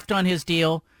left on his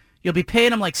deal. You'll be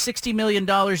paying him like $60 million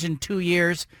in 2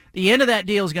 years. The end of that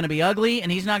deal is going to be ugly,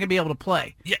 and he's not going to be able to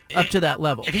play up to that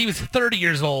level. If he was 30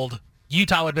 years old,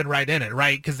 Utah would have been right in it,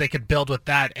 right? Because they could build with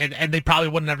that, and they probably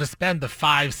wouldn't have to spend the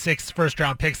 5-6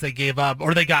 first-round picks they gave up,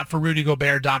 or they got for Rudy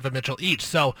Gobert, Donovan Mitchell each.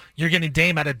 So you're getting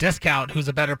Dame at a discount, who's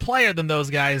a better player than those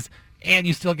guys, and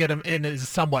you still get him in his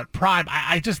somewhat prime.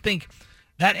 I just think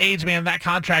that age, man, that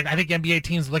contract, I think NBA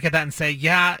teams look at that and say,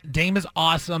 yeah, Dame is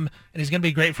awesome, and he's going to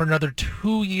be great for another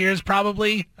 2 years,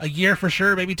 probably a year for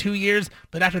sure, maybe 2 years.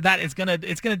 But after that, it's gonna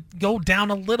go down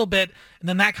a little bit, and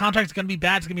then that contract is going to be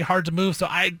bad. It's going to be hard to move. So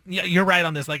you're right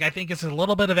on this. I think it's a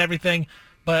little bit of everything.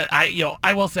 But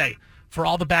I will say, for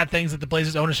all the bad things that the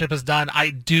Blazers ownership has done, I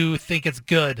do think it's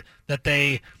good that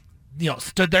they,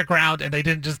 stood their ground and they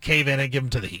didn't just cave in and give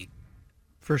them to the Heat.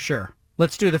 For sure.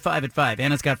 Let's do the 5 at 5.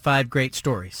 Anna's got 5 great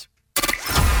stories.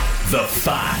 The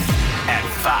 5 at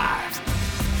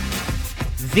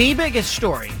 5. the biggest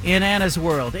story in Anna's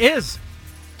world is...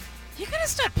 You gotta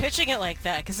stop pitching it like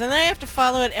that, because then I have to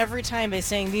follow it every time by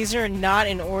saying these are not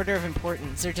in order of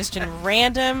importance. They're just in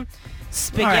random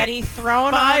spaghetti thrown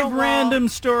on a Five wall. random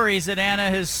stories that Anna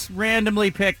has randomly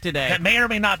picked today. That may or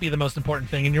may not be the most important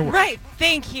thing in your world. Right,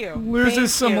 thank you.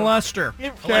 Loses some luster.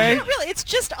 Okay? Not really, it's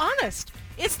just honest.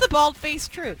 It's the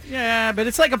bald-faced truth. Yeah, but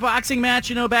it's like a boxing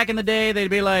match, back in the day, they'd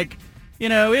be like,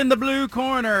 in the blue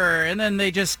corner, and then they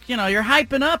just, you're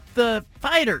hyping up the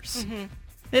fighters. Mm-hmm.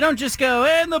 They don't just go,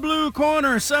 in the blue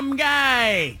corner, some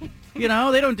guy. They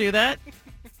don't do that.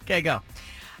 Okay, go.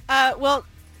 Well,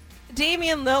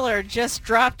 Damian Lillard just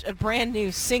dropped a brand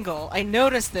new single. I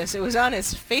noticed this. It was on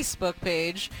his Facebook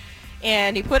page,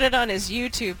 and he put it on his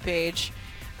YouTube page.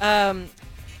 And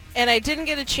I didn't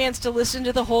get a chance to listen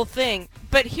to the whole thing.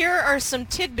 But here are some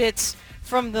tidbits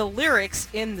from the lyrics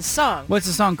in the song. What's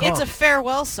the song called? It's a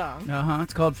farewell song. Uh-huh,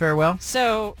 it's called Farewell.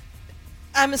 So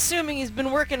I'm assuming he's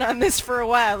been working on this for a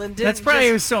while and didn't That's probably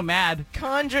he was just so mad.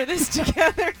 conjure this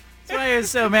together. That's why he was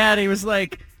so mad. He was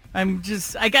like,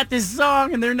 I got this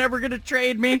song and they're never going to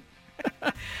trade me.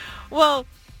 Well,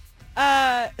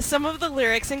 some of the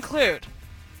lyrics include,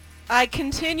 I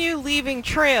continue leaving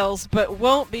trails but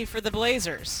won't be for the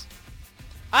Blazers.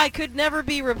 I could never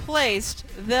be replaced.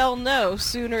 They'll know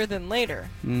sooner than later.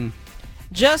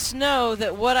 Just know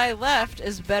that what I left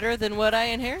is better than what I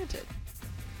inherited.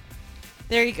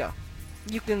 There you go.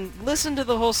 You can listen to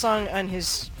the whole song on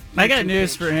his I got YouTube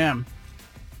news page. for him.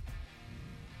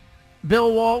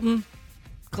 Bill Walton,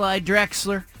 Clyde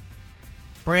Drexler,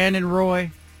 Brandon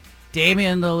Roy,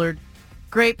 Damian Lillard,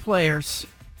 great players.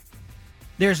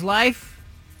 There's life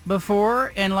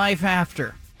before and life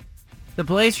after. The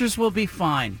Blazers will be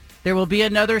fine. There will be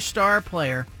another star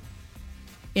player.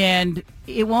 And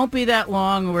it won't be that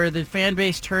long where the fan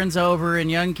base turns over and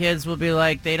young kids will be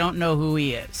like, they don't know who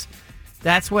he is.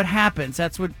 That's what happens.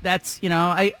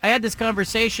 I had this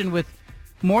conversation with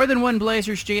more than one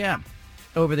Blazers GM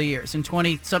over the years, in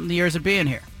 20-something years of being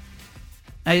here.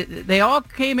 They all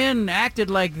came in and acted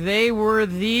like they were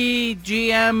the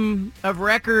GM of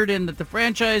record and that the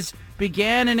franchise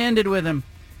began and ended with him.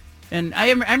 And I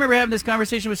remember having this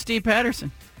conversation with Steve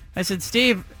Patterson. I said,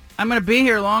 Steve, I'm going to be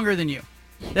here longer than you.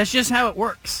 That's just how it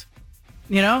works.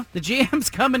 The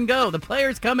GMs come and go. The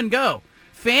players come and go.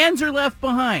 Fans are left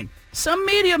behind. Some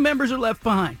media members are left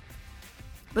behind.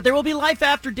 But there will be life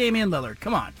after Damian Lillard.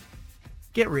 Come on.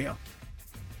 Get real.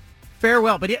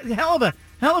 Farewell. But hell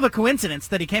of a coincidence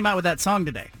that he came out with that song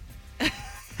today.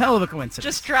 Hell of a coincidence.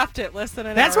 Just dropped it less than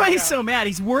an hour That's why he's ago. so mad.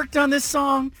 He's worked on this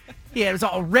song. It was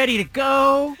all ready to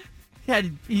go.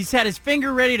 He's had his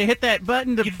finger ready to hit that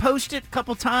button to post it a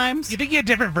couple times. You think you had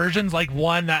different versions, like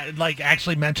one that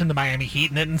actually mentioned the Miami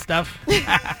Heat in it and stuff?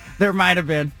 There might have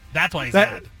been. That's why he's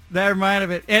mad. There might have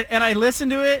been. And I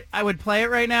listened to it. I would play it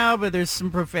right now, but there's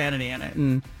some profanity in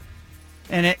it.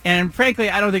 And frankly,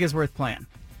 I don't think it's worth playing.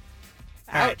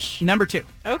 Ouch. Right, number 2.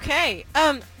 Okay.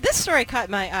 This story caught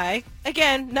my eye.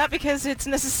 Again, not because it's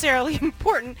necessarily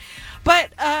important,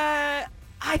 but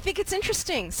I think it's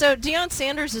interesting. So Deion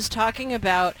Sanders is talking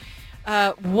about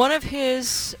one of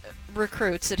his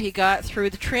recruits that he got through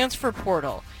the transfer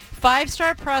portal.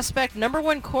 5-star prospect, number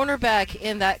 1 cornerback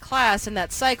in that class, in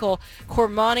that cycle,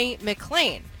 Cormani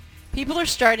McClain. People are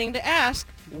starting to ask,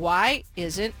 why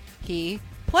isn't he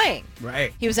playing?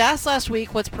 Right. He was asked last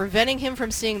week what's preventing him from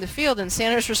seeing the field, and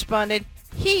Sanders responded,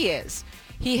 he is.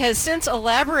 He has since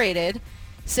elaborated,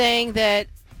 saying that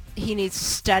he needs to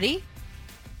study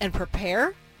and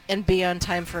prepare and be on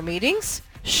time for meetings,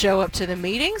 show up to the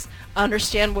meetings,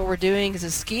 understand what we're doing as a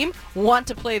scheme, want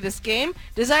to play this game,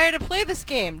 desire to play this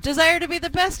game, desire to be the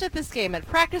best at this game, at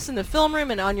practice in the film room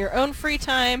and on your own free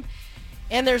time,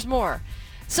 and there's more.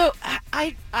 So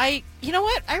I you know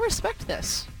what? I respect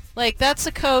this. Like, that's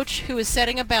a coach who is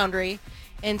setting a boundary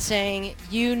and saying,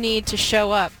 you need to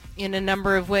show up in a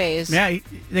number of ways. Yeah,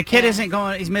 the kid isn't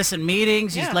going, he's missing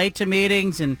meetings, he's Yeah. late to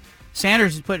meetings, and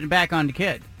Sanders is putting it back on the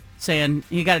kid, saying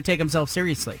he got to take himself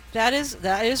seriously. That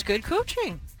is good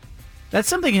coaching. That's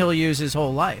something he'll use his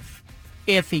whole life,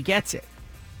 if he gets it.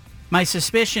 My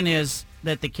suspicion is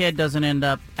that the kid doesn't end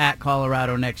up at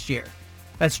Colorado next year.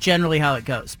 That's generally how it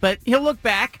goes. But he'll look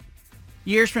back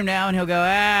years from now and he'll go,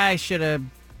 I should have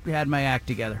had my act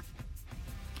together.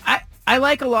 I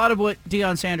like a lot of what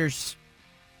Deion Sanders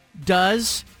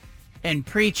does and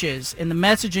preaches, and the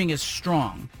messaging is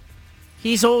strong.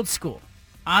 He's old school.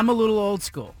 I'm a little old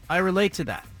school. I relate to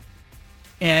that.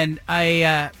 And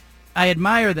I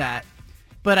admire that.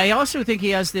 But I also think he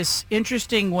has this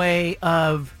interesting way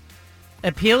of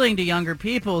appealing to younger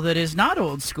people that is not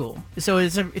old school. So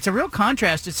it's a real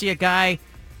contrast to see a guy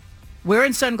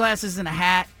wearing sunglasses and a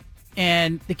hat,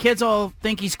 and the kids all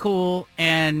think he's cool,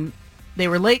 and they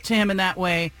relate to him in that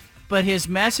way, but his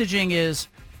messaging is,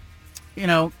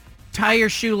 tie your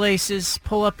shoelaces,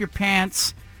 pull up your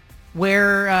pants,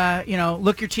 wear,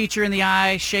 look your teacher in the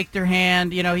eye, shake their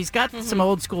hand. He's got some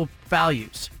old school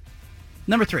values.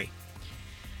 Number 3.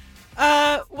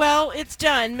 Well, it's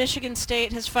done. Michigan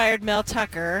State has fired Mel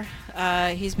Tucker.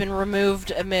 He's been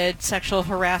removed amid sexual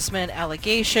harassment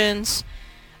allegations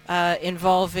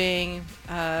involving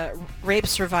rape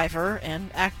survivor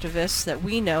and activist that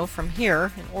we know from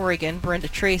here in Oregon, Brenda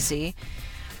Tracy.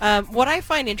 What I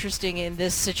find interesting in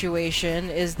this situation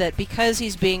is that because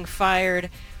he's being fired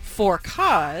for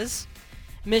cause,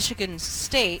 Michigan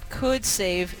State could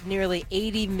save nearly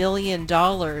 $80 million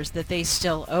that they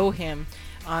still owe him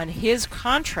on his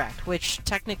contract, which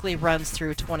technically runs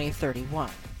through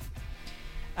 2031.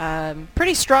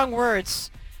 Pretty strong words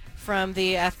from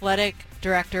the athletic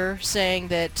director saying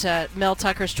that Mel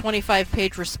Tucker's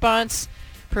 25-page response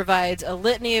provides a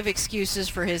litany of excuses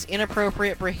for his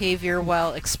inappropriate behavior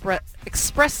while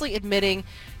expressly admitting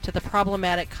to the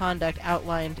problematic conduct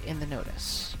outlined in the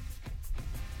notice.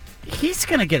 He's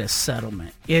going to get a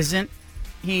settlement, isn't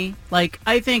he?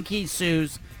 I think he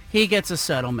sues. He gets a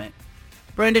settlement.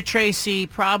 Brenda Tracy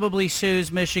probably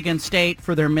sues Michigan State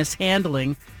for their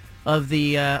mishandling of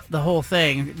the whole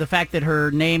thing. The fact that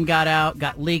her name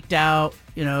got leaked out,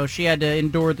 she had to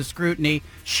endure the scrutiny.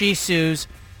 She sues.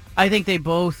 I think they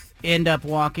both end up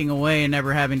walking away and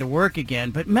never having to work again.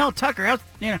 But Mel Tucker,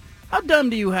 how dumb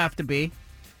do you have to be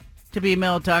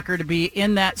Mel Tucker, to be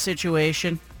in that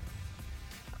situation?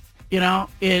 And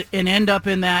end up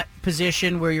in that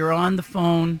position where you're on the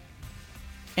phone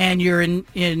and you're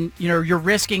you're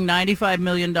risking $95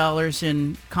 million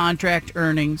in contract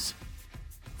earnings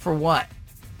for what?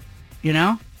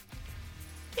 Yeah,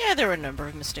 there were a number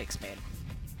of mistakes made.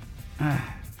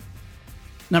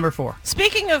 Number 4.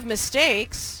 Speaking of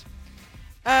mistakes,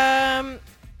 Ohio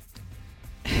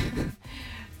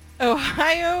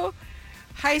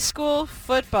high school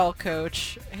football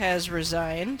coach has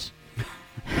resigned.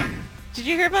 Did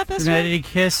you hear about this one? Did he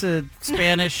kiss a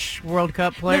Spanish World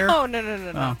Cup player?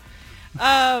 No.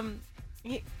 Oh.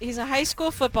 He's a high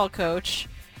school football coach.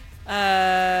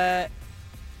 This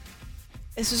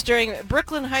was during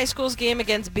Brooklyn High School's game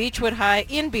against Beechwood High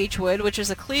in Beechwood, which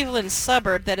is a Cleveland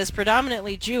suburb that is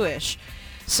predominantly Jewish.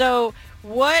 So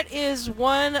what is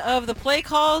one of the play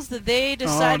calls that they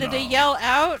decided to yell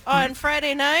out on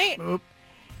Friday night? Oop.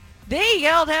 They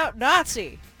yelled out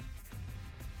Nazi.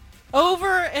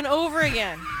 Over and over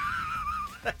again.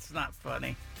 That's not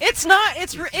funny. It's not.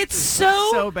 It's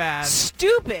so bad.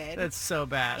 Stupid. That's so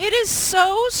bad. It is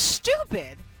so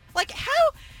stupid.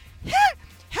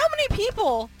 How many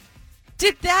people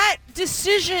did that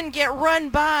decision get run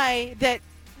by that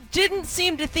didn't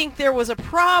seem to think there was a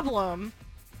problem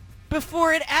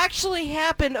before it actually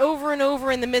happened over and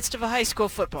over in the midst of a high school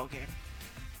football game?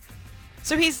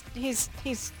 So he's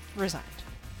resigned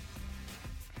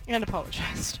and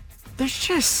apologized. There's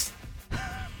just,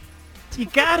 you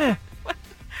gotta.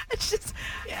 It's just.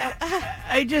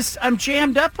 I'm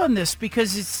jammed up on this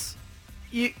because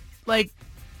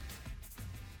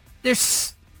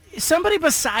there's somebody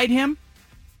beside him.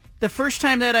 The first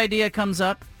time that idea comes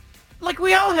up,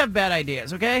 we all have bad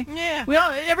ideas, okay? Yeah.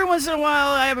 Every once in a while,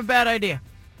 I have a bad idea.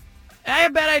 I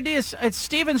have bad ideas. It's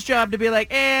Steven's job to be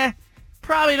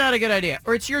probably not a good idea.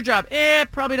 Or it's your job,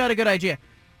 probably not a good idea.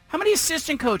 How many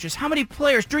assistant coaches, how many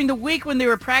players during the week when they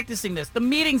were practicing this, the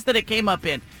meetings that it came up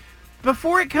in,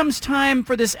 before it comes time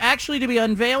for this actually to be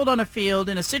unveiled on a field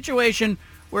in a situation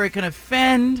where it can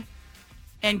offend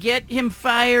and get him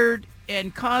fired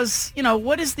and cause,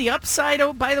 what is the upside,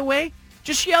 by the way?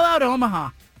 Just yell out Omaha.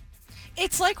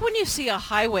 It's like when you see a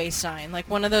highway sign, like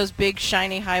one of those big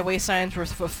shiny highway signs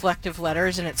with reflective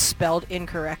letters and it's spelled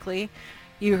incorrectly.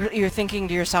 You're thinking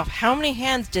to yourself, how many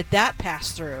hands did that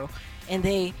pass through? And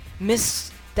they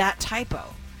missed that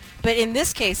typo. But in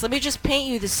this case, let me just paint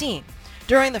you the scene.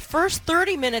 During the first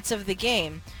 30 minutes of the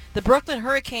game, the Brooklyn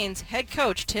Hurricanes head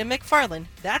coach, Tim McFarland,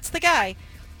 that's the guy,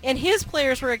 and his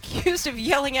players were accused of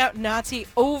yelling out Nazi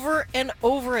over and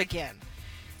over again.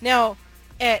 Now,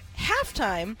 at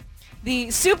halftime,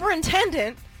 the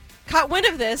superintendent caught wind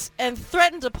of this and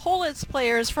threatened to pull its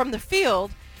players from the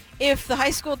field if the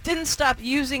high school didn't stop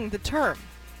using the term.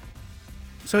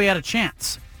 So he had a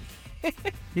chance.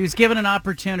 He was given an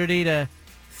opportunity to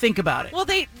think about it. Well,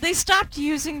 they stopped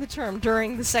using the term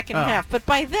during the second half, but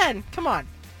by then, come on.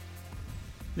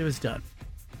 It was done.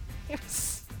 It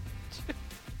was...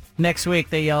 Next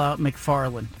week, they yell out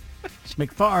McFarland.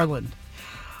 McFarland.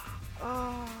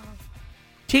 Oh.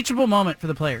 Teachable moment for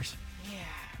the players. Yeah.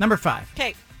 Number 5.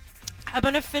 Okay, I'm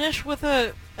going to finish with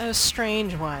a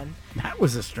strange one. That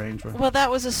was a strange one. Well, that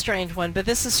was a strange one, but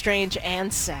this is strange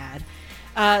and sad.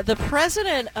 The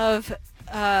president of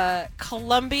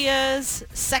Colombia's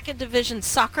second division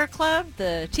soccer club,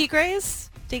 the Tigres,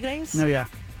 Oh, yeah.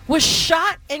 was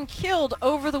shot and killed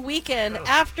over the weekend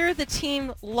after the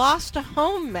team lost a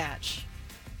home match.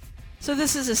 So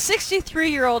this is a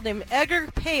 63-year-old named Edgar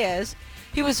Paez.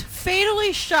 He was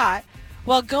fatally shot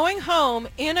while going home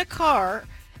in a car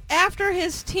after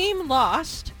his team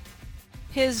lost.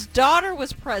 His daughter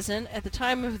was present at the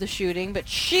time of the shooting, but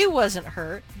she wasn't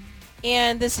hurt.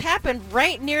 And this happened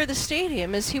right near the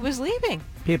stadium as he was leaving.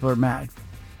 People are mad.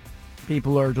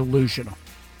 People are delusional.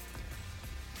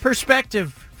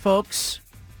 Perspective, folks.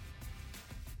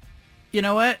 You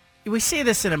know what? We see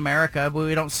this in America, but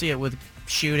we don't see it with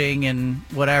shooting and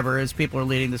whatever as people are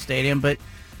leaving the stadium. But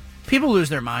people lose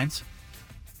their minds.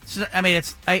 I mean,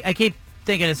 I keep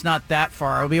thinking it's not that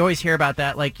far. We always hear about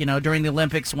that. Like, during the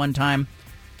Olympics one time,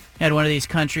 had one of these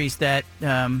countries that,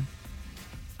 I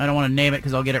don't want to name it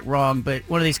because I'll get it wrong, but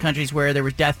one of these countries where there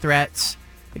were death threats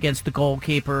against the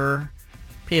goalkeeper.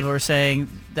 People were saying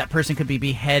that person could be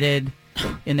beheaded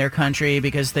in their country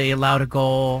because they allowed a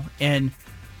goal. And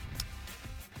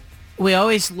we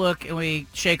always look and we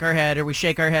shake our head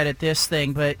at this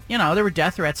thing, but, there were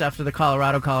death threats after the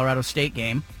Colorado State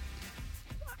game.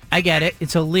 I get it.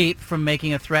 It's a leap from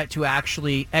making a threat to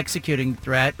actually executing the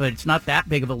threat, but it's not that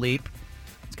big of a leap.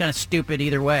 It's kind of stupid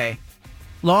either way.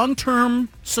 Long-term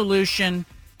solution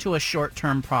to a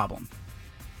short-term problem.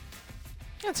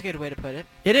 That's a good way to put it.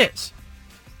 It is.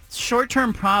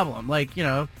 Short-term problem. Like,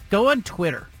 go on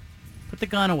Twitter. Put the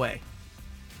gun away.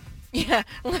 Yeah,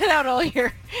 let out all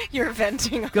your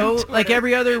venting on Twitter. Like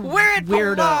every other Where it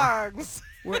weirdo. belongs.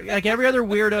 Like every other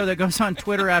weirdo that goes on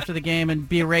Twitter after the game and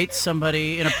berates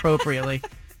somebody inappropriately.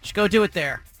 Just go do it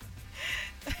there.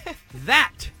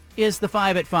 That is the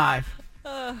 5 at 5.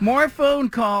 More phone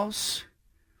calls.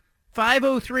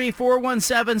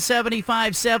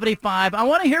 503-417-7575. I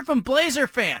want to hear from Blazer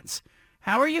fans.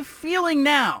 How are you feeling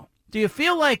now? Do you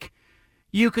feel like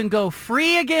you can go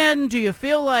free again? Do you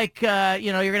feel like you're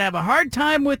going to have a hard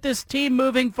time with this team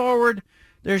moving forward?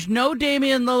 There's no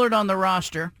Damian Lillard on the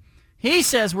roster. He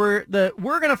says we're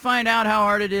going to find out how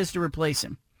hard it is to replace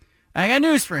him. I got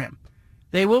news for him.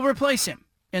 They will replace him,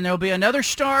 and there will be another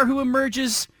star who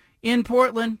emerges in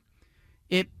Portland.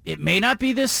 It may not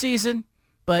be this season,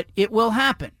 but it will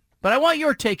happen. But I want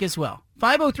your take as well.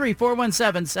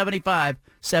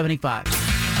 503-417-7575.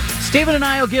 Stephen and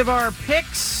I will give our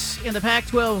picks in the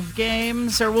Pac-12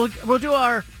 games, or we'll do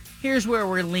our here's where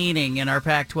we're leaning in our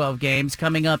Pac-12 games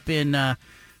coming up in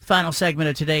final segment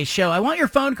of today's show. I want your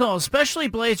phone calls, especially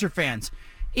Blazer fans,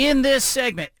 in this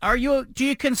segment. Do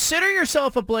you consider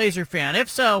yourself a Blazer fan? If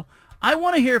so, I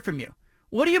want to hear from you.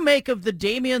 What do you make of the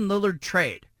Damian Lillard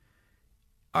trade?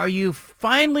 Are you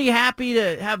finally happy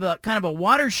to have a kind of a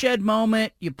watershed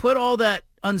moment? You put all that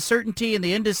uncertainty and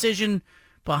the indecision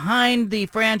behind the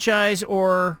franchise,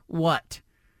 or what?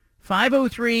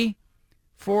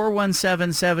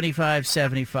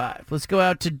 503-417-7575. Let's go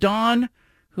out to Don,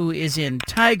 who is in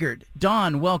Tigard.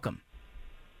 Don, welcome.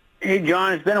 Hey,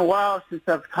 John, it's been a while since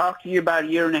I've talked to you, about a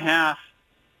year and a half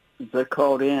since I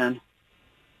called in.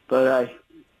 But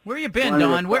where you been,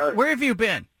 Don? Where have you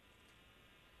been?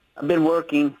 I've been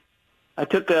working. I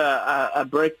took a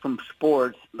break from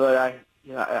sports, but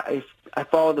I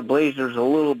follow the Blazers a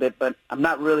little bit, but I'm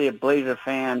not really a Blazer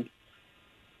fan.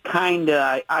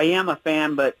 Kinda. I am a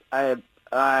fan, but I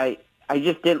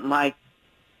just didn't like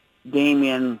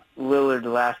Damian Lillard the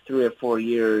last 3 or 4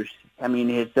 years. I mean,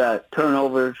 his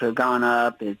turnovers have gone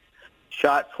up. His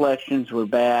shot selections were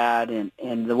bad,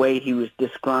 and the way he was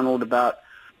disgruntled about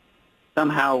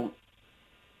somehow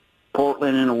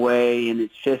Portland in a way, and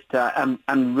it's just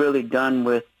I'm really done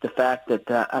with the fact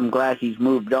that I'm glad he's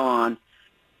moved on.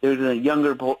 There's a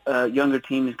younger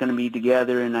team is going to be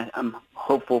together, and I'm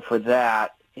hopeful for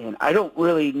that. And I don't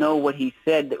really know what he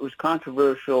said that was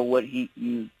controversial. What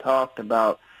you talked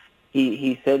about,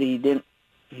 he said he didn't.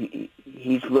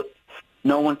 He's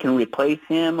no one can replace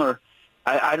him, or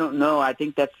I don't know. I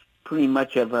think that's pretty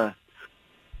much of a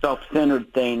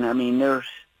self-centered thing. I mean, there's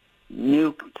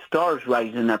new stars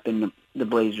rising up in the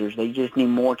Blazers. They just need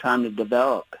more time to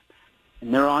develop,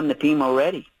 and they're on the team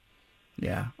already.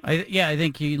 Yeah, I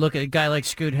think you look at a guy like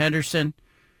Scoot Henderson,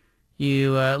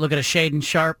 you look at a Shaedon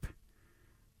Sharp,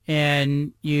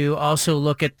 and you also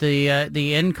look at the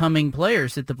incoming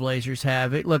players that the Blazers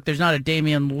have. Look, there's not a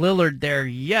Damian Lillard there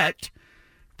yet,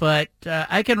 but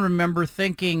I can remember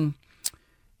thinking,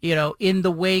 in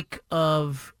the wake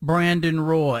of Brandon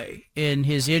Roy and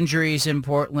his injuries in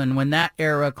Portland, when that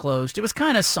era closed, it was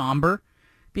kind of somber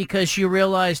because you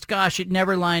realized, gosh, it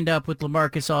never lined up with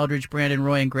LaMarcus Aldridge, Brandon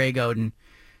Roy, and Greg Oden,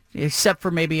 except for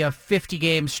maybe a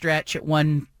 50-game stretch at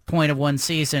one point of one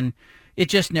season. It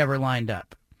just never lined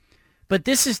up. But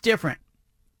this is different.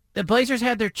 The Blazers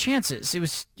had their chances. It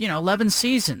was, 11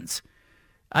 seasons.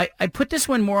 I put this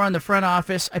one more on the front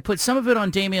office. I put some of it on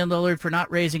Damian Lillard for not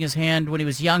raising his hand when he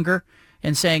was younger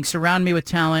and saying, surround me with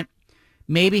talent.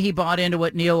 Maybe he bought into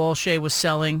what Neil Olshey was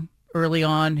selling early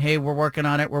on. Hey, we're working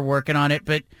on it.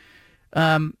 But,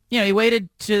 he waited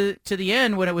to the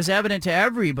end when it was evident to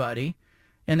everybody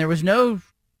and there was no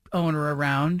owner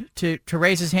around to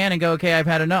raise his hand and go, okay, I've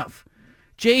had enough.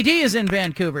 JD is in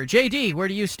Vancouver. JD, where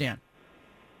do you stand?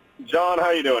 John,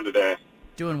 how you doing today?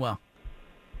 Doing well.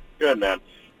 Good, man.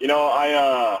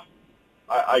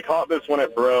 I caught this when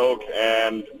it broke,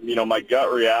 and, my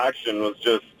gut reaction was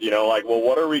just, well,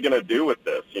 what are we going to do with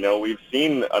this? We've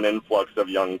seen an influx of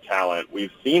young talent.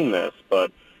 We've seen this,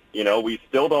 but, we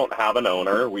still don't have an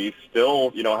owner. We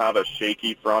still, have a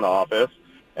shaky front office.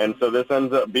 And so this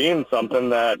ends up being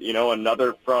something that,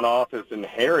 another front office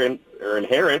inherits,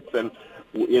 and,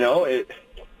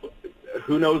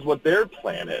 who knows what their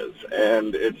plan is.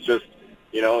 And it's just,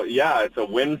 it's a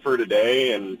win for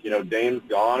today, and, Dame's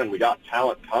gone, and we got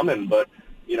talent coming, but,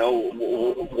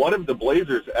 what have the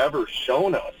Blazers ever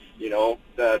shown us,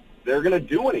 that they're going to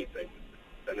do anything?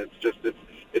 And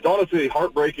it's honestly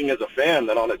heartbreaking as a fan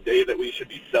that on a day that we should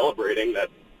be celebrating that,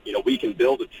 we can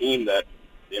build a team that,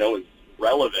 is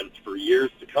relevant for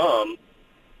years to come,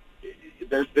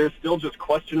 there's still just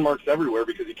question marks everywhere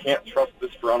because you can't trust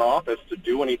this front office to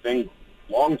do anything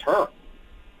long term.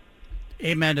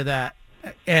 Amen to that.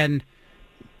 And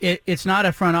it's not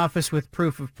a front office with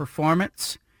proof of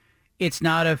performance. It's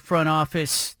not a front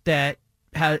office that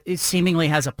it seemingly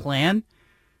has a plan.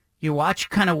 You watch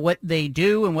kind of what they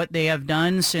do and what they have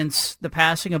done since the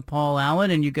passing of Paul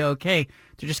Allen, and you go, okay,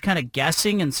 they're just kind of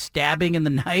guessing and stabbing in the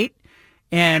night.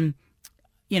 And,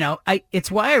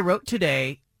 it's why I wrote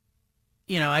today.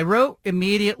 I wrote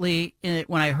immediately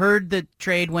when I heard the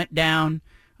trade went down.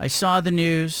 I saw the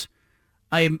news.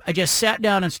 I just sat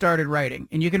down and started writing.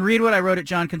 And you can read what I wrote at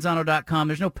johncanzano.com.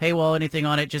 There's no paywall, anything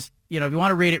on it. Just, if you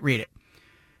want to read it, read it.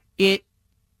 It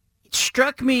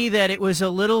struck me that it was a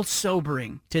little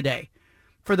sobering today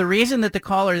for the reason that the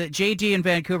caller that JD in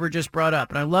Vancouver just brought up.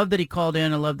 And I love that he called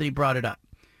in. I love that he brought it up.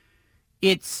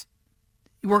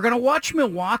 We're going to watch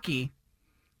Milwaukee,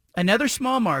 another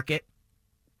small market,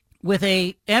 with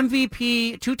a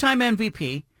MVP, two-time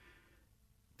MVP,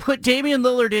 put Damian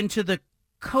Lillard into the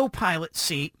co-pilot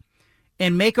seat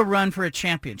and make a run for a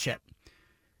championship.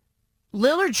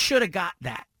 Lillard should have got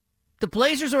that. The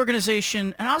Blazers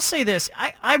organization, and I'll say this,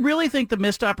 I really think the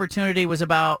missed opportunity was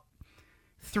about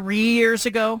 3 years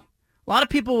ago. A lot of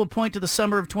people will point to the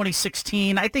summer of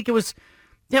 2016. I think that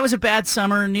was a bad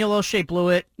summer. Neil Olshey blew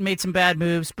it, made some bad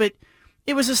moves, but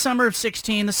it was the summer of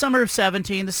 16, the summer of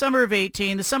 17, the summer of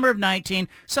 18, the summer of 19,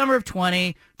 summer of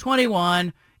 20,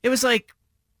 21. It was like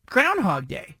Groundhog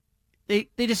Day. They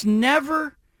just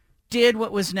never did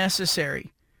what was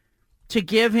necessary to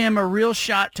give him a real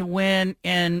shot to win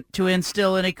and to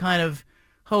instill any kind of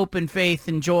hope and faith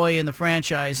and joy in the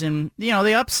franchise. And, the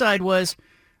upside was,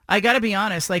 I got to be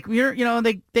honest, they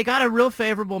got a real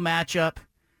favorable matchup,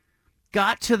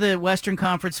 got to the Western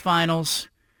Conference Finals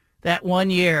that one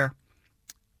year.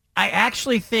 I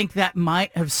actually think that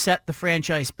might have set the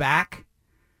franchise back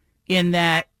in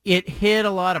that it hid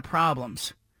a lot of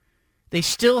problems. They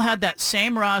still had that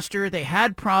same roster. They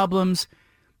had problems.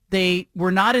 They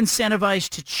were not incentivized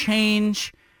to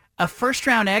change. A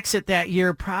first-round exit that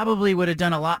year probably would have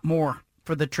done a lot more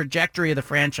for the trajectory of the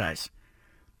franchise.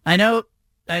 I know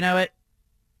it.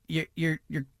 You're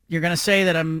going to say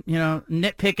that I'm,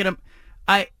 nitpicking them.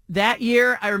 That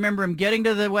year, I remember him getting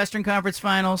to the Western Conference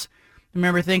Finals. I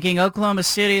remember thinking Oklahoma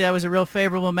City, that was a real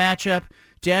favorable matchup.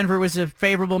 Denver was a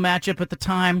favorable matchup at the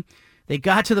time. They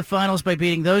got to the finals by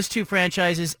beating those two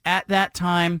franchises at that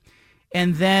time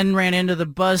and then ran into the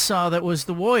buzzsaw that was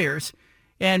the Warriors.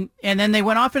 And then they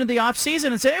went off into the offseason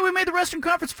and said, hey, we made the Western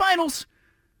Conference Finals.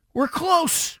 We're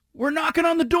close. We're knocking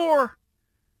on the door.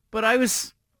 But I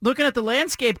was looking at the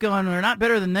landscape going, they're not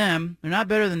better than them. They're not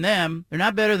better than them. They're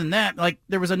not better than that. Like,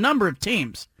 there was a number of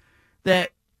teams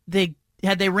that they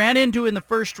ran into in the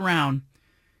first round,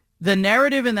 the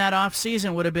narrative in that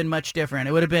offseason would have been much different.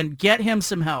 It would have been, get him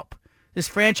some help. This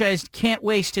franchise can't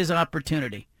waste his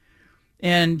opportunity.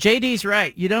 And JD's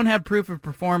right. You don't have proof of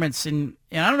performance. And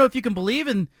I don't know if you can believe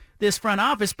in this front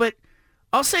office, but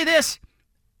I'll say this.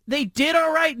 They did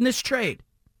all right in this trade.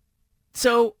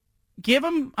 So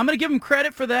I'm going to give them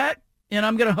credit for that, and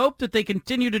I'm going to hope that they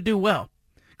continue to do well.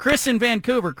 Chris in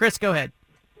Vancouver. Chris, go ahead.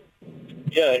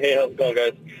 Yeah, hey, how's it going,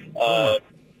 guys?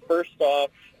 First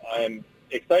off, I'm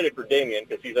excited for Damian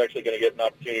because he's actually going to get an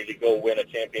opportunity to go win a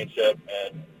championship,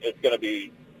 and it's going to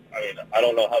be, I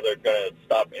don't know how they're going to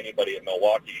stop anybody in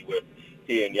Milwaukee with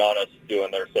he and Giannis doing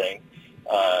their thing.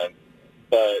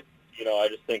 But, I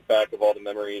just think back of all the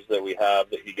memories that we have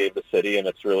that he gave the city, and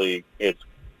it's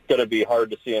going to be hard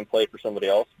to see him play for somebody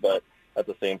else, but at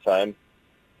the same time,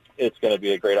 it's going to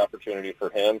be a great opportunity for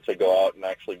him to go out and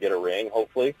actually get a ring,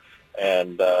 hopefully.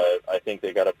 And I think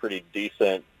they got a pretty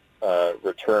decent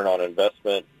return on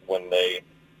investment when they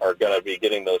are going to be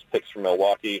getting those picks from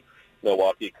Milwaukee.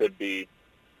 Milwaukee could be,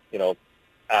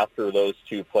 after those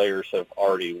two players have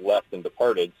already left and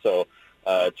departed. So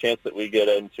a chance that we get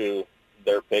into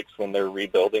their picks when they're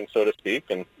rebuilding, so to speak.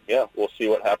 And, yeah, we'll see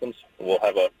what happens. We'll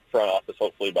have a front office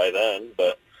hopefully by then.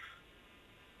 But,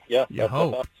 yeah. You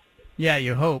hope. Yeah,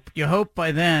 you hope. You hope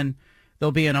by then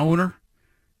there'll be an owner,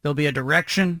 there'll be a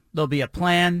direction, there'll be a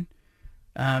plan.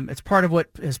 It's part of what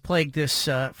has plagued this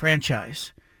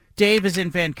franchise. Dave is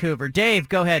in Vancouver. Dave,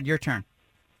 go ahead. Your turn.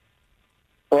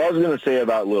 Well, I was going to say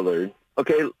about Lillard.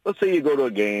 Okay, let's say you go to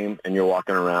a game and you're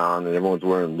walking around and everyone's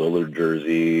wearing Lillard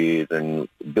jerseys and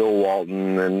Bill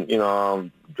Walton and,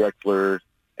 Drexler,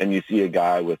 and you see a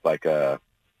guy with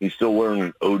he's still wearing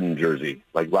an Odin jersey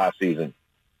like last season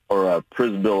or a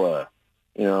Prisbilla,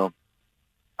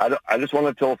 I just want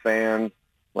to tell fans,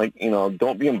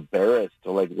 don't be embarrassed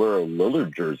to wear a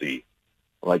Lillard jersey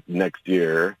next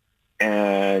year.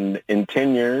 And in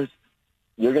 10 years,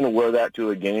 you're going to wear that to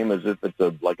a game as if it's a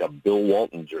Bill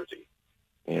Walton jersey.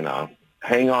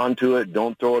 Hang on to it.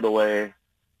 Don't throw it away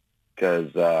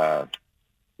because,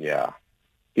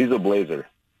 he's a Blazer.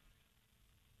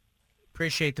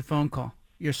 Appreciate the phone call.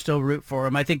 You're still root for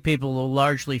him. I think people will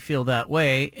largely feel that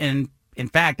way. And, in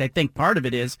fact, I think part of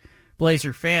it is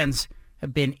Blazer fans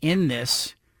have been in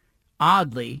this,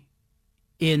 oddly,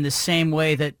 in the same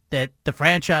way that the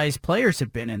franchise players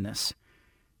have been in this.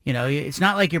 It's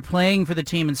not like you're playing for the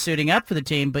team and suiting up for the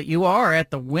team, but you are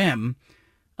at the whim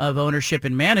of ownership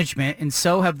and management, and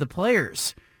so have the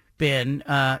players been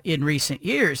in recent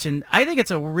years. And I think it's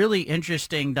a really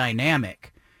interesting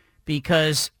dynamic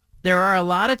because there are a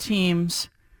lot of teams,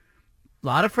 a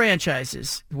lot of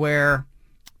franchises where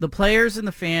the players and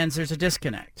the fans, there's a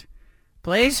disconnect.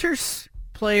 Blazers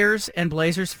players and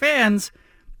Blazers fans,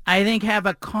 I think, have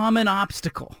a common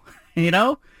obstacle.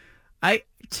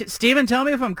 Steven, tell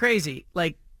me if I'm crazy.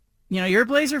 You're a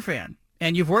Blazer fan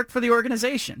and you've worked for the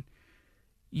organization.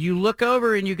 You look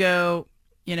over and you go,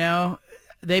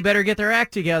 they better get their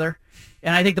act together.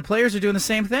 And I think the players are doing the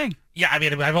same thing. Yeah,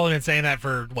 I've only been saying that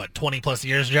for 20 plus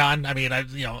years, John.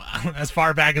 As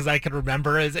far back as I can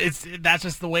remember, that's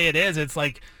just the way it is. It's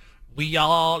like we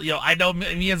all, I know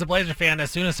me as a Blazer fan,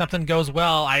 as soon as something goes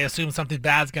well, I assume something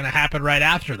bad's going to happen right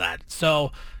after that.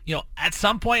 So, at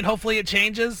some point, hopefully it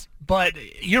changes. But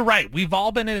you're right. We've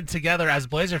all been in it together as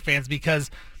Blazer fans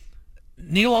because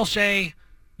Neil Olshey,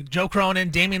 Joe Cronin,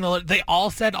 Damian Lillard, they all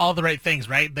said all the right things,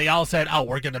 right? They all said,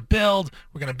 we're going to build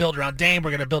around Dame, we're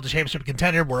going to build a championship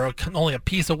contender, we're only a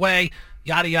piece away,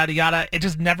 yada, yada, yada. It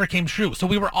just never came true. So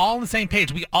we were all on the same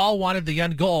page. We all wanted the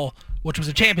end goal, which was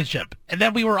a championship. And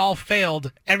then we were all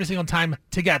failed every single time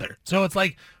together. So it's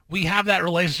like we have that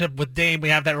relationship with Dame, we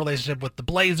have that relationship with the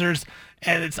Blazers,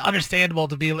 and it's understandable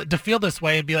to feel this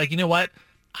way and be like, you know what?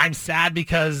 I'm sad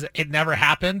because it never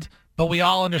happened. But we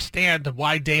all understand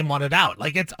why Dame wanted out.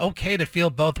 It's okay to feel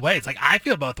both ways. I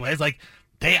feel both ways.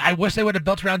 I wish they would have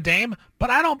built around Dame, but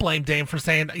I don't blame Dame for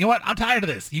saying, you know what, I'm tired of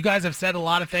this. You guys have said a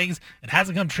lot of things. It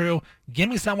hasn't come true. Give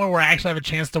me somewhere where I actually have a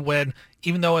chance to win,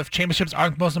 even though if championships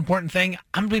aren't the most important thing,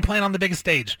 I'm going to be playing on the biggest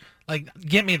stage.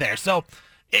 Get me there. So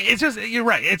it's just, you're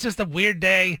right. It's just a weird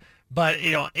day. But,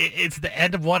 it's the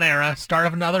end of one era, start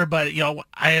of another. But,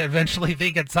 I eventually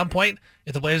think at some point,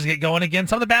 if the Blazers get going again,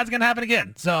 something bad's going to happen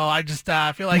again. So I just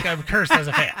feel like I'm cursed as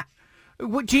a fan.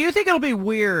 Do you think it'll be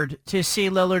weird to see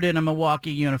Lillard in a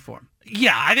Milwaukee uniform?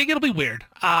 Yeah, I think it'll be weird.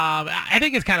 I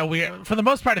think it's kind of weird. For the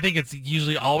most part, I think it's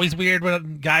usually always weird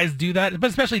when guys do that, but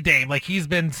especially Dame. He's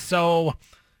been so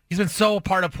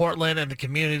part of Portland and the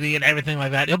community and everything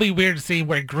like that. It'll be weird to see him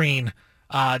wear green.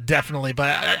 Definitely,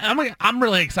 but I'm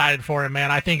really excited for him,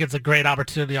 man. I think it's a great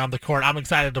opportunity on the court. I'm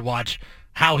excited to watch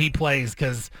how he plays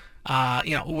because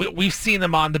we've seen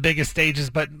them on the biggest stages,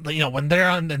 but when they're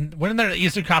in the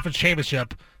Eastern Conference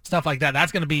Championship, stuff like that,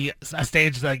 that's going to be a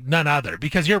stage like none other.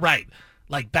 Because you're right,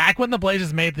 back when the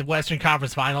Blazers made the Western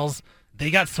Conference Finals,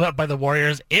 they got swept by the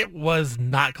Warriors. It was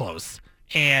not close.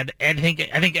 And I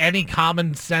think any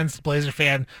common sense Blazer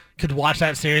fan could watch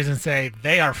that series and say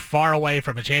they are far away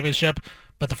from a championship,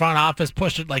 but the front office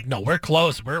pushed it like, no, we're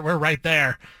close. We're right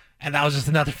there. And that was just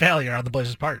another failure on the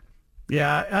Blazers' part.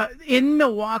 Yeah. In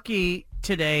Milwaukee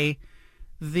today,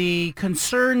 the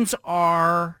concerns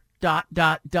are ... I'm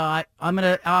going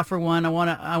to offer one. I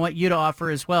want you to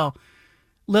offer as well.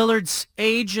 Lillard's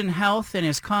age and health and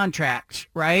his contract,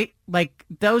 right? Like,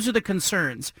 those are the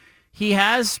concerns. He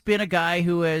has been a guy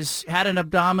who has had an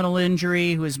abdominal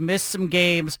injury, who has missed some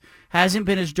games, hasn't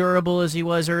been as durable as he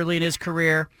was early in his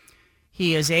career.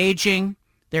 He is aging.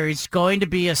 There is going to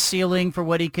be a ceiling for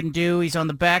what he can do. He's on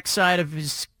the backside of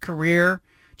his career.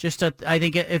 I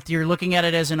think if you're looking at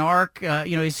it as an arc,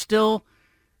 he's still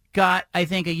got, I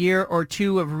think, a year or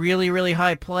two of really, really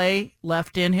high play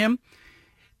left in him.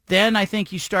 Then I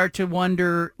think you start to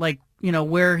wonder,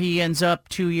 where he ends up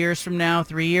 2 years from now,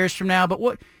 3 years from now. But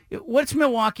what's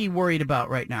Milwaukee worried about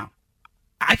right now?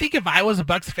 I think if I was a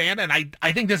Bucks fan, and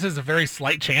I think this is a very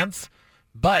slight chance,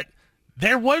 but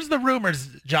there was the rumors,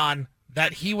 John,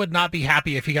 that he would not be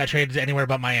happy if he got traded to anywhere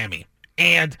but Miami.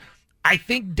 And I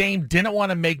think Dame didn't want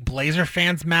to make Blazer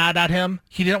fans mad at him.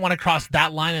 He didn't want to cross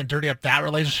that line and dirty up that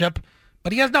relationship,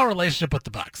 but he has no relationship with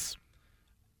the Bucks.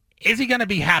 Is he going to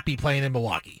be happy playing in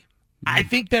Milwaukee? I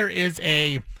think there is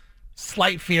a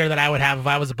slight fear that I would have if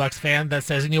I was a Bucks fan that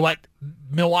says, you know what,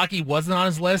 Milwaukee wasn't on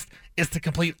his list. It's the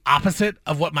complete opposite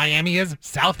of what Miami is.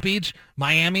 South Beach,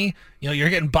 Miami, you're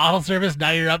getting bottle service. Now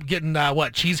you're up getting,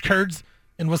 cheese curds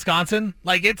in Wisconsin.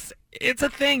 Like, it's a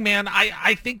thing, man.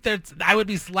 I think that I would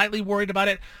be slightly worried about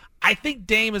it. I think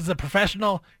Dame is a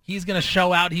professional. He's going to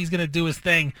show out. He's going to do his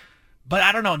thing. But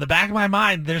I don't know. In the back of my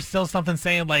mind, there's still something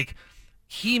saying, like,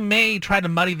 he may try to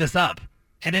muddy this up.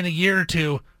 And in a year or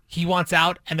two, he wants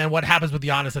out. And then what happens with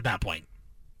Giannis at that point?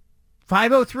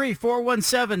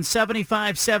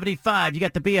 503-417-7575. You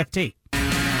got the BFT.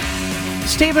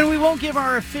 Stephen, we won't give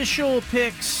our official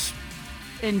picks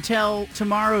until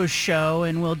tomorrow's show,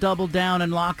 and we'll double down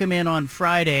and lock them in on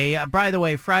Friday. By the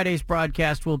way, Friday's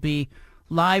broadcast will be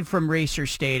live from Racer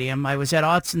Stadium. I was at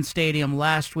Autzen Stadium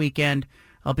last weekend.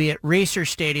 I'll be at Racer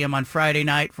Stadium on Friday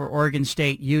night for Oregon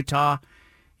State, Utah.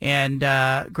 And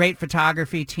great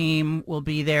photography team will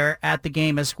be there at the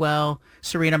game as well.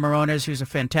 Serena Morones, who's a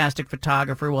fantastic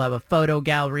photographer, will have a photo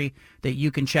gallery that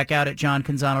you can check out at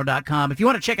johncanzano.com. If you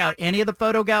want to check out any of the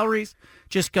photo galleries,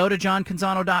 just go to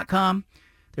johncanzano.com.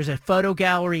 There's a photo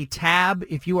gallery tab.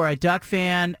 If you are a Duck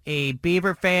fan, a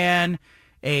Beaver fan,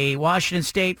 a Washington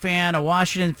State fan, a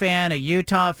Washington fan, a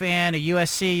Utah fan, a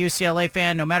USC, UCLA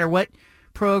fan, no matter what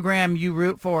program you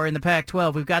root for in the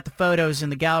Pac-12, we've got the photos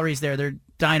in the galleries there. They're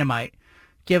dynamite.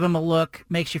 Give them a look.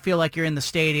 Makes you feel like you're in the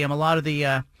stadium. A lot of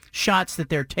the shots that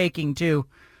they're taking, too,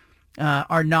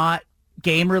 are not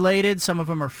game-related. Some of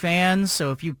them are fans.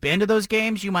 So if you've been to those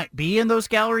games, you might be in those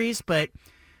galleries. But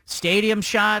stadium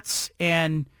shots,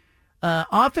 and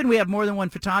often we have more than one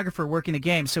photographer working the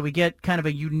game, so we get kind of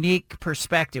a unique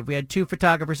perspective. We had two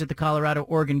photographers at the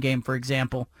Colorado-Oregon game, for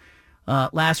example,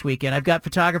 last weekend. I've got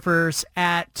photographers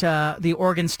at the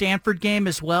Oregon-Stanford game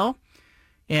as well.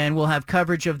 And we'll have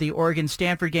coverage of the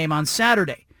Oregon-Stanford game on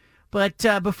Saturday. But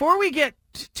before we get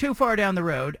too far down the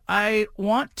road, I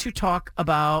want to talk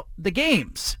about the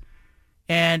games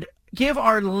and give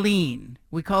our lean.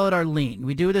 We call it our lean.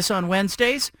 We do this on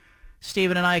Wednesdays.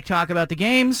 Stephen and I talk about the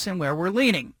games and where we're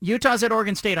leaning. Utah's at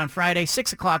Oregon State on Friday,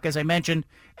 6 o'clock, as I mentioned,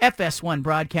 FS1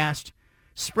 broadcast.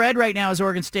 Spread right now is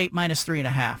Oregon State minus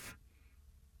 3.5.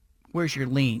 Where's your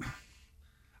lean?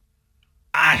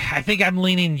 I think I'm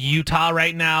leaning Utah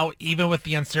right now, even with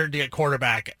the uncertainty at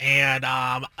quarterback. And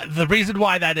the reason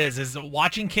why that is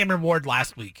watching Cameron Ward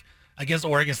last week against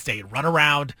Oregon State run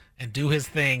around and do his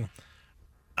thing.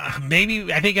 I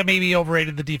think I maybe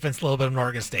overrated the defense a little bit in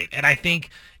Oregon State. And I think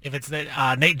if it's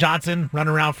Nate Johnson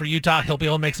running around for Utah, he'll be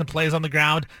able to make some plays on the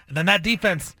ground. And then that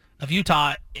defense of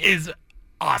Utah is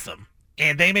awesome.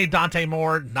 And they made Dante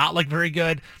Moore not look very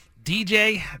good.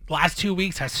 DJ, last 2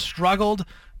 weeks, has struggled.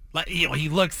 He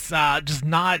looks just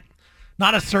not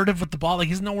assertive with the ball. Like,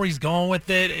 he doesn't know where he's going with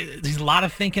it. There's a lot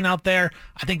of thinking out there.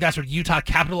 I think that's where Utah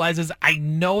capitalizes. I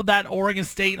know that Oregon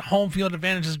State home field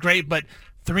advantage is great, but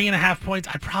 3.5 points,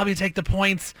 I'd probably take the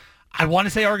points. I want to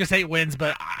say Oregon State wins,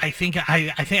 but I think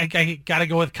I got to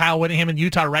go with Kyle Whittingham and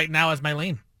Utah right now as my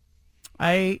lean.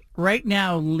 I right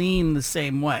now lean the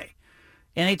same way.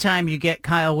 Anytime you get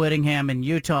Kyle Whittingham and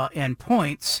Utah and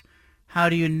points, how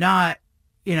do you not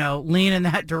lean in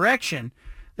that direction?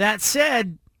 That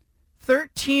said,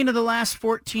 13 of the last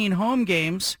 14 home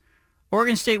games,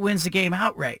 Oregon State wins the game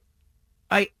outright.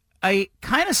 I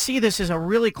kind of see this as a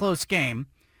really close game.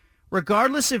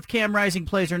 regardless if Cam Rising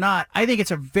plays or not, I think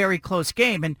it's a very close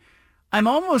game. And I'm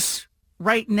almost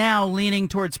right now leaning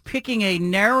towards picking a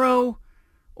narrow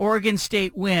Oregon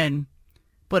State win,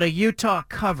 but a Utah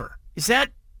cover. Is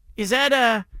that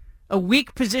a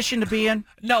weak position to be in?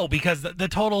 No, because the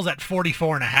total's at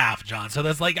 44.5, John. So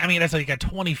that's like, I mean, that's like a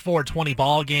 24-20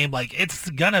 ball game. Like, it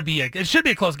should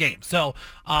be a close game. So,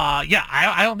 yeah,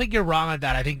 I don't think you're wrong on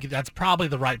that. I think that's probably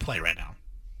the right play right now.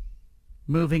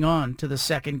 Moving on to the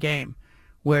second game.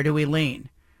 Where do we lean?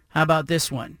 How about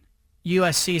this one?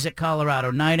 USC's at Colorado,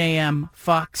 9 a.m.,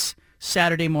 Fox,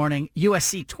 Saturday morning.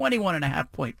 USC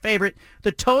 21.5 point favorite.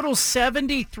 The total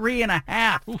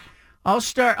 73.5.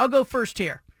 I'll go first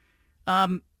here.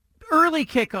 Early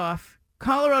kickoff.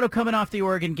 Colorado coming off the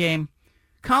Oregon game.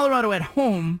 Colorado at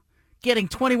home getting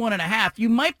 21.5. You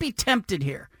might be tempted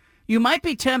here. You might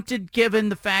be tempted given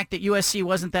the fact that USC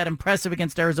wasn't that impressive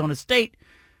against Arizona State.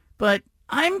 But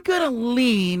I'm going to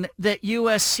lean that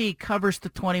USC covers the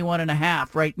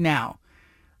 21.5 right now.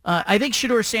 I think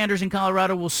Shedeur Sanders in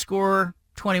Colorado will score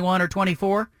 21 or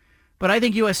 24, but I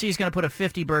think USC is going to put a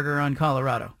 50 burger on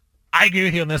Colorado. I agree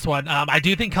with you on this one. I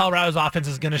do think Colorado's offense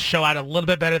is going to show out a little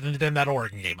bit better than that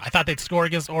Oregon game. I thought they'd score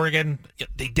against Oregon.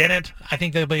 They didn't. I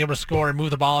think they'll be able to score and move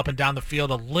the ball up and down the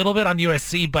field a little bit on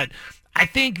USC, but I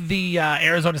think the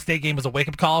Arizona State game was a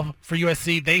wake-up call for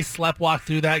USC. They sleptwalked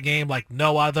through that game like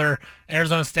no other.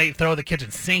 Arizona State throw the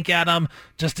kitchen sink at them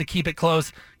just to keep it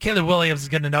close. Caleb Williams is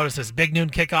going to notice this big noon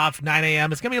kickoff, 9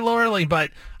 a.m. It's going to be a little early,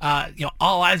 but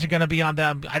all eyes are going to be on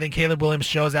them. I think Caleb Williams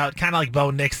shows out kind of like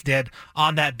Bo Nix did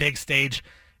on that big stage.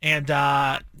 And,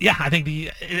 I think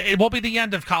it won't be the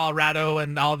end of Colorado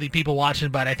and all the people watching,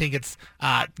 but I think it's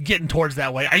getting towards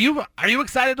that way. Are you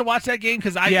excited to watch that game?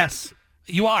 Yes.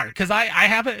 You are, because I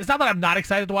haven't. It's not that I'm not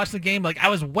excited to watch the game. Like, I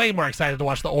was way more excited to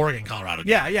watch the Oregon-Colorado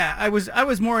game. Yeah, I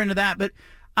was more into that, but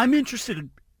I'm interested in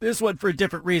this one for a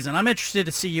different reason. I'm interested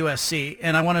to see USC,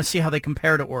 and I want to see how they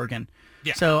compare to Oregon.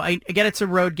 Yeah. So I get it's a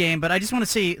road game, but I just want to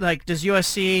see, like, does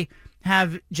USC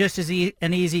have just as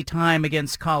an easy time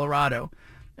against Colorado?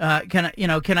 Can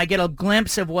I get a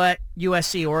glimpse of what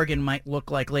USC Oregon might look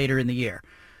like later in the year?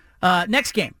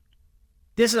 Next game.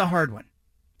 This is a hard one.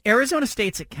 Arizona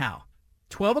State's at Cal.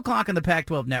 12 o'clock on the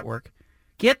Pac-12 network.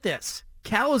 Get this.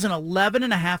 Cal is an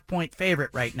 11.5 point favorite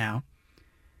right now.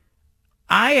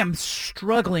 I am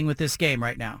struggling with this game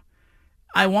right now.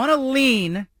 I want to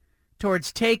lean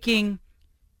towards taking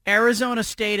Arizona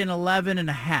State in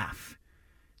 11.5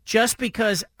 just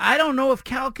because I don't know if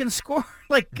Cal can score.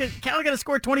 Like, Cal going to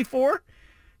score 24?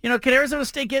 Can Arizona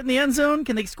State get in the end zone?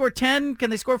 Can they score 10? Can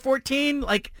they score 14?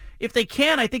 Like, if they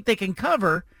can, I think they can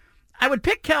cover. I would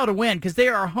pick Cal to win because they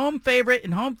are a home favorite,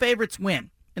 and home favorites win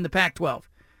in the Pac-12.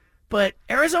 But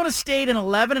Arizona State in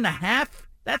 11.5,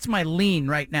 that's my lean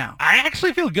right now. I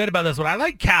actually feel good about this one. I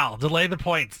like Cal to lay the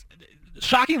points.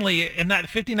 Shockingly, in that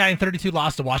 59-32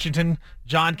 loss to Washington,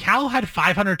 John, Cal had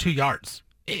 502 yards.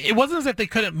 It wasn't as if they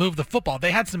couldn't move the football. They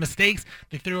had some mistakes.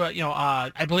 They threw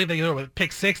I believe they threw a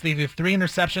pick six. They threw 3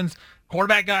 interceptions.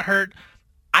 Quarterback got hurt.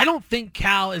 I don't think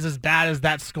Cal is as bad as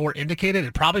that score indicated.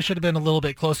 It probably should have been a little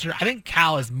bit closer. I think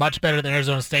Cal is much better than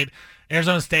Arizona State.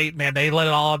 Arizona State, man, they let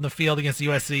it all on the field against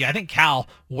USC. I think Cal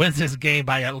wins this game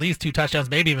by at least 2 touchdowns,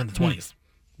 maybe even the 20s.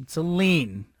 It's a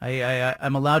lean.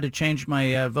 I'm allowed to change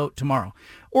my vote tomorrow.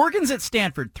 Oregon's at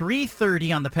Stanford,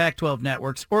 3:30 on the Pac-12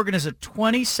 networks. Oregon is a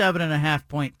 27.5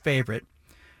 point favorite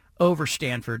over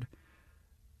Stanford.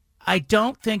 I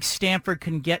don't think Stanford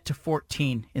can get to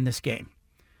 14 in this game.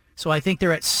 So I think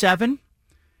they're at 7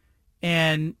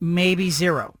 and maybe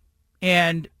 0.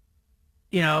 And,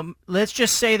 let's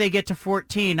just say they get to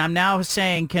 14. I'm now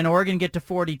saying, can Oregon get to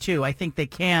 42? I think they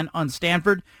can on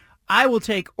Stanford. I will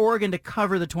take Oregon to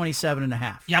cover the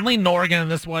 27.5. Yeah, I'm leaning Oregon in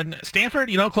this one. Stanford,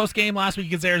 close game last week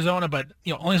against Arizona, but,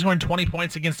 only scoring 20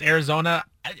 points against Arizona.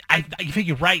 I think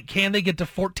you're right. Can they get to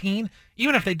 14?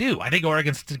 Even if they do, I think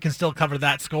Oregon can still cover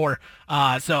that score.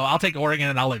 So I'll take Oregon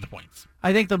and I'll lay the points.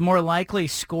 I think the more likely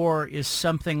score is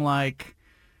something like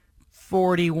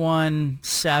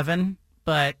 41-7,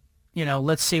 but,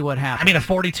 let's see what happens. I mean, a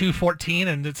 42-14,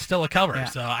 and it's still a cover. Yeah.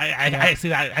 So I see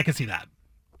that. I can see that.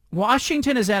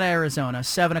 Washington is at Arizona,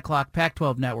 7 o'clock,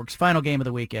 Pac-12 networks, final game of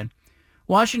the weekend.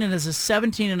 Washington is a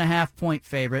 17.5 point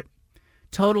favorite.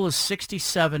 Total is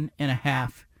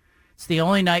 67.5. It's the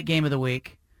only night game of the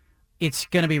week. It's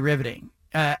going to be riveting.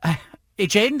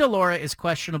 Jaden DeLora is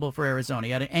questionable for Arizona.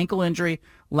 He had an ankle injury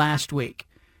last week.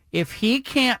 If he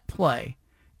can't play,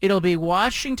 it'll be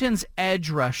Washington's edge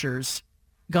rushers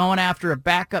going after a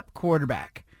backup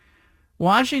quarterback.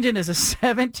 Washington is a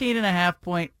 17.5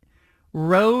 point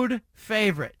road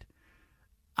favorite.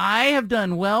 I have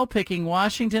done well picking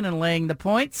Washington and laying the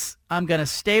points. I'm going to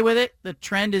stay with it. The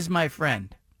trend is my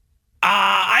friend.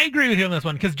 I agree with you on this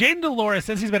one because Jaden Delores,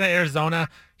 since he's been at Arizona,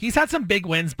 he's had some big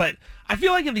wins, but I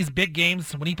feel like in these big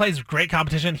games, when he plays great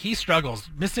competition, he struggles.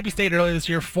 Mississippi State earlier this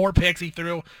year, 4 picks he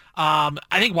threw. I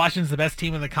think Washington's the best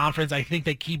team in the conference. I think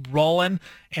they keep rolling,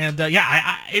 and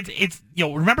it's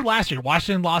remember last year,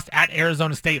 Washington lost at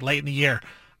Arizona State late in the year.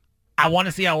 I want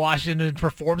to see how Washington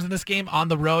performs in this game on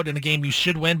the road in a game you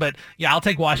should win, but yeah, I'll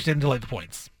take Washington to lay the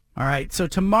points. All right, so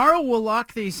tomorrow we'll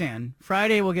lock these in.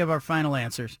 Friday we'll give our final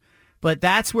answers. But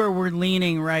that's where we're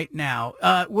leaning right now.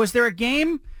 Was there a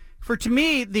game, to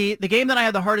me, the game that I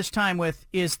had the hardest time with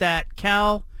is that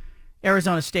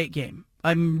Cal-Arizona State game.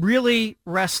 I'm really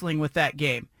wrestling with that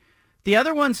game. The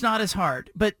other one's not as hard.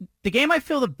 But the game I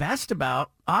feel the best about,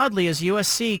 oddly, is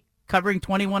USC covering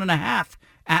 21.5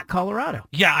 at Colorado.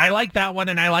 Yeah, I like that one,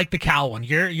 and I like the Cal one.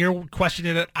 You're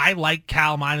questioning it. I like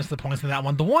Cal minus the points in that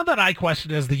one. The one that I question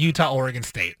is the Utah-Oregon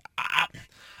State.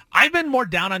 I've been more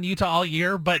down on Utah all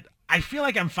year, but I feel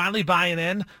like I'm finally buying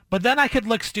in, but then I could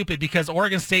look stupid because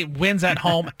Oregon State wins at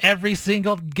home every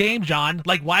single game, John.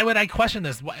 Like, why would I question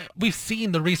this? We've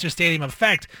seen the Reser Stadium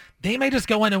effect. They may just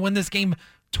go in and win this game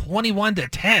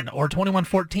 21-10 or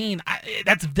 21-14.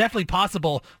 That's definitely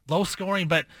possible, low scoring,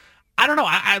 but I don't know.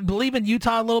 I believe in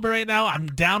Utah a little bit right now. I'm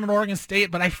down on Oregon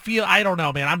State, but I don't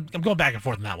know, man. I'm going back and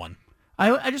forth on that one.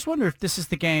 I just wonder if this is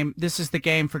the game. This is the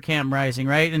game for Cam Rising,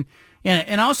 right?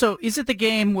 And also, is it the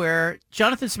game where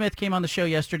Jonathan Smith came on the show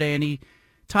yesterday and he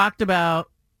talked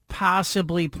about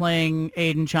possibly playing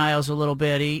Aiden Childs a little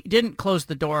bit? He didn't close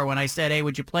the door when I said, hey,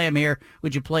 would you play him here?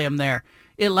 Would you play him there?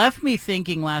 It left me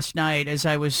thinking last night as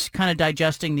I was kind of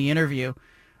digesting the interview.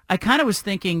 I kind of was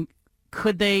thinking,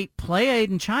 could they play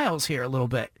Aiden Childs here a little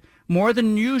bit more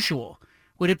than usual?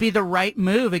 Would it be the right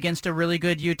move against a really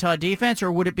good Utah defense,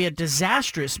 or would it be a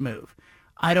disastrous move?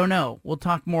 I don't know. We'll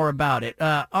talk more about it.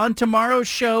 On tomorrow's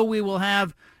show, we will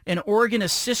have an Oregon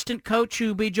assistant coach who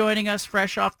will be joining us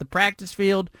fresh off the practice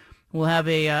field. We'll have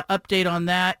a update on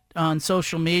that on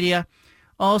social media.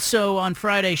 Also on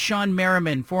Friday, Sean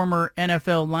Merriman, former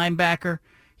NFL linebacker.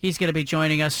 He's going to be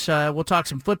joining us. We'll talk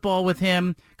some football with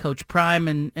him, Coach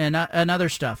Prime, and other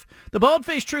stuff. The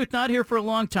Bald-Faced Truth, not here for a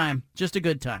long time, just a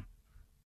good time.